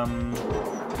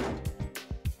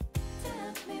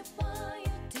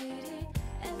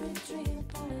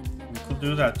 we could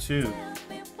do that too.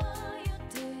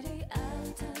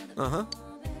 Uh-huh.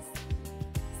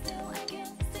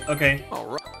 Okay. All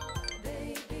right.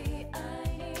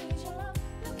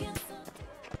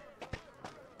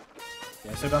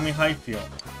 Yes, I got me high feel.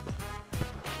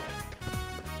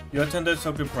 You attended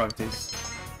soccer practice.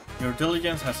 Your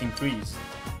diligence has increased.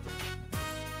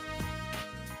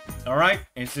 Alright,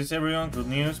 is this everyone? Good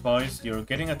news, boys. You're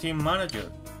getting a team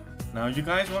manager. Now you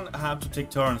guys won't have to take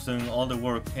turns doing all the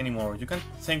work anymore. You can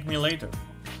thank me later.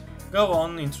 Go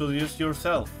on, introduce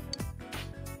yourself.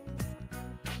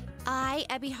 I,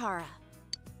 Ebihara.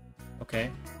 Okay.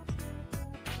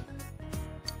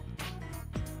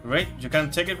 Great, you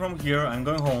can take it from here. I'm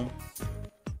going home.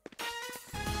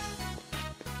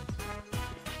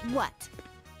 What?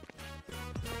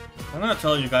 I'm gonna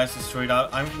tell you guys straight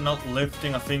out, I'm not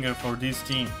lifting a finger for this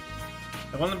team.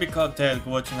 I wanna be caught dead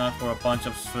watching out for a bunch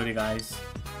of sweaty guys.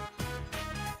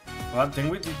 What? Then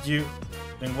why did you?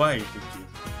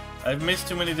 I've missed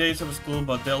too many days of school,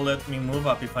 but they'll let me move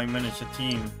up if I manage a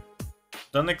team.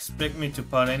 Don't expect me to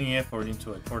put any effort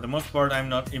into it. For the most part, I'm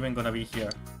not even gonna be here.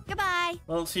 Goodbye!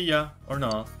 Well, see ya, or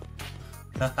not.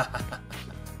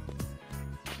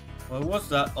 What was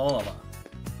that all about?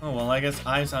 Oh, well, I guess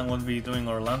Ai-san won't be doing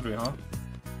our laundry, huh?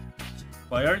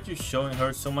 Why are you showing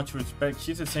her so much respect?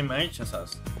 She's the same age as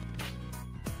us.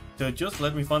 So just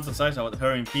let me fantasize about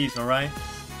her in peace, alright?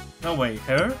 No way,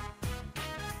 her?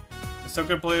 The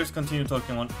soccer players continue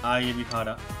talking on Ai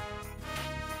Ebihara.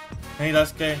 Hey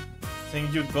Daisuke,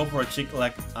 think you'd go for a chick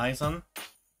like Ai-san?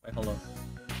 Wait, hold on.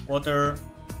 Water.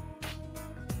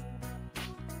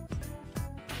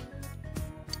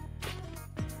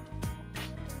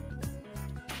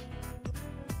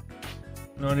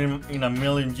 Not in a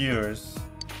million years.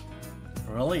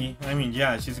 Really? I mean,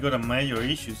 yeah, she's got major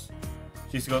issues.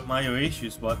 She's got major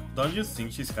issues, but don't you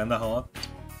think she's kinda hot?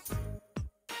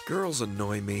 Girls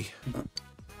annoy me.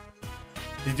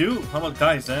 They do? How about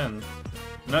guys then?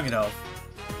 Knock it off.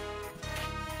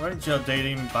 Weren't you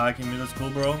dating back in middle school,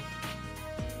 bro?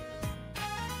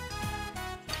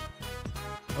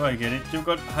 Oh, I get it. You've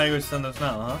got higher standards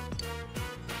now, huh?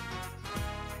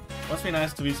 Must be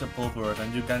nice to be so popular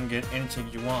and you can get any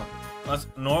chick you want. As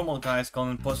normal guys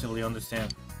can't possibly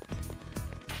understand.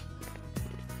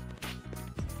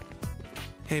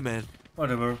 Hey, man.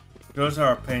 Whatever. Girls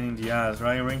are a pain in the ass,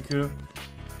 right, Rinku?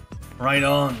 Right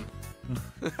on!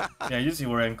 Yeah, you see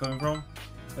where I'm coming from?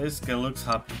 This guy looks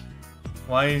happy.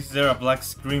 Why is there a black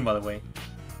screen, by the way?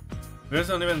 Girls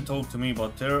don't even talk to me,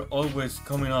 but they're always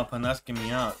coming up and asking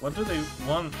me out. What do they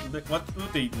want? What do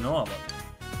they know about?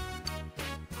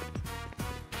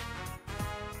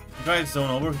 You guys done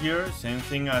over here? Same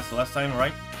thing as last time,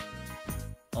 right?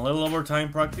 A little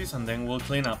overtime practice and then we'll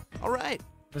clean up. Alright.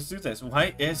 Let's do this.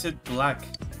 Why is it black?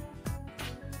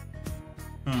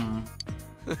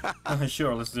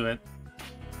 Sure, let's do it.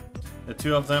 The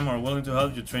two of them are willing to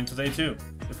help you train today too.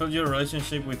 You feel your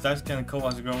relationship with that kind of co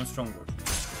has grown stronger.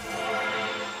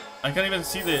 I can't even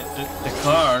see the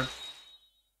card.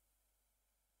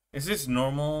 Is this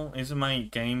normal? Is my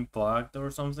game bugged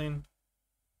or something?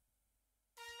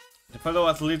 The fellow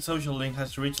athlete social link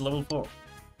has reached level 4.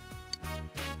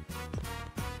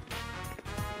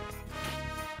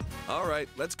 Alright,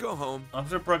 let's go home.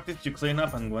 After practice, you clean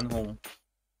up and went home.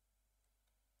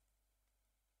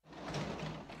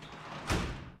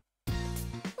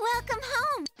 Welcome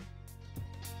home!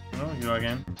 Oh, you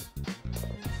again.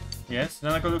 Yes,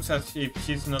 Nanako looks as if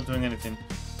she's not doing anything.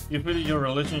 You feel your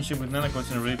relationship with Nanako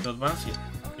isn't ready to advance yet.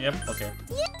 Yep, okay.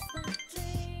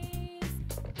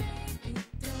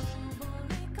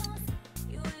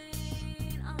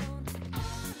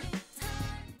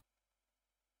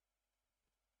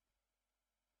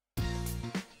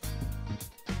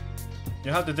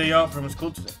 You have the day off from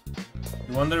school today.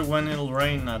 You wonder when it'll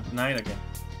rain at night again.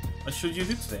 What should you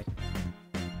do today?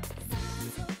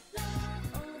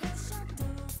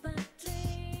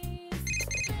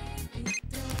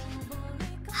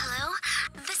 Hello?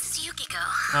 This is Yukiko.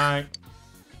 Hi.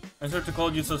 I sorry to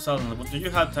call you so suddenly, but do you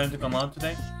have time to come out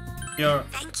today? Here.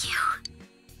 Thank you.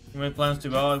 You made plans to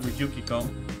go out with Yukiko.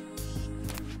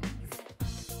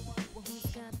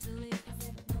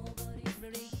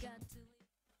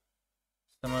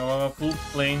 Spvwvky full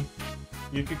plane.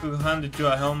 Yukiko handed you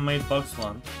a homemade box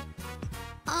lunch.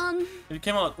 It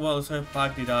came out well, so I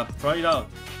packed it up. Try it out.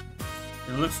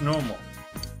 It looks normal.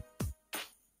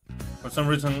 For some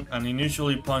reason, an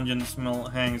unusually pungent smell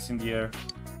hangs in the air.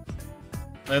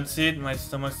 That's it, my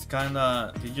stomach's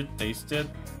kinda... Did you taste it?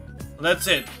 That's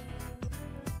it!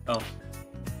 Oh.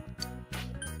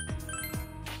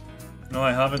 No,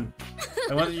 I haven't.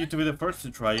 I wanted you to be the first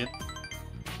to try it.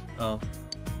 Oh.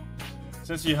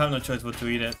 Since you have no choice but to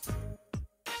eat it.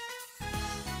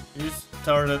 You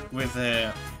started with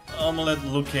a omelette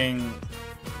looking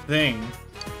thing.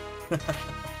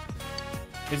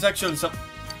 It's actually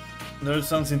there's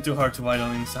something too hard to bite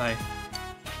on inside.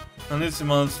 And it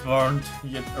smells burnt,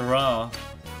 yet raw.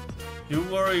 You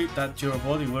worry that your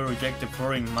body will reject the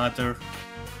foreign matter.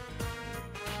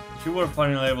 You were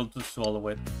finally able to swallow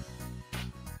it.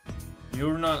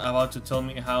 You're not about to tell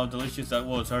me how delicious that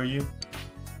was, are you?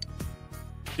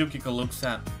 Yukiko looks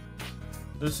sad.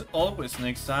 There's always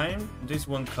next time. This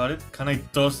won't cut it. Can I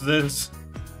toss this?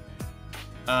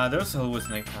 There's always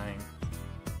next time.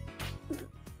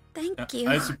 Thank you.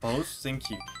 I suppose. Thank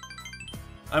you.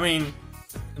 I mean,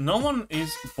 no one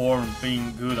is born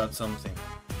being good at something.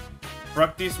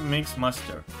 Practice makes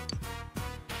master.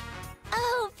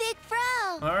 Oh, Big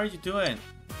Bro! How are you doing?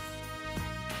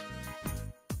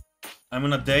 I'm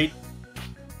on a date.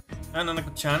 And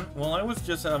Nanako-chan, well, I was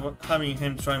just having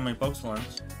him try my box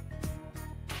lunch.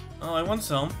 Oh, I want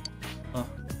some. Oh.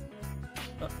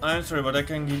 I'm sorry, but I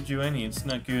can't give you any. It's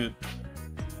not good.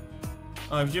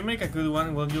 Oh, if you make a good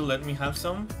one, will you let me have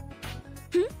some?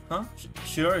 Huh?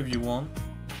 Sure, if you want.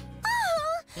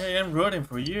 Yeah, I'm rooting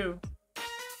for you.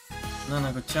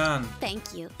 Nanako-chan.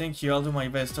 Thank you. Thank you, I'll do my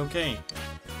best, okay?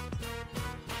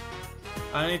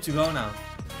 I need to go now.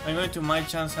 I'm going to my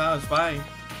Chan's house, bye.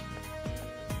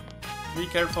 Be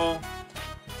careful.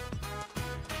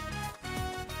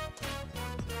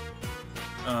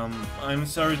 I'm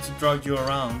sorry to drag you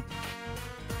around.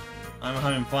 I'm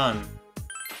having fun.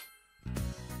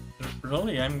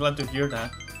 Really? I'm glad to hear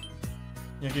that.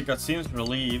 Yukiko seems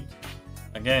relieved.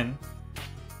 Again.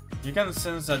 You can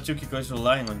sense that Yukiko is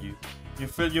relying on you. You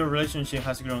feel your relationship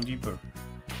has grown deeper.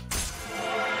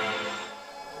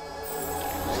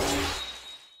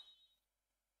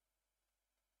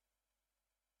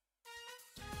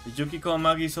 Yukiko and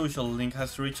Magi's social link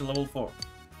has reached level 4.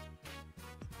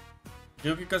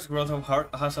 Yukiko's growth of heart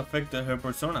has affected her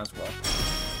persona as well.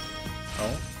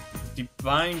 Oh,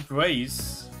 Divine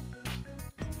Grace.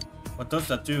 What does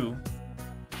that do?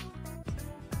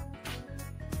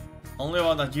 Only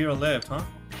about a year left, huh?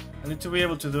 I need to be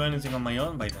able to do anything on my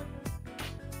own by then.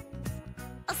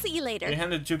 I'll see you later. They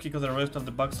handed Yukiko the rest of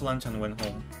the box lunch and went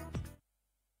home.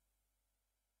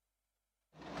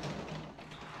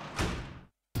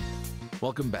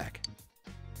 Welcome back.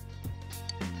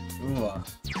 Ooh.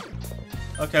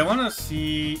 Okay, I wanna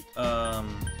see no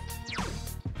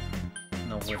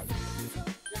wait.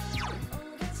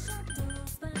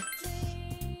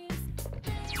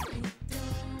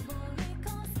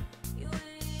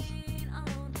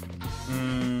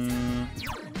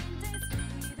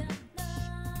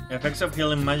 Effects of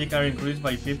healing magic are increased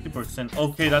by 50%.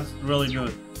 Okay, that's really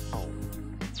good.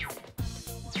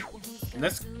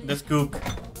 Let's cook.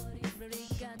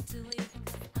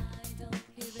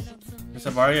 There's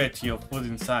a variety of food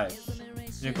inside.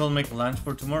 You could make lunch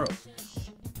for tomorrow.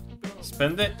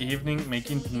 Spend the evening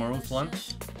making tomorrow's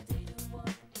lunch.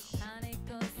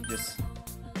 Yes.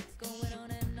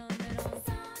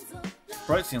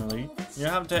 Surprisingly, you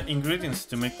have the ingredients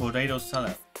to make potato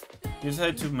salad. You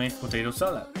decided to make potato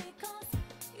salad.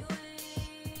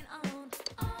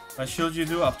 What should you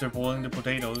do after boiling the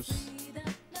potatoes?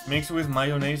 Mix with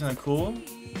mayonnaise and cool.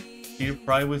 Deep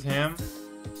fry with ham.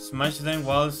 Smash them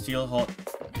while still hot.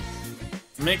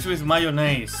 Mix with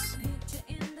mayonnaise.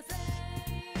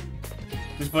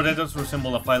 These potatoes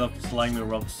resemble a pile of slimy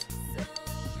rocks.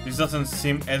 This doesn't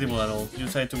seem edible at all. You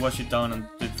decide to wash it down and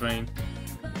the drain.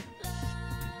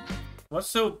 What's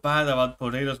so bad about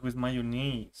potatoes with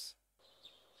mayonnaise?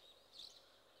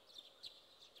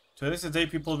 Today is the day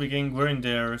people begin wearing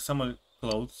their summer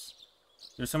clothes.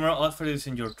 Your summer outfit is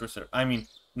in your dresser. I mean,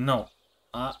 no.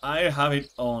 I have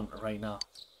it on right now.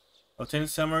 Obtain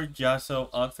summer yaho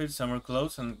outfit, summer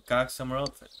clothes, and gag summer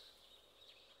outfit.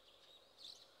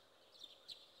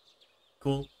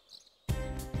 Cool.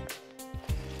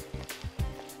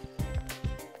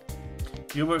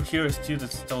 You were here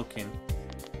students talking.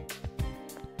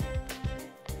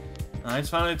 It's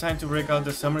finally time to break out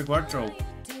the summer wardrobe.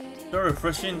 So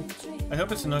refreshing. I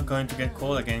hope it's not going to get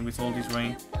cold again with all this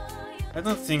rain. I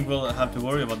don't think we'll have to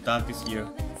worry about that this year.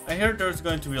 I heard there's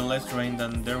going to be less rain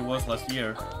than there was last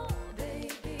year.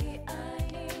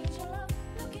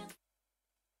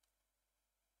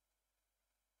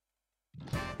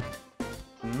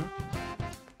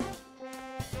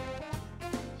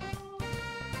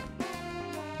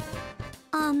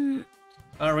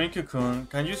 Rinku-kun,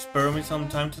 can you spare me some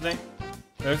time today?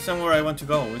 There's somewhere I want to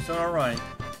go, is that alright?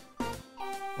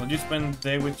 Will you spend the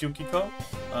day with Yukiko?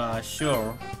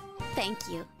 Sure. Thank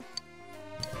you.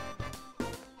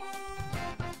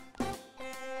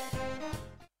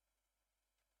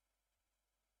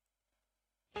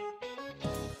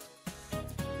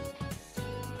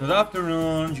 Good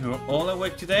afternoon, you're all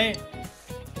awake today?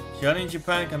 Here in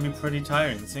Japan can be pretty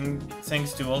tiring,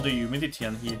 thanks to all the humidity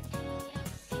and heat.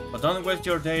 But don't waste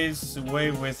your days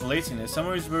away with laziness,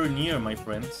 summer is very near, my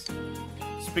friends.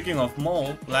 Speaking of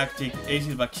mold, lactic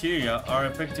acid bacteria are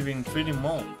effective in treating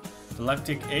mold. The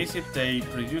lactic acid they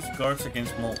produce guards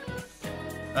against mold.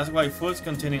 That's why foods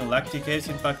containing lactic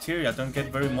acid bacteria don't get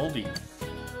very moldy.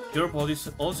 Your body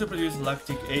also produces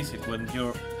lactic acid when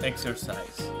you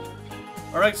exercise.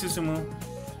 Alright Susumu,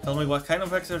 tell me what kind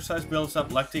of exercise builds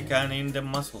up lactic acid in the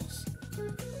muscles?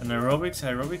 Anaerobics,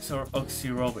 aerobics, or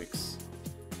oxyrobics?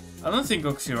 I don't think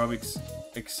oxyrobics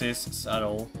exists at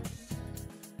all.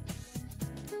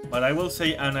 But I will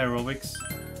say anaerobics.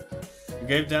 You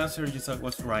gave the answer you thought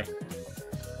was right.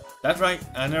 That's right,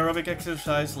 anaerobic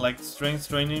exercise like strength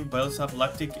training builds up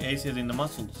lactic acid in the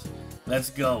muscles.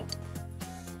 Let's go!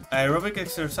 Aerobic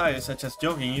exercise such as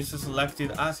jogging uses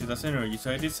lactic acid as energy, so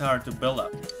it is hard to build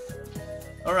up.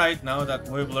 Alright, now that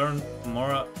we've learned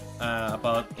more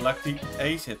about lactic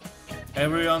acid,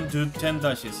 everyone do 10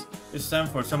 dashes. It's time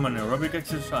for some anaerobic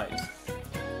exercise.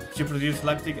 If you produce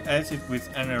lactic acid with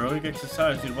anaerobic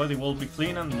exercise, your body will be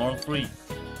clean and mold-free.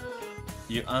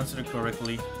 You answered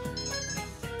correctly.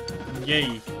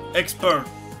 Yay! Expert!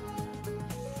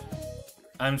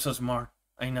 I'm so smart,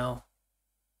 I know.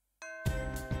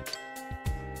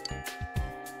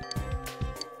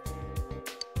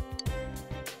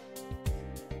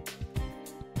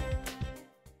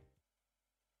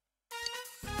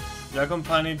 You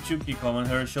accompanied Yukiko on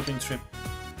her shopping trip.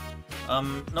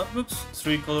 Notebooks,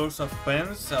 3 colors of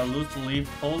pens, a loose leaf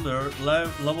holder,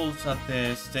 labels at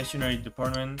the stationery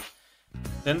department,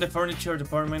 then the furniture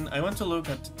department. I want to look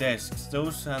at the desks,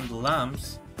 those and the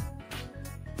lamps.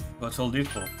 What's all this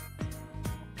for?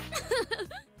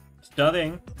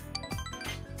 studying.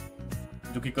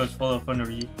 Yukiko's full of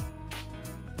energy.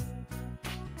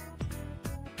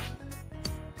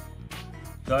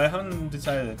 So I haven't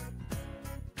decided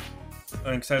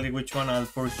on exactly which one I'll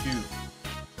pursue.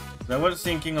 I was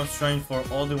thinking of trying for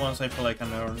all the ones I feel I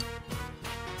can earn.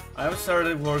 I've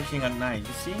started working at night,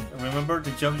 you see? Remember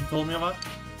the job you told me about?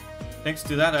 Thanks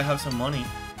to that I have some money.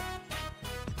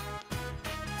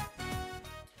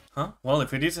 Huh? Well,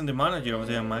 if it isn't the manager of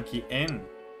the Amaki Inn,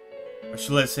 or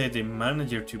should I say the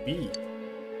manager to be?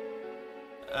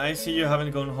 I see you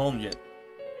haven't gone home yet.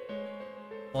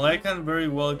 Well, I can very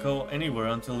well go anywhere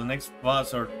until the next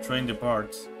bus or train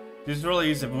departs. This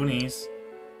really is a boonies.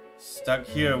 Stuck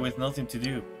here with nothing to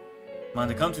do. Man,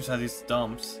 the countryside is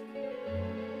dumps.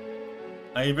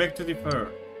 I beg to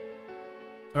differ.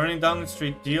 Turning down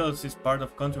street deals is part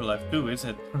of country life too, is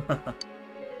it?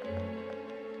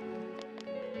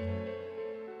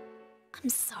 I'm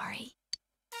sorry.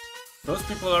 Those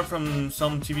people are from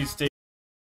some TV station.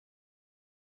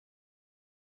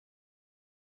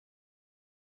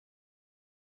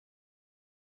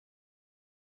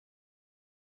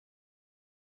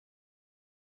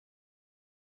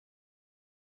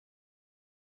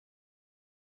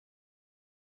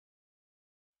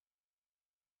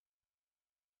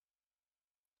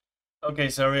 Okay,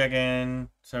 sorry again.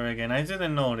 I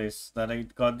didn't notice that I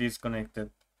got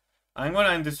disconnected. I'm gonna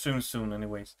end the stream soon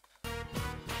anyways.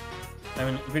 I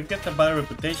mean, if it gets a bad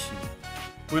reputation,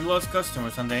 with lost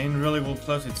customers and the inn really will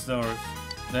close its doors,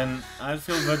 then I'll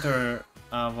feel better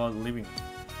about leaving.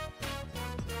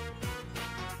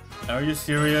 Are you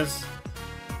serious?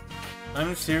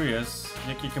 I'm serious,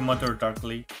 Yukiko muttered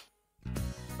darkly.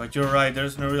 But you're right,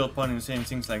 there's no real point in saying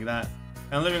things like that.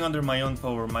 I'm living under my own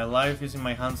power, my life is in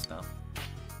my hands now.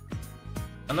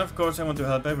 And of course I want to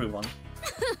help everyone.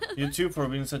 You too for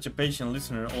being such a patient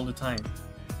listener all the time.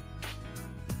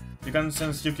 You can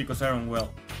sense Yukiko's iron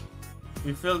well.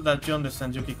 We feel that you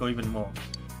understand Yukiko even more.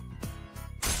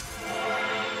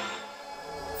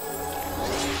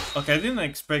 Okay, I didn't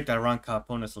expect a rank up,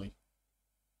 honestly.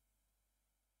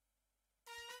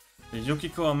 The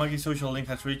Yukiko Amagi social link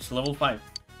has reached level 5.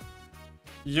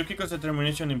 Yukiko's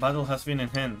determination in battle has been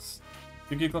enhanced.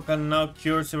 Yukiko can now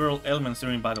cure several ailments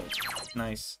during battle.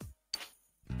 Nice.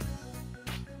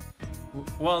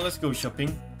 Well, let's go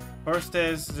shopping. First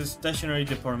is the stationery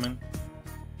department.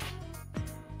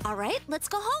 Alright, let's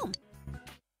go home.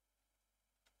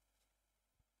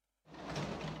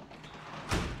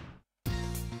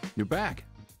 You're back.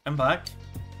 I'm back.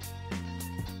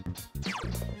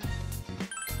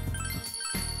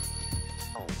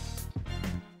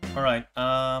 Alright,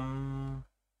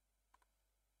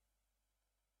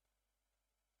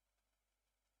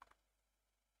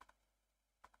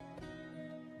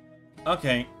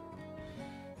 okay.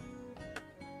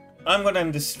 I'm gonna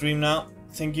end the stream now.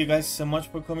 Thank you guys so much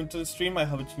for coming to the stream. I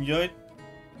hope you enjoyed.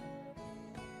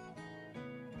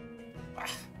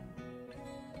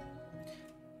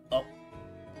 Oh.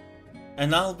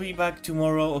 And I'll be back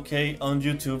tomorrow, okay, on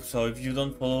YouTube. So if you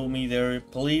don't follow me there,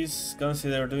 please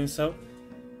consider doing so.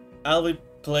 I'll be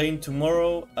playing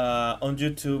tomorrow on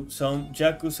YouTube some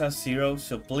Yakuza 0,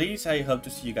 so please, I hope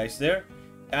to see you guys there.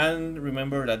 And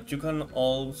remember that you can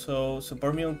also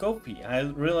support me on Ko-fi. I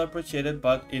really appreciate it,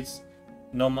 but it's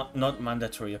not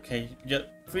mandatory, okay? Just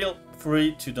feel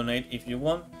free to donate if you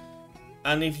want,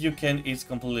 and if you can, it's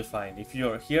completely fine. If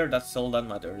you're here, that's all that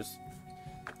matters.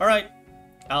 Alright,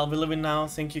 I'll be leaving now.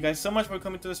 Thank you guys so much for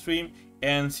coming to the stream,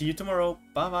 and see you tomorrow.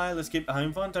 Bye bye, let's keep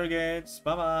having fun, targets.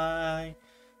 Bye bye.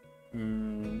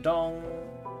 Dong.